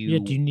that you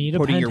do you need a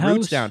putting your penthouse?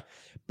 roots down.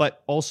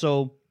 But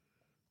also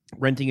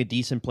renting a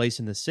decent place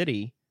in the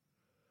city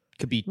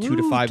could be $2 to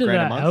Move $5 to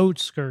grand a the month.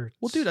 outskirts.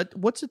 Well, dude,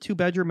 what's a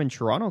 2-bedroom in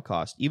Toronto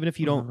cost? Even if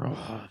you don't,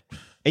 Ugh.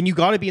 and you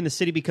got to be in the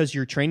city because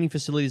your training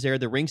facilities there,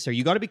 the rinks there.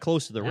 You got to be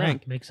close to the Yeah,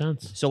 rink. makes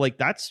sense. So like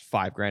that's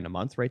 $5 grand a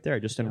month right there,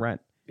 just in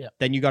rent. Yeah.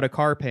 Then you got a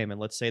car payment.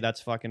 Let's say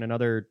that's fucking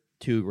another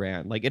 $2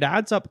 grand. Like it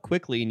adds up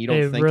quickly, and you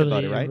don't think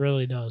about it, right? It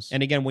really does.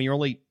 And again, when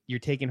you're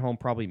taking home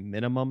probably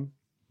minimum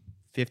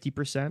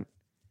 50%,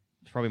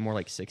 it's probably more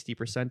like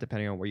 60%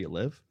 depending on where you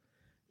live.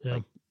 yeah.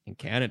 Like in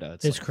Canada,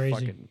 It's like crazy.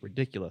 fucking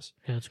ridiculous.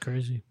 Yeah, it's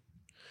crazy.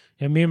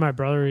 Yeah, me and my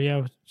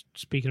brother,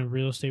 speaking of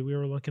real estate, we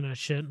were looking at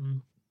shit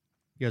and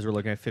You guys were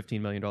looking at $15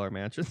 million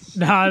mansions.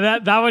 nah,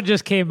 that one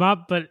just came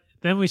up, but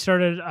then we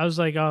started, I was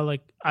like, oh,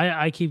 like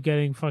I keep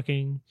getting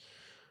fucking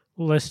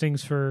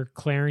listings for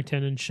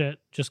Clarington and shit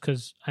just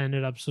because I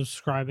ended up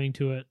subscribing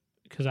to it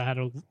because I had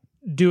to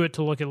do it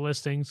to look at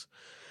listings.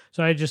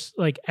 So I just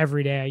like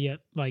every day I get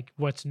like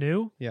what's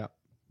new. Yeah.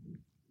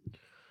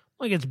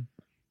 Like it's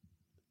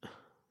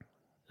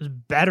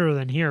better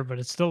than here, but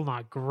it's still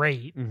not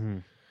great. Mm-hmm.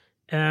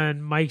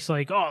 And Mike's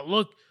like, oh,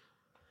 look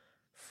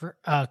for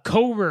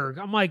Coburg.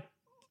 I'm like,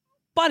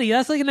 buddy,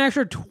 that's like an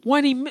extra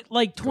 20,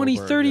 30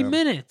 Coburg, yeah.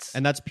 minutes.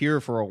 And that's pure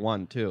for a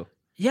one too.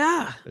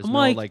 Yeah. There's I'm no,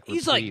 like, like,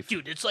 he's like, reprieve.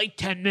 dude, it's like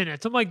 10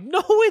 minutes. I'm like,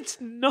 no, it's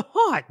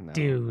not, No,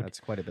 dude. that's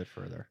quite a bit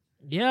further.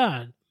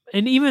 Yeah.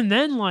 And even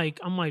then, like,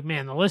 I'm like,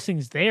 man, the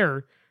listing's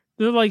there.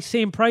 They're like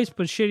same price,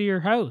 but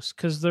shittier house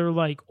because they're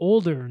like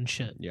older and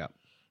shit. Yeah.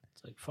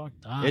 It's like, fuck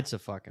that. It's a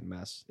fucking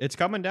mess. It's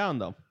coming down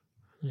though.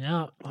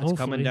 yeah. it's coming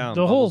hopefully. down.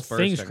 The whole Bubbles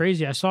thing's bursting.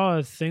 crazy. I saw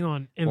a thing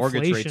on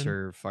inflation. Mortgage rates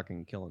are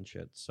fucking killing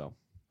shit. So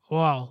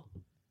Well,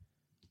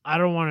 I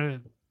don't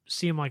want to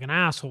seem like an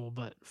asshole,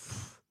 but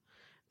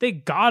they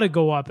got to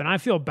go up. And I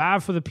feel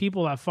bad for the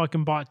people that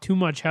fucking bought too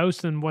much house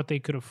than what they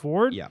could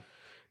afford. yeah.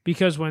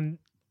 Because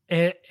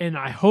and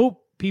I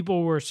hope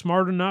people were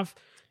smart enough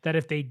that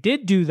if they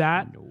did do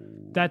that,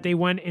 that they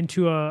went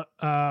into a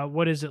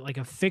what is it, like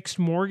a fixed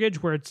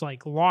mortgage where it's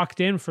like locked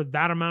in for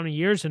that amount of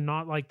years and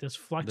not like this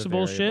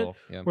flexible shit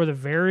or the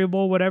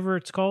variable, whatever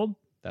it's called.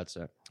 That's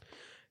it.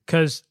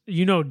 Because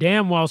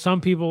damn well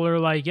some people are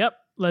like, yep,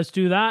 let's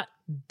do that.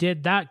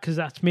 Did that because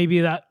that's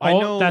maybe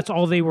that's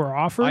all they were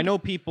offered. I know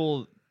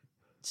people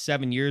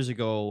 7 years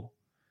ago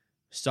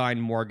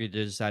signed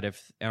mortgages that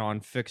if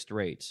on fixed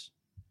rates,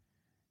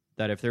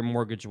 that if their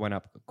mortgage went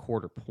up a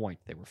quarter point,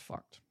 they were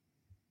fucked.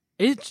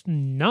 It's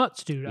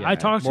nuts, dude. Yeah, I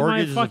talked to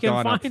my fucking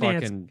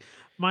finance.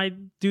 My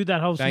dude that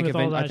helps me with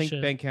all that shit. I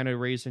think Bank Canada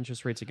raised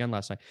interest rates again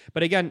last night.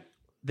 But again,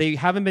 they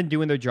haven't been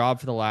doing their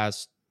job for the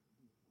last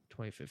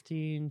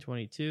 2015,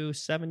 22,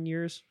 7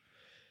 years.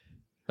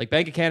 Like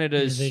Bank of Canada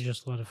is... They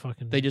just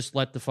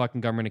let the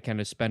fucking government of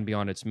Canada spend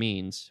beyond its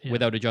means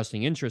without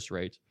adjusting interest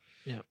rates.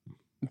 Yeah.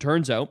 It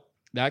turns out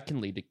that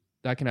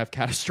can have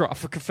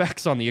catastrophic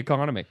effects on the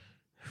economy.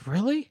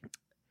 Really?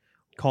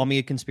 Call me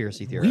a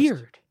conspiracy theorist.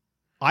 Weird.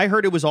 I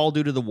heard it was all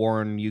due to the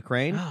war in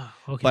Ukraine,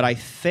 okay. but I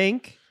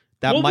think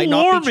that might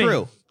not be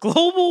true.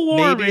 Global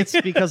warming. Maybe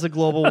it's because of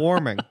global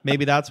warming.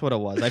 Maybe that's what it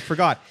was. I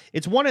forgot.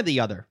 It's one or the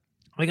other.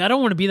 Like, I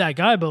don't want to be that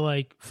guy, but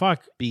like,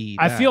 fuck.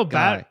 I feel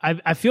bad.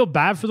 I feel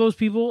bad for those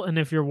people, and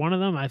if you're one of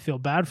them, I feel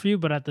bad for you,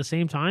 but at the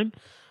same time,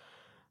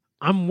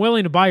 I'm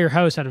willing to buy your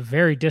house at a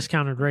very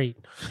discounted rate.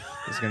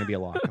 There's going to be a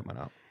lot coming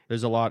up.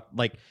 There's a lot.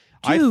 Like,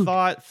 Dude. I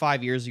thought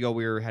 5 years ago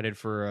we were headed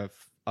for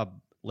a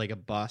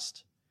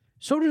bust.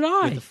 So did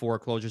I. With the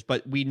foreclosures,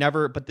 but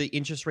the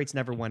interest rates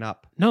never went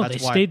up. No, they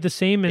stayed the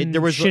same,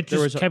 and shit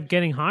just kept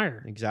getting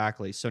higher.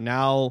 Exactly. So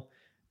now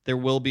there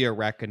will be a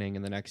reckoning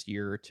in the next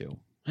year or two.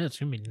 Yeah, it's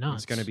going to be nuts.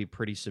 It's going to be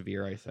pretty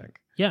severe, I think.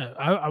 Yeah,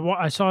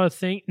 I saw a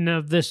thing.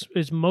 Now, this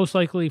is most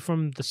likely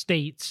from the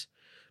States,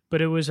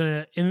 but it was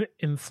an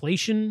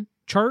inflation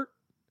chart.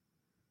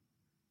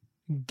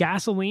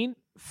 Gasoline,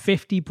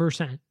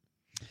 50%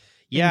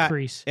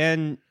 increase.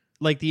 And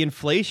like the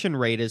inflation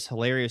rate is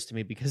hilarious to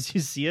me because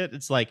you see it.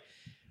 It's like,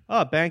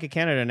 Bank of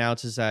Canada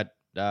announces that,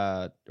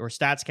 or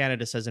Stats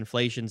Canada says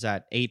inflation's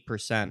at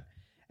 8%.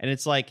 And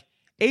it's like,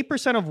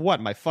 8% of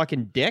what? My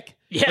fucking dick?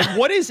 Yeah. Like,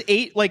 what is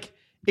 8? Like,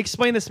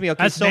 explain this to me.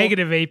 Okay, that's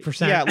negative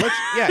 8%.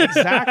 Yeah,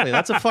 exactly.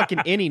 That's a fucking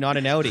innie, not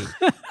an outie.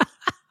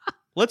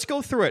 Let's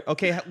go through it.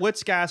 Okay,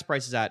 what's gas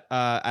prices at?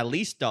 At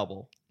least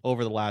double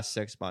over the last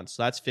 6 months.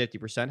 So that's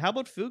 50%. How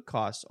about food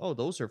costs? Oh,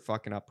 those are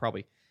fucking up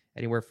probably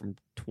anywhere from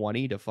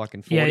 20 to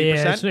fucking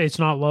 40%. Yeah, it's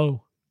not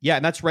low. Yeah,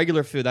 and that's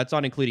regular food. That's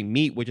not including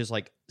meat, which is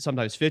like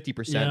sometimes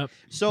 50%. Yep.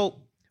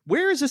 So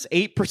where is this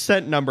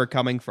 8% number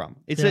coming from?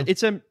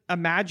 It's an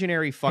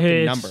imaginary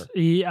fucking number.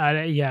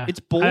 Yeah. It's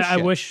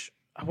bullshit.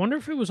 I wonder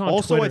if it was on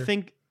also,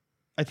 Twitter.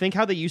 I think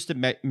how they used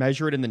to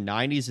measure it in the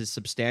 90s is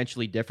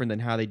substantially different than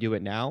how they do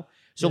it now.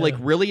 So like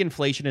really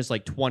inflation is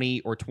like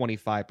 20 or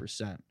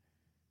 25%,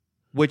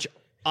 which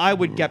I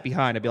would get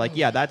behind. I'd be like,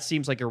 yeah, that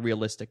seems like a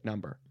realistic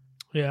number.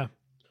 Yeah.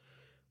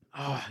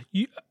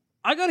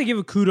 I got to give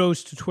a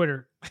kudos to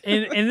Twitter.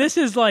 And this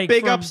is like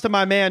big ups to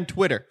my man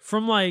Twitter.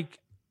 From like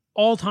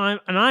all time,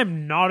 and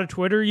I'm not a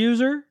Twitter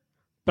user,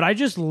 but I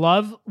just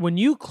love when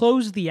you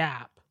close the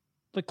app.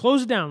 Like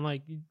close it down,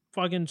 like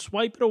fucking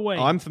swipe it away.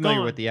 Oh, I'm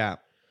familiar with the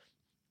app.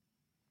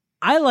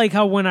 I like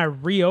how when I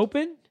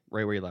reopen,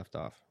 right where you left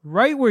off.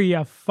 Right where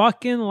you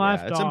fucking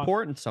left off. It's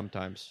important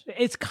sometimes.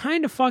 It's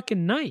kind of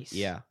fucking nice.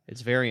 Yeah,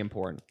 it's very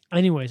important.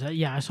 Anyways,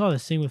 I saw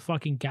this thing with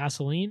fucking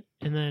gasoline,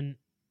 and then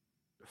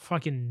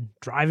fucking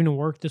driving to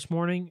work this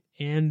morning,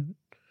 and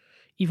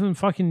even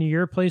fucking to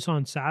your place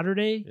on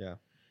Saturday. Yeah.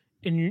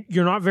 And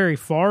you're not very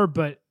far,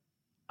 but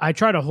I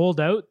try to hold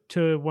out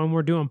to when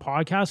we're doing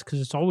podcasts because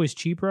it's always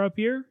cheaper up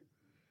here.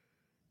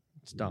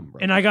 It's dumb, bro.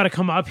 And I got to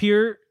come up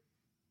here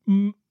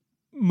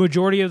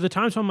majority of the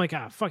time, so I'm like,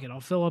 fuck it, I'll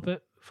fill up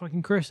at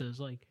fucking Chris's.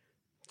 Like,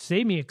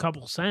 save me a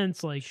couple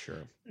cents. Like,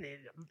 sure,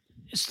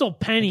 it's still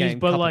pennies,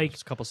 but like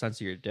a couple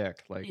cents of your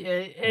dick. Like,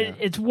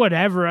 it's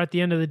whatever at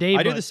the end of the day.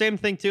 I do the same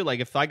thing too. Like,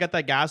 if I got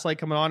that gas light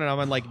coming on and I'm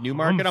in like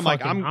Newmarket,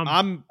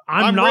 I'm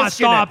not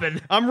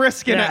stopping. I'm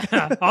risking it.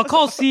 I'll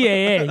call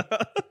CAA.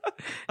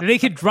 They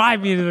could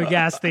drive me to the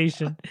gas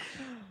station.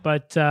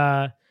 But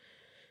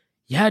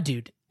yeah,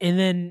 dude. And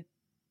then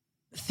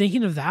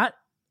thinking of that,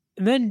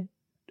 and then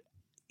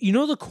you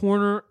know the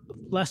corner,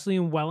 Leslie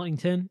and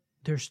Wellington,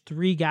 there's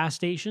 3 gas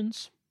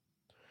stations.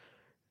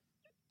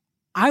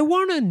 I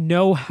want to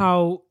know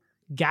how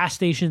gas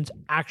stations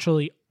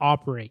actually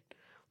operate.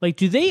 Like,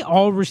 do they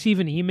all receive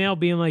an email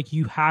being like,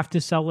 you have to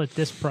sell at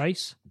this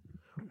price?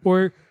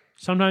 Or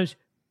sometimes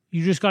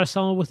you just got to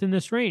sell it within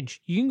this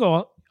range. You can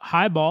go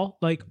highball.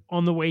 Like,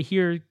 on the way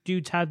here,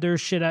 dudes had their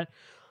shit at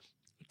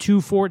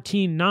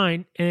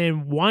 $214.9,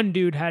 and one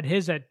dude had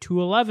his at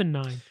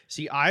 $211.9.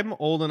 See, I'm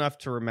old enough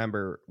to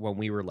remember when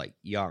we were like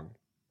young.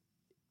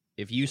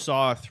 If you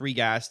saw 3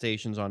 gas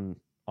stations on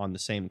the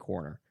same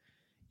corner,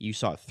 you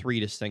saw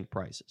 3 distinct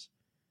prices.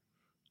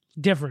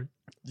 Different.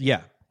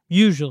 Yeah.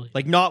 Usually.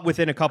 Like not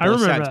within a couple of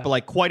cents, but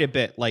like quite a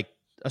bit. Like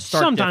a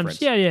stark difference.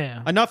 Sometimes,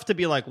 yeah. Enough to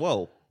be like,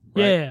 whoa.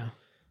 Right? Yeah.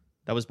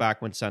 That was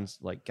back when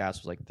gas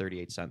was like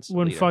 38 cents. a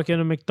When liter. fucking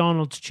a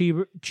McDonald's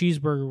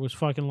cheeseburger was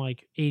fucking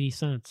like 80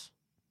 cents.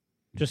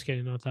 Just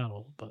kidding, not that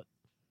old, but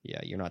Yeah,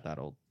 you're not that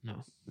old.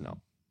 no.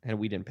 And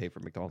we didn't pay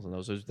for McDonald's on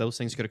those. Those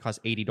things could have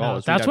cost $80. No,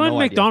 We'd that's have when no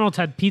idea. McDonald's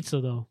had pizza,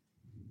 though.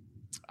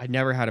 I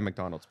never had a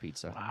McDonald's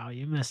pizza. Wow,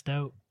 you missed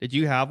out. Did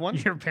you have one?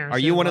 Your parents. Are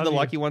you didn't one of the love you.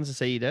 lucky ones to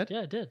say you did?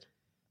 Yeah, I did.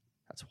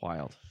 That's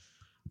wild.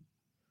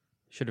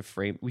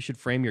 We should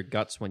frame your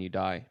guts when you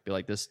die. Be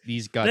like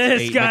these guts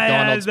This ate guy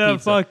McDonald's had the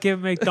pizza.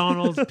 fucking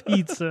McDonald's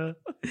pizza.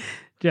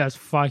 Just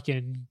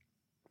fucking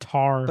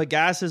tar. But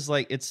gas is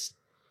like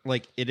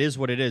it is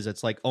what it is.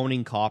 It's like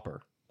owning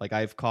copper. Like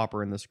I have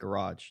copper in this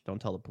garage. Don't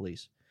tell the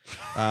police.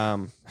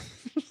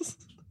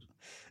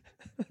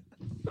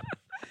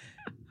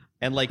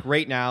 And like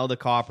right now, the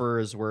copper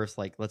is worth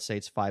like, let's say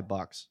it's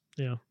 $5.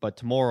 Yeah. But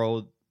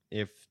tomorrow,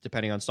 if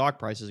depending on stock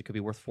prices, it could be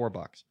worth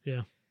 $4.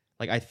 Yeah.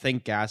 Like I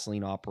think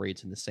gasoline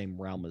operates in the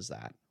same realm as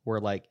that, where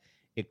like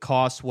it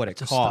costs what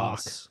It's it a stock.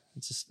 costs.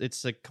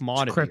 It's a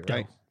commodity, crypto.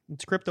 right?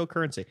 It's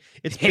cryptocurrency.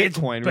 It's It's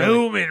Bitcoin. really.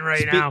 booming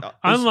right now.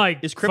 I'm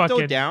like, is crypto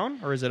fucking, down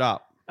or is it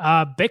up?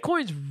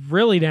 Bitcoin's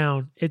really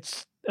down.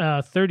 It's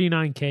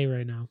 39K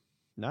right now.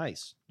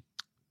 Nice.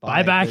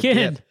 Buy back the in.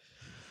 dip.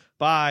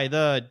 Buy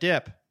the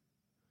dip.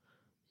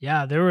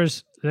 Yeah, there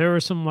were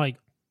some like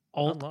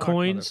Unlock,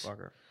 altcoins.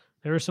 motherfucker.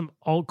 There were some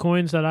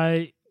altcoins that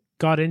I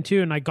got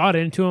into, and I got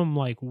into them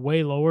like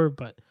way lower,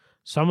 but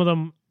some of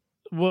them,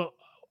 well,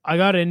 I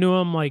got into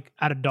them like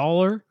at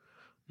 $1,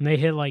 and they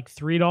hit like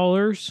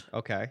 $3.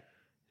 Okay.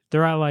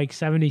 They're at like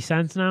 70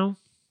 cents now.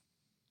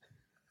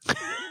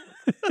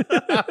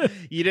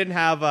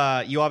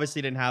 You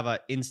obviously didn't have a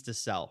insta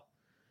sell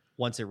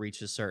once it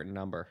reached a certain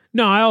number.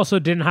 No, I also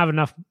didn't have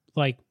enough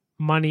like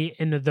money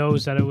into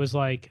those that it was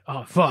like,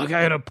 oh fuck, I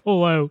gotta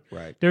pull out.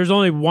 Right. There's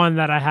only one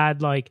that I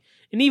had like,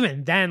 and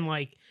even then,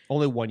 like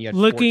Only one you had.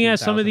 looking at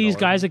some of these $14,000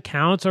 guys'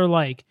 accounts are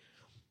like,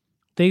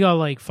 they got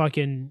like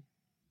fucking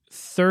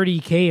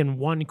 30K in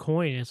one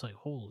coin. It's like,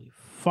 holy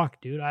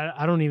fuck, dude.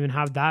 I don't even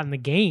have that in the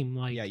game.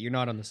 Like, Yeah, you're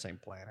not on the same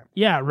planet.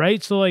 yeah,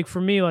 right. So like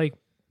for me, like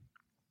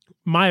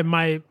my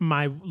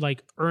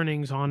like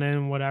earnings on it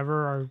and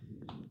whatever are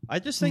I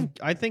think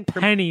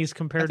pennies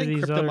compared to these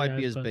crypto other might guys,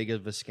 be as but big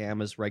of a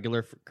scam as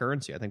regular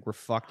currency. I think we're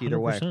fucked either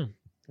way. 100%.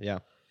 Yeah.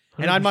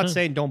 And I'm not 100%.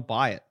 saying don't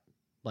buy it.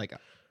 Like,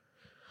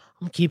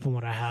 I'm keeping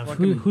what I have.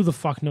 Fucking- Who the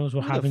fuck knows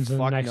what who the happens in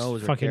the fuck next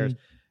knows or cares? fucking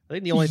I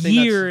think the only thing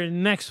year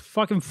and next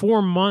fucking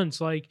 4 months?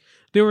 Like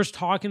there was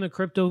talk in the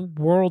crypto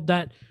world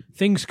that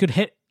things could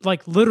hit,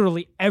 like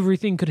literally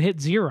everything could hit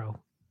zero,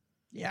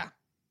 yeah.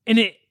 and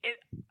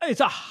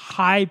it's a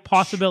high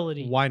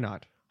possibility. Why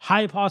not?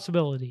 High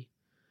possibility.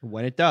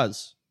 When it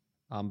does,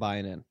 I'm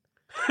buying in.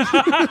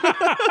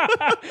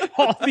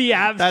 All the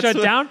apps That's shut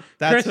what- down.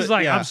 that's Chris what- is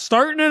like, yeah. I'm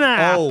starting an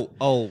app.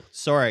 Oh,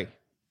 sorry.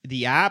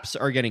 The apps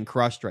are getting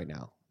crushed right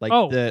now. Like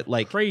Oh, the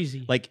like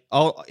crazy.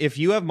 if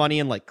you have money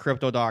in like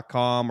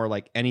crypto.com or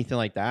like anything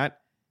like that,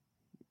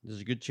 there's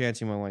a good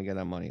chance you might want to get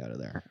that money out of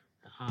there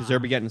because they're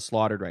getting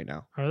slaughtered right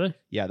now. Are they?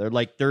 Yeah,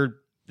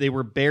 they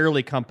were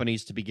barely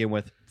companies to begin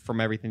with from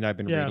everything that I've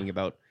been Yeah. reading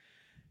about.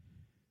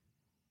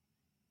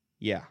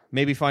 Yeah,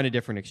 maybe find a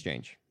different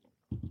exchange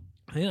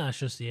I think that's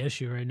just the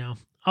issue right now.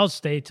 I'll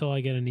stay till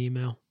I get an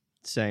email.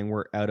 saying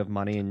we're out of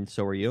money and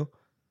so are you.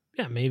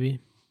 Yeah, maybe.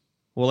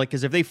 Well, like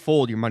because if they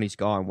fold, your money's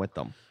gone with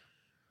them.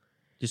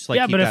 Just like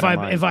yeah, keep but that in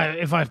mind.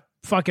 if I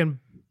fucking,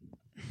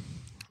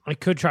 I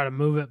could try to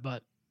move it,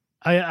 but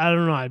I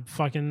don't know. I'd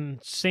fucking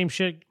same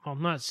shit. Well,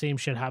 not same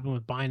shit happened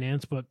with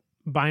Binance, but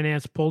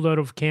Binance pulled out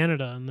of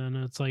Canada, and then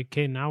it's like,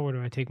 okay, now where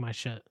do I take my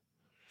shit?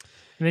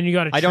 And then you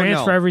got to I don't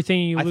transfer know.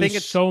 everything. You I think lose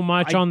it's- so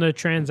much I- on the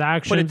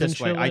transactions. Put it and this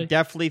way, shit I like-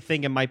 definitely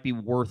think it might be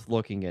worth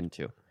looking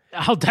into.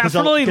 I'll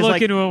definitely 'Cause, look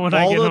like, into it when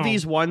I all get of home.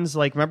 these ones,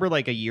 like remember,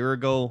 like a year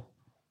ago,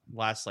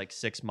 last like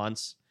 6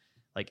 months,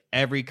 like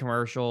every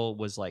commercial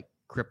was like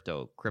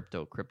crypto,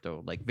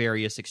 like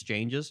various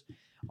exchanges.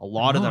 A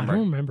lot of No, them I are.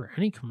 don't remember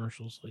any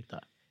commercials like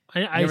that.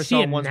 You I ever see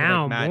saw it ones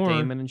now with like Matt more.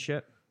 Damon and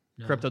shit?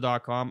 No.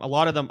 Crypto.com. A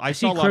lot of them. I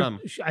saw a lot of them.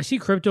 I see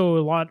crypto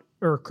a lot,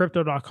 or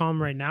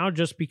crypto.com right now,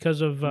 just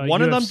because of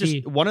One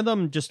UFC. of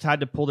them just had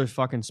to pull their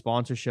fucking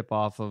sponsorship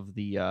off of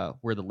the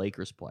where the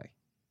Lakers play.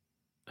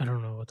 I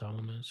don't know what that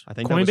one is. I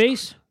think that was-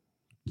 Coinbase,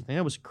 I think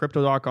it was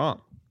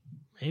crypto.com.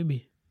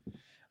 maybe.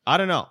 I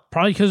don't know.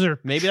 Probably because they're.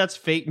 Maybe that's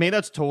fake. Maybe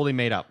that's totally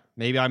made up.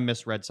 Maybe I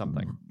misread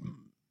something.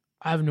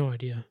 I have no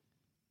idea.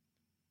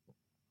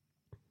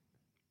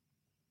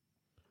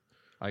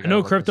 I gotta know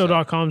look this up.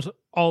 crypto.com's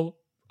all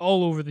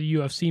over the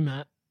UFC,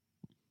 Matt,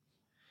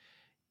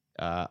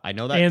 I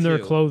know that and their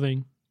too.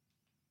 clothing.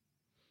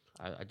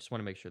 I just want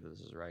to make sure that this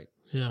is right.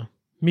 Yeah,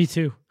 me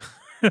too.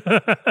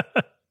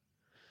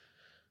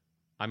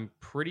 I'm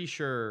pretty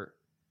sure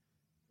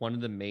one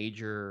of the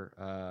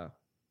major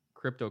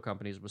crypto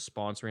companies was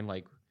sponsoring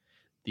like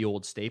the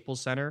old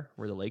Staples Center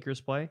where the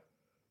Lakers play,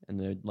 and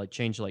they like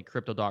changed to like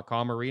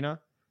crypto.com arena.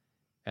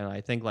 And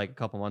I think like a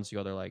couple months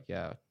ago they're like,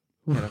 yeah,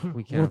 we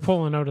We're can't.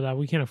 pulling out of that.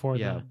 We can't afford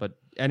Yeah, that. but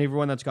and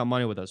everyone that's got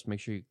money with us, make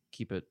sure you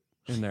keep it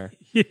in there.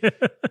 Yeah.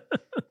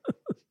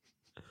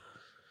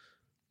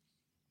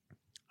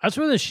 That's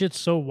where this shit's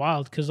so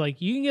wild because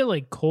like you can get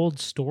like cold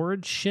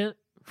storage shit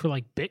for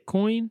like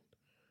Bitcoin,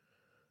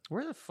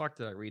 Where the fuck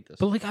did I read this?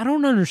 but like I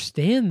don't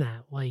understand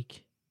that.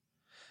 Like,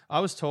 I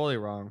was totally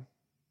wrong.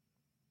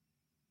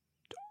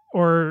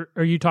 or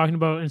are you talking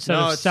about instead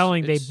No, of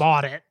selling, they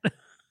bought it?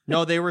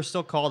 No, they were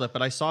still called it,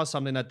 but I saw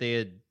something that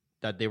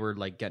they were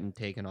like getting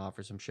taken off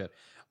or some shit.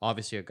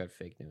 Obviously, I got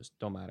fake news.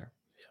 Don't matter.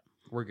 Yeah,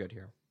 we're good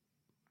here.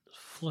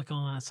 Flick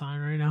on that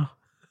sign right now.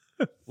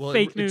 Well,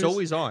 Fake it's news.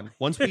 always on.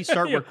 Once we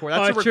start Yeah. recording,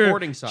 that's a true,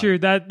 recording sign. True.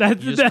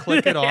 That's You just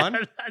click it on,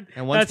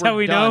 and once that's we're how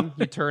we done, know.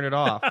 you turn it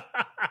off.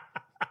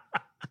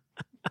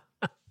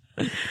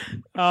 Oh,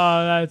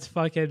 that's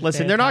fucking.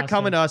 Listen, they're not fantastic.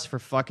 coming to us for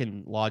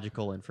fucking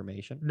logical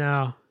information.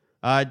 No.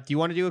 Do you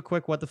want to do a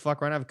quick what the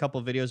fuck run? I have a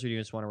couple of videos, or do you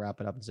just want to wrap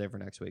it up and save for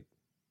next week?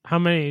 How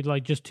many?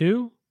 Like just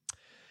 2?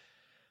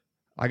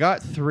 I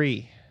got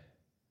 3.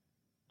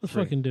 Let's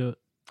 3. fucking do it.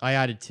 I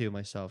added 2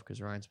 myself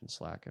because Ryan's been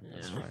slacking.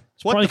 That's Yeah. fine.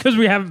 It's probably because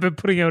we haven't been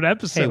putting out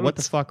episodes. Hey, what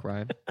the fuck,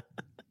 Ryan?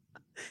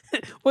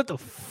 What the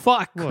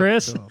fuck,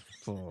 Chris? What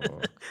the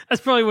fuck?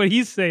 That's probably what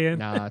he's saying.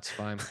 Nah, it's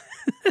fine.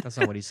 That's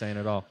not what he's saying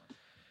at all.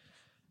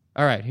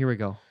 All right, here we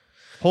go.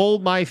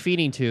 Hold my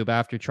feeding tube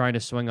after trying to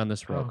swing on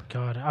this rope. Oh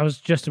God, I was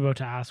just about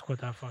to ask what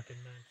that fucking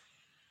meant.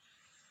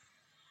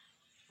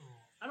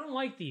 I don't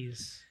like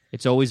these.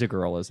 It's always a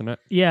girl, isn't it?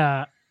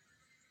 Yeah,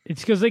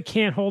 it's because they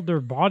can't hold their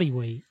body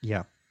weight,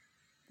 Yeah.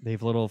 They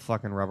have little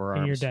fucking rubber arms.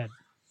 and you're dead.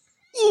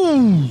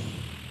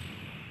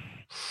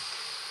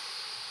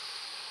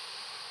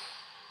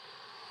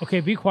 Okay,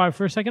 be quiet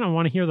for a second. I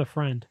want to hear the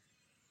friend.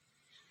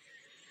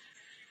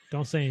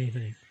 Don't say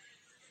anything.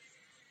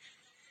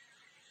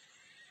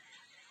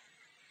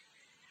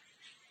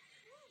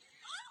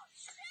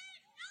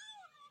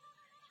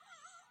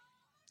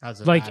 That's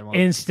a Like bad one.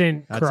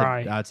 instant That's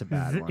cry. that's a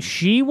bad one.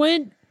 She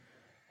went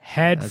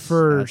head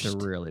first That's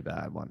a really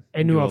bad one.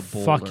 into a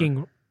boulder.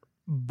 fucking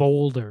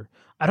boulder.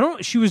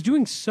 She was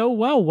doing so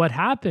well. What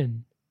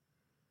happened?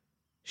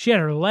 She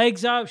had her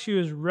legs up. She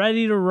was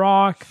ready to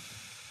rock.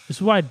 This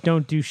is why I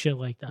don't do shit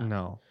like that.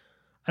 No.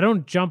 I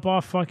don't jump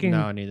off fucking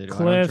No, neither do I. I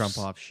cliffs. don't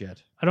jump off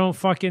shit. I don't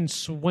fucking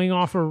swing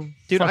off a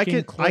Dude,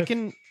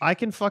 fucking I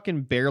can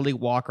fucking barely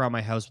walk around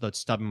my house without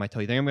stubbing my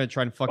toe. You think I'm gonna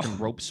try and fucking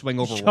rope swing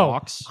over Yo,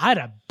 rocks? I had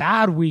a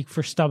bad week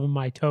for stubbing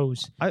my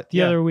toes the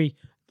Yeah. other week.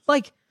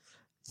 Like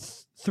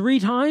 3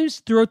 times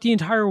throughout the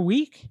entire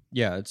week?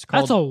 Yeah, it's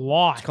called That's a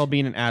lot. it's called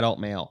being an adult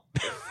male.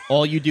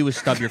 All you do is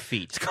stub your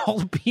feet. It's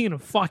called being a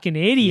fucking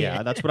idiot.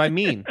 Yeah, that's what I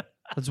mean.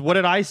 What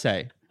did I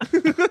say?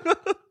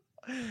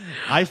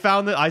 I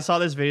saw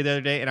this video the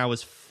other day and I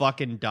was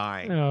fucking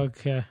dying.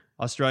 Okay.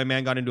 Australian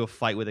man got into a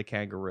fight with a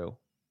kangaroo.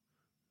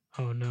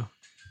 Oh no.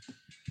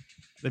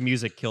 The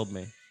music killed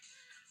me.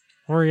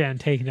 We're getting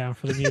taken down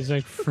for the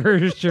music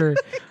for sure.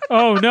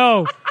 Oh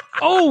no.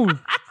 Oh.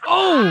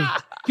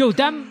 Yo,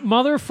 that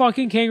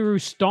motherfucking kangaroo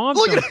stomped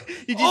Look him. at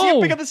it. Did you see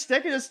him pick up the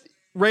stick and just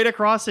right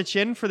across the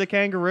chin for the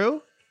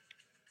kangaroo?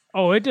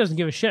 Oh, it doesn't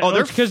give a shit. Oh,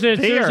 they're because there's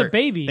a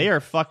baby. They are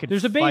fucking.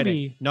 There's a fighting.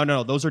 baby.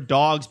 No. Those are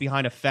dogs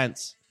behind a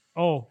fence.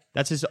 Oh.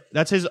 That's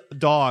his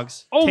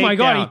dogs. Oh Take my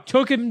God, down. he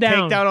took him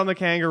down. Take down on the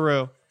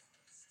kangaroo.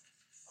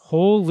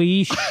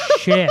 Holy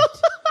shit.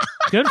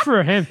 Good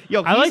for him.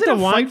 Yo, I like in the a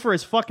one fight for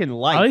his fucking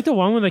life. I like the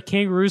one when the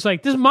kangaroo's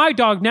like, "This is my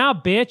dog now,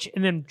 bitch,"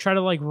 and then try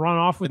to like run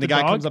off with and the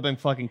guy dog comes up and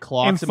fucking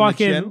clocks and him in the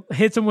chin. fucking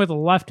hits him with a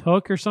left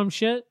hook or some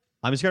shit.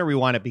 I'm just gonna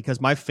rewind it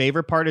because my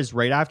favorite part is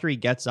right after he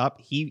gets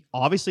up. He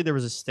obviously there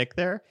was a stick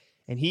there,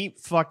 and he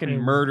fucking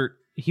And murdered.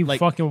 He Like,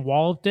 fucking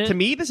walloped it. To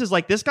me, this is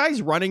like this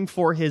guy's running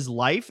for his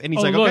life, and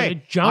he's Oh, like, look, "Okay, it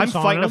I'm jumps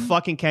on fighting a him.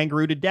 fucking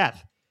kangaroo to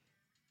death."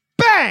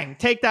 Bang!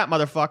 Take that,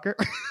 motherfucker.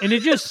 And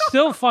it just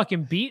still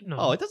fucking beating him.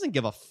 Oh, it doesn't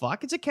give a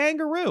fuck. It's a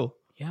kangaroo.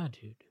 Yeah,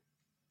 dude.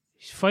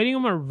 He's fighting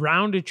him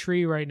around a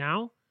tree right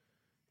now.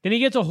 Then he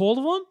gets a hold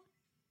of him.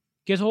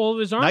 Gets a hold of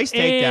his arm. Nice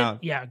and- takedown.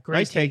 Yeah, great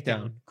Nice takedown.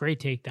 takedown. Great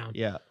takedown.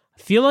 Yeah.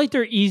 I feel like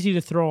they're easy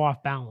to throw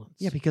off balance.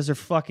 Yeah, because they're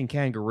fucking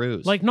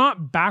kangaroos. Like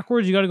not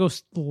backwards. You got to go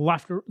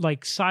left,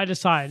 like side to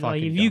side. Like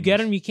Fucking if you get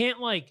dummies. them, you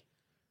can't like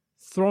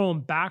throw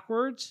them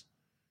backwards.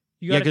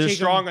 You yeah, got to because they're take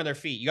strong 'em- on their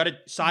feet. You got to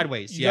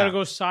sideways. You yeah. got to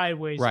go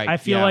sideways. Right, I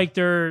feel yeah. like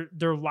their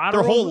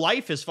lateral. Their whole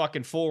life is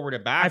fucking forward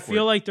and I backward.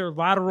 feel like their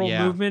lateral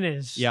Yeah. movement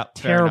is Yep,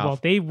 fair terrible.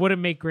 enough. They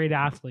wouldn't make great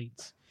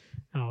athletes.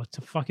 Oh, it's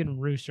a fucking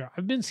rooster.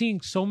 I've been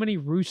seeing so many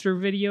rooster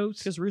videos.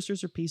 because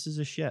roosters are pieces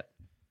of shit.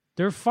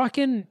 They're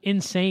fucking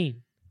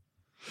insane.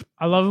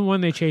 I love it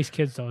when they chase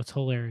kids, though. It's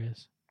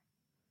hilarious.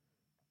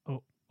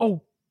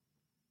 Oh,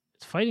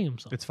 it's fighting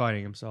himself. It's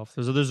fighting himself.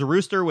 There's a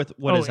rooster with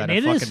what is that? and A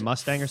it is fucking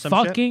Mustang or some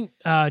shit? fucking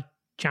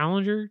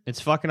Challenger.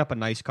 It's fucking up a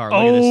nice car. Look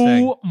at this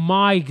thing. Oh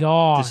my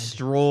god!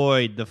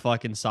 Destroyed the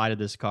fucking side of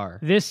this car.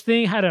 This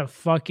thing had a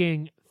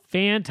fucking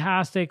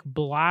fantastic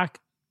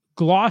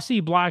glossy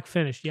black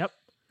finish. Yep.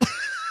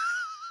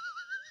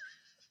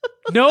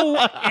 No,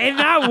 and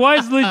that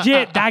was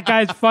legit. That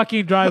guy's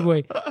fucking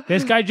driveway.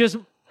 This guy just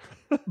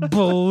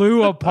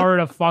blew apart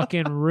a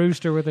fucking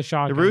rooster with a The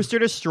shotgun. rooster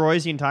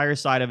destroys the entire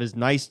side of his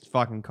nice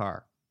fucking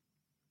car.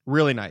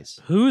 Really nice.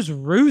 Who's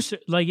rooster?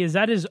 Like, is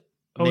that his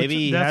Oh, Maybe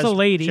he that's has a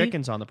lady.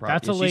 chickens on the property.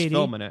 That's a She's lady.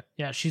 filming it.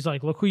 Yeah, she's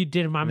like, look what you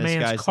did in my And this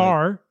man's guy's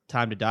car.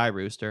 Time to die,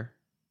 Rooster.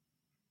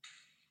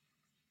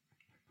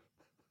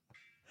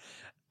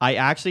 I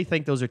actually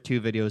think those are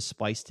two videos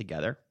spliced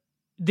together.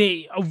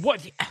 They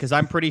what? Because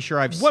I'm pretty sure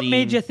I've What seen...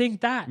 made you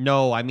think that?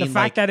 No, I mean the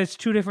fact that it's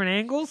two different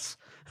angles.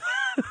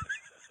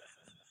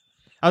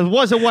 That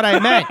wasn't what I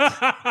meant.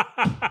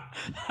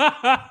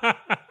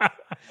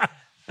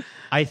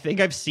 I think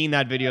I've seen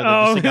that video.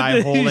 That's a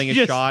guy holding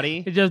a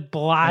shoddy. It just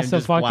blasts a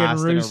just fucking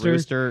blasting rooster. A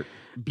rooster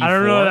I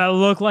don't know. before. That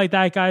looked like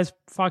that guy's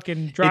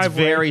fucking driveway. It's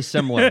very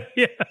similar.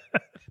 Yeah.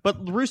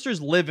 But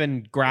roosters live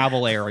in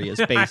gravel areas,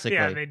 basically.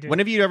 Yeah, they do. When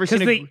have you ever Because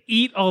seen they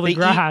eat all the they eat-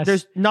 grass.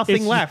 there's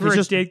nothing left. It's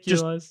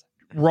ridiculous. just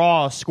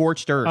raw,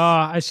 scorched earth.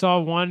 I saw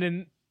one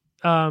in.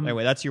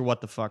 Anyway, that's your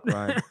what the fuck,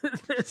 Ryan.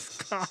 This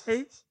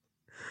guy.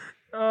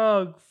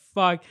 Oh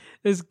fuck!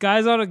 This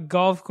guy's on a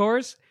golf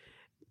course,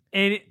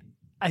 and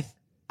I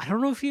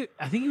don't know if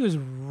I think he was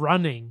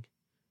running.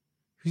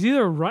 He was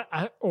either run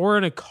or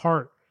in a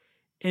cart,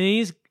 and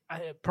he's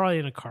probably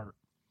in a cart,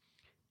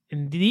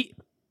 and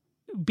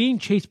being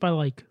chased by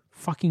like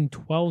fucking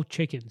 12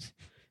 chickens.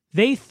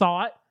 They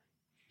thought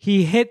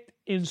he hit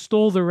and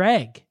stole their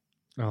egg,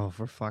 Oh,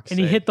 for fuck's and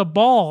sake. he hit the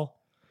ball,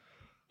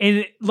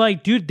 and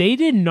like, dude, they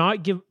did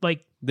not give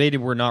like. They're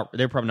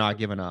probably not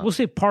giving up. We'll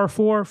say par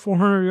 4,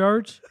 400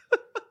 yards.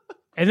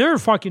 And they're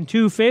fucking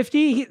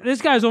 250.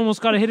 This guy's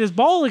almost got to hit his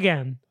ball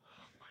again.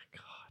 Oh my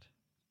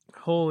god.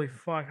 Holy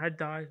fuck, I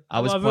died. I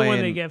was love it when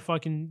playing- they get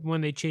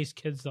when they chase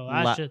kids though.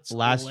 That shit's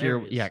last year,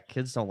 hilarious. yeah,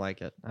 kids don't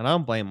like it. And I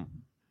don't blame them.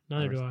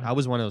 Neither do I. I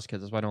was one of those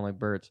kids. That's why I don't like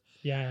birds.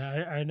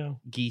 Yeah, I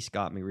know. Geese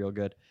got me real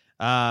good.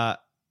 I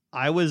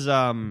was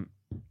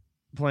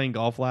playing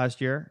golf last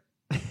year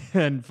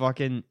and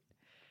fucking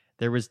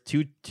there was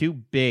two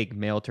big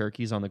male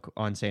turkeys on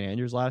St.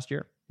 Andrews last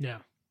year. Yeah.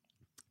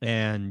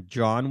 And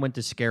John went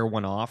to scare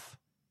one off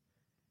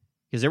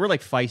because they were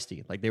like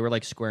feisty. Like they were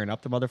like squaring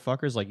up to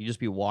motherfuckers. Like you just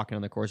be walking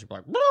on the course,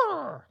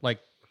 you're like,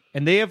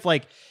 and they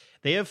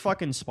have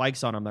fucking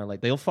spikes on them. They're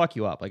like, they'll fuck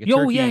you up. Like a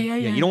turkey. Yeah.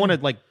 You don't want to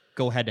like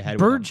go head to head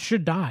with Birds them.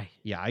 should die.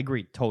 Yeah, I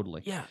agree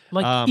totally. Yeah.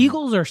 Like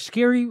eagles are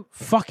scary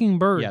fucking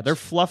birds. Yeah, they're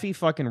fluffy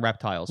fucking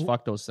reptiles.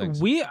 Fuck those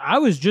things. I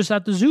was just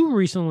at the zoo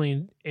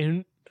recently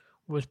and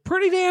was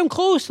pretty damn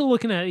close to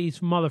looking at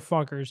these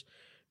motherfuckers.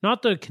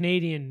 Not the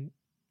Canadian,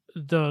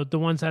 the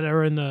ones that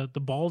are in the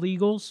bald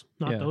eagles,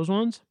 not Yeah. those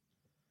ones.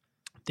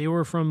 They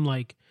were from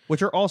like,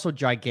 Which are also I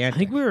gigantic.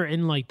 think we were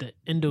in like the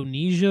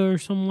Indonesia or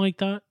something like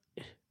that.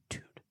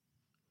 Dude.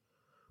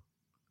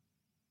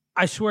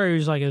 I swear he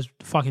was like as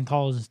fucking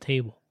tall as his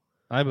table.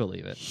 I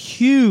believe it.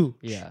 Huge.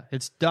 Yeah,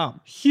 it's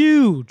dumb.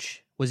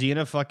 Huge. Was he in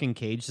a fucking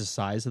cage the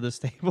size of this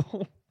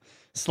table?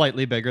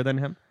 Slightly bigger than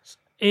him?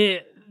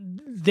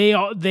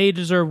 They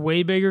deserve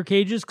way bigger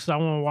cages because I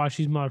want to watch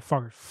these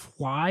motherfuckers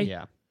fly.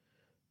 Yeah,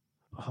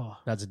 Oh,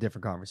 that's a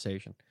different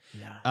conversation.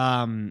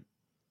 yeah.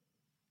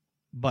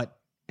 But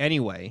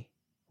anyway,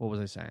 what was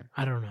I saying?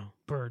 I don't know.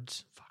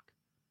 Birds. Fuck.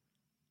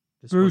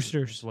 This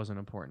Roosters. wasn't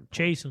important.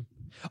 Chase them.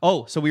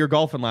 Oh, so we were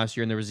golfing last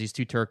year, and there was these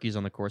two turkeys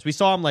on the course. We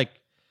saw them like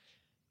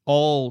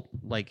all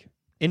like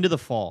into the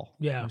fall.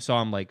 Yeah. We saw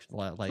them like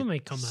When they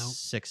come out.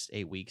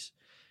 6-8 weeks,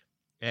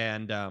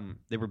 and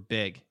they were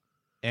big.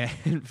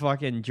 And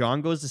fucking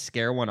John goes to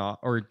scare one off,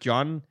 or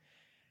John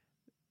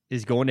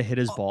is going to hit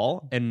his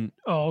ball, and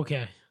Oh,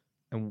 okay.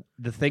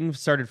 the thing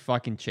started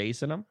fucking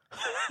chasing him.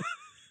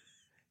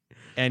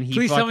 And he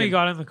Please tell me fucking- you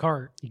got in the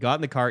cart. he got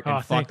in the cart and Oh,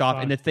 thank fucked off,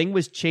 fuck. and the thing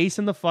was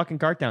chasing the fucking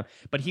cart down.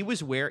 But he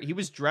was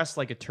dressed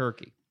like a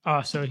turkey.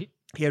 Oh, so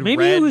He had maybe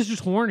red, he was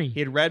just horny. he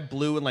had red,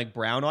 blue, and like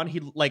brown on. He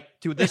like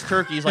to this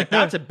turkey. He's like,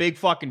 that's a big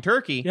fucking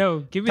turkey.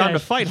 Yo, give me Time that.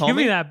 to fight, Give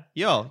me homie. that.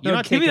 Yo, you're No,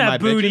 not give me taking my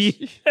that booty.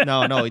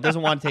 bitches. No, he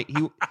doesn't want to take.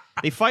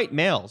 They fight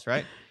males,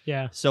 right?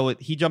 Yeah. So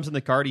he jumps in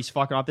the cart. He's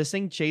fucking off. This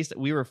thing chased.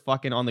 We were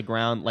fucking on the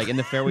ground, like in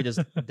the fairway, just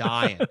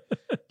dying.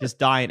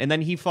 And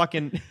then he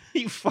fucking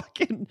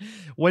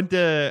went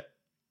to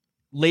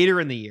later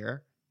in the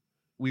year.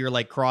 We were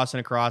like crossing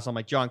across. I'm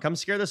like, John, come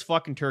scare this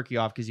fucking turkey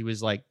off because he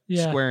was like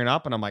Yeah. squaring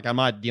up. And I'm like, I'm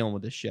not dealing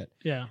with this shit.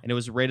 Yeah. And it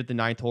was right at the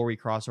 9th hole where we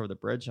crossed over the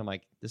bridge. I'm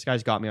like, this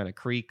guy's got me on a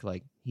creek.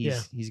 Like Yeah.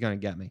 he's gonna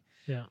get me.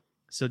 Yeah.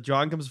 So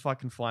John comes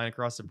fucking flying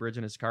across the bridge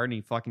in his car, and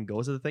he fucking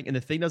goes to the thing, and the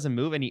thing doesn't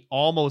move, and he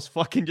almost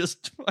fucking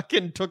just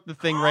fucking took the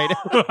thing right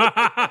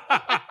out.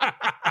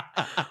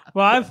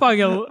 Well, I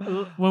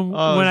fucking when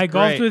I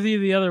golfed great. with you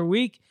the other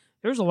week,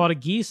 there was a lot of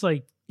geese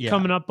like Yeah,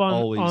 coming up on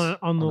always the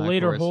on that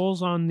later course.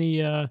 holes on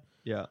the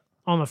Yeah.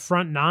 on the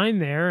front 9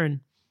 there, and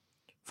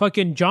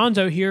fucking John's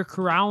out here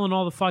corralling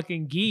all the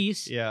fucking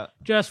geese, Yeah.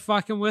 just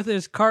fucking with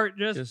his cart,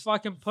 just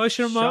fucking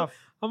pushing them up. Shove.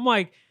 I'm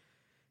like,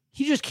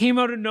 he just came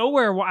out of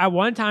nowhere at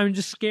one time and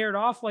just scared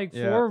off like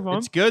 4 of them.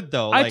 It's good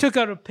though. I Like, took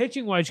out a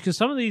pitching wedge because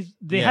some of these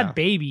they Yeah. had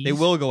babies. They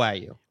will go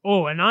at you.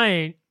 Oh, and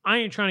I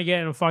ain't trying to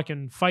get in a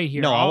fucking fight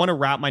here. No, I want to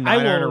wrap my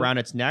 9-iron will- around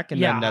its neck, and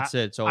Yeah, then that's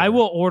it. It's over. I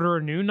will order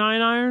a new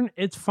 9-iron.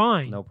 It's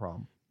fine. No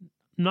problem.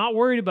 Not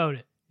worried about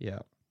it. Yeah.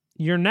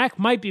 Your neck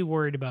might be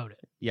worried about it.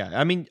 Yeah,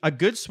 I mean, a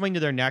good swing to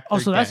their neck. Oh,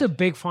 so that's a dead.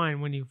 big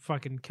fine when you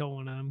fucking kill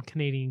one of them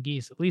Canadian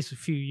geese. At least a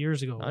few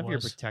years ago Not it if you're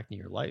was. protecting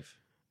your life.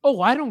 Oh,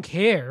 I don't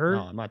care.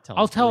 No, I'm not telling.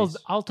 I'll tell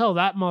police.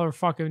 that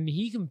motherfucker, and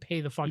he can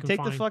pay the You fucking take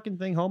fine. the fucking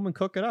thing home and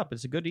cook it up.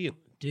 It's a good eat.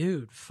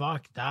 Dude,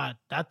 fuck that.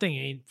 That thing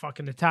ain't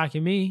fucking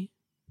attacking me.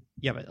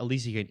 Yeah, but at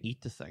least you can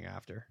eat the thing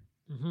after.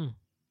 Mm-hmm.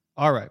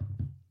 All right,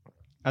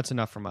 that's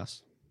enough from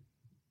us.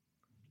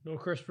 No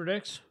Chris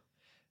predicts.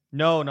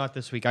 No, not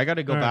this week. I got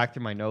to go All right. back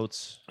through my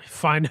notes,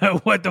 Find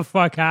out what the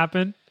fuck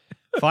happened.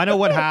 find out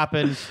what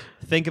happened,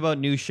 think about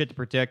new shit to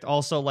predict.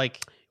 Also,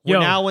 like we're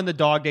Yo. now in the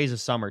dog days of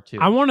summer too.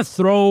 I want to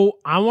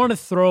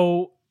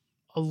throw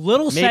a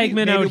little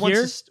segment out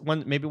here.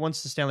 Maybe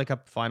once the Stanley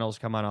Cup Finals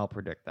come on, I'll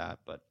predict that.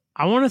 But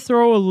I want to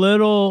throw a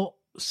little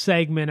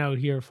segment out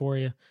here for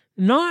you.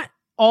 Not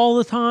all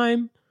the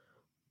time,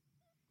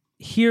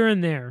 here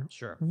and there.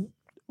 sure,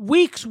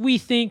 Weeks we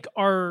think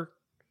are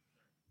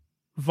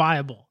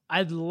viable.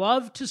 I'd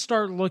love to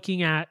start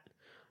looking at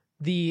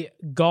the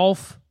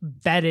golf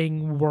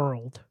betting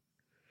world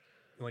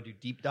you want to do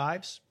deep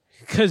dives?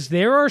 because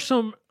there are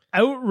some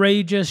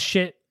outrageous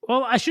shit.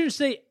 Well, I shouldn't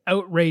say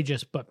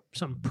outrageous, but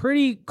some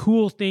pretty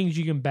cool things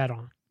you can bet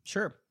on.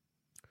 Sure.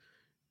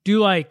 Do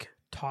like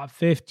top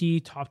 50,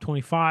 top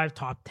 25,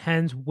 top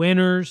 10s,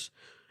 winners.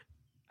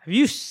 Have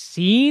you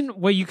seen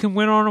what you can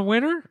win on a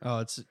winner? Oh,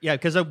 it's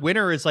because a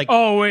winner is like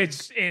Oh,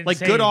 it's insane. like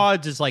good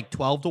odds is like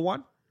 12 to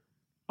 1.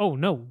 Oh,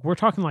 no. We're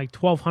talking like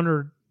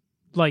 1,200.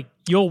 Like,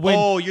 you'll win.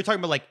 Oh, you're talking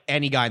about like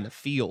any guy in the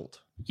field.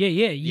 Yeah.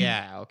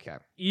 Yeah, okay.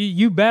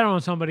 You bet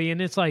on somebody,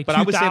 and it's like But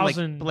I was saying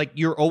 2,000. like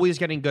you're always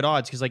getting good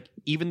odds because like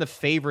even the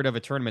favorite of a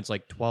tournament's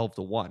like 12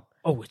 to 1.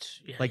 Oh, it's...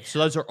 Yeah, Like so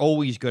those are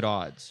always good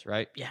odds,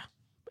 right? yeah.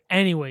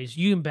 Anyways,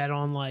 you can bet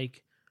on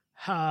like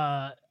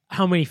how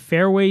many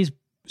fairways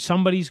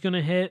somebody's going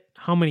to hit,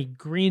 how many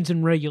greens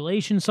in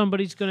regulation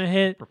somebody's going to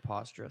hit,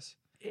 Preposterous.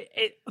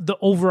 the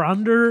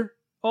over-under.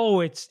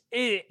 Oh, You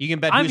can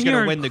bet I'm who's going to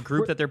hearing win the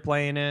group that they're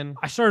playing in.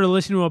 I started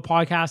listening to a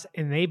podcast,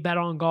 and they bet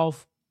on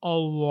golf a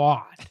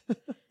lot.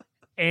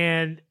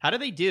 And How do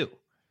they do?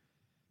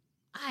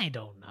 I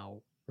don't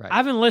know. Right. I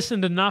haven't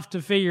listened enough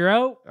to figure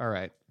out. All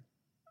right.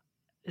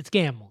 It's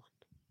gambling.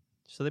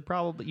 So you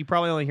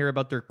probably only hear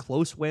about their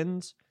close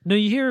wins. No,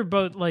 you hear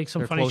about like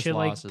some They're funny close shit.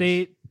 losses. Like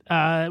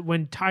they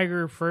when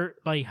Tiger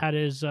had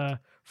his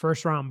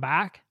first round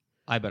back.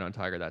 I bet on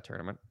Tiger that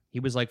tournament. He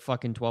was like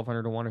fucking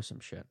 1,200 to 1 or some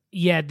shit.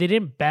 Yeah, they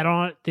didn't bet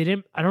on. They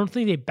didn't. I don't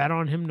think they bet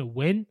on him to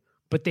win,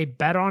 but they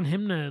bet on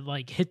him to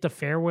like hit the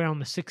fairway on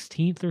the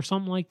 16th or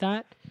something like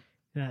that.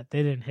 Yeah,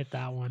 they didn't hit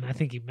that one. I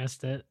think he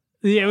missed it.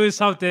 Yeah, it was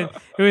something.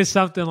 It was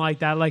something like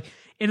that. Like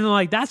and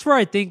like that's where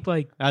I think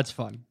like That's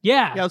fun.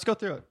 yeah Yeah, let's go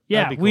through it.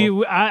 yeah. That'd be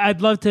cool.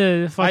 I'd love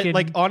to fucking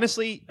like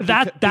honestly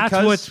that's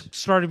because- what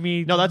started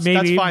me. No, that's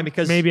maybe, fine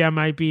because- maybe I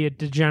might be a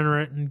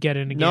degenerate and get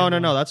into No,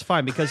 gambling. that's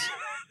fine because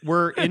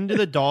we're into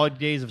the dog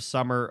days of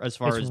summer as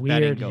far It's as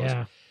weird, betting goes.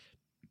 yeah.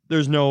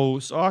 There's no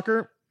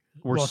soccer.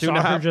 We're Well, soon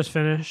soccer to have just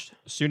finished.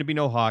 soon to be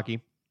no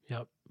hockey.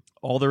 Yep,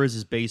 All there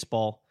is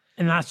baseball.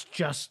 and that's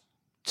just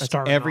That's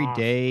starting every off.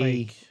 day.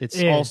 Like,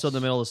 It's also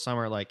the middle of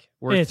summer. Like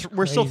we're it's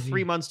we're still crazy.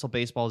 3 months till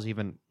baseball is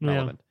even Yeah.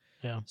 relevant.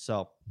 Yeah.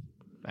 So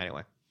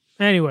anyway,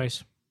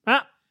 Anyways,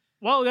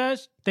 well,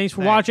 guys, thanks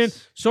for Thanks. watching.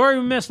 Sorry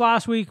we missed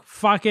last week.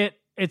 Fuck it,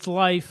 it's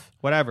life.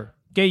 whatever.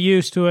 Get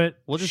used to it.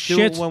 We'll just do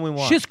it when we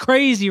want. Shit's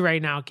crazy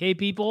right now, okay,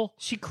 people.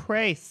 She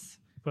crazy.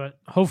 But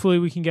hopefully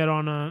we can get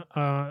on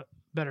a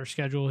better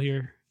schedule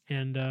here.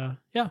 And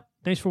yeah,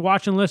 thanks for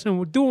watching, listening.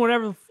 We're doing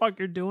whatever the fuck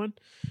you're doing.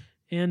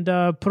 And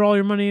put all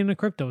your money into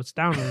crypto. It's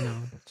down right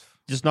now. It's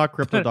Just not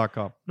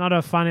crypto.com. not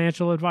a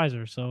financial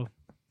advisor, so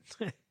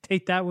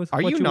take that with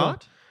Are what you you not?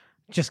 want.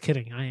 Just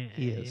kidding. I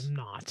He is. am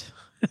not.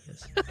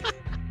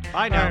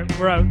 Bye All now. right,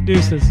 we're out.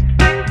 Deuces.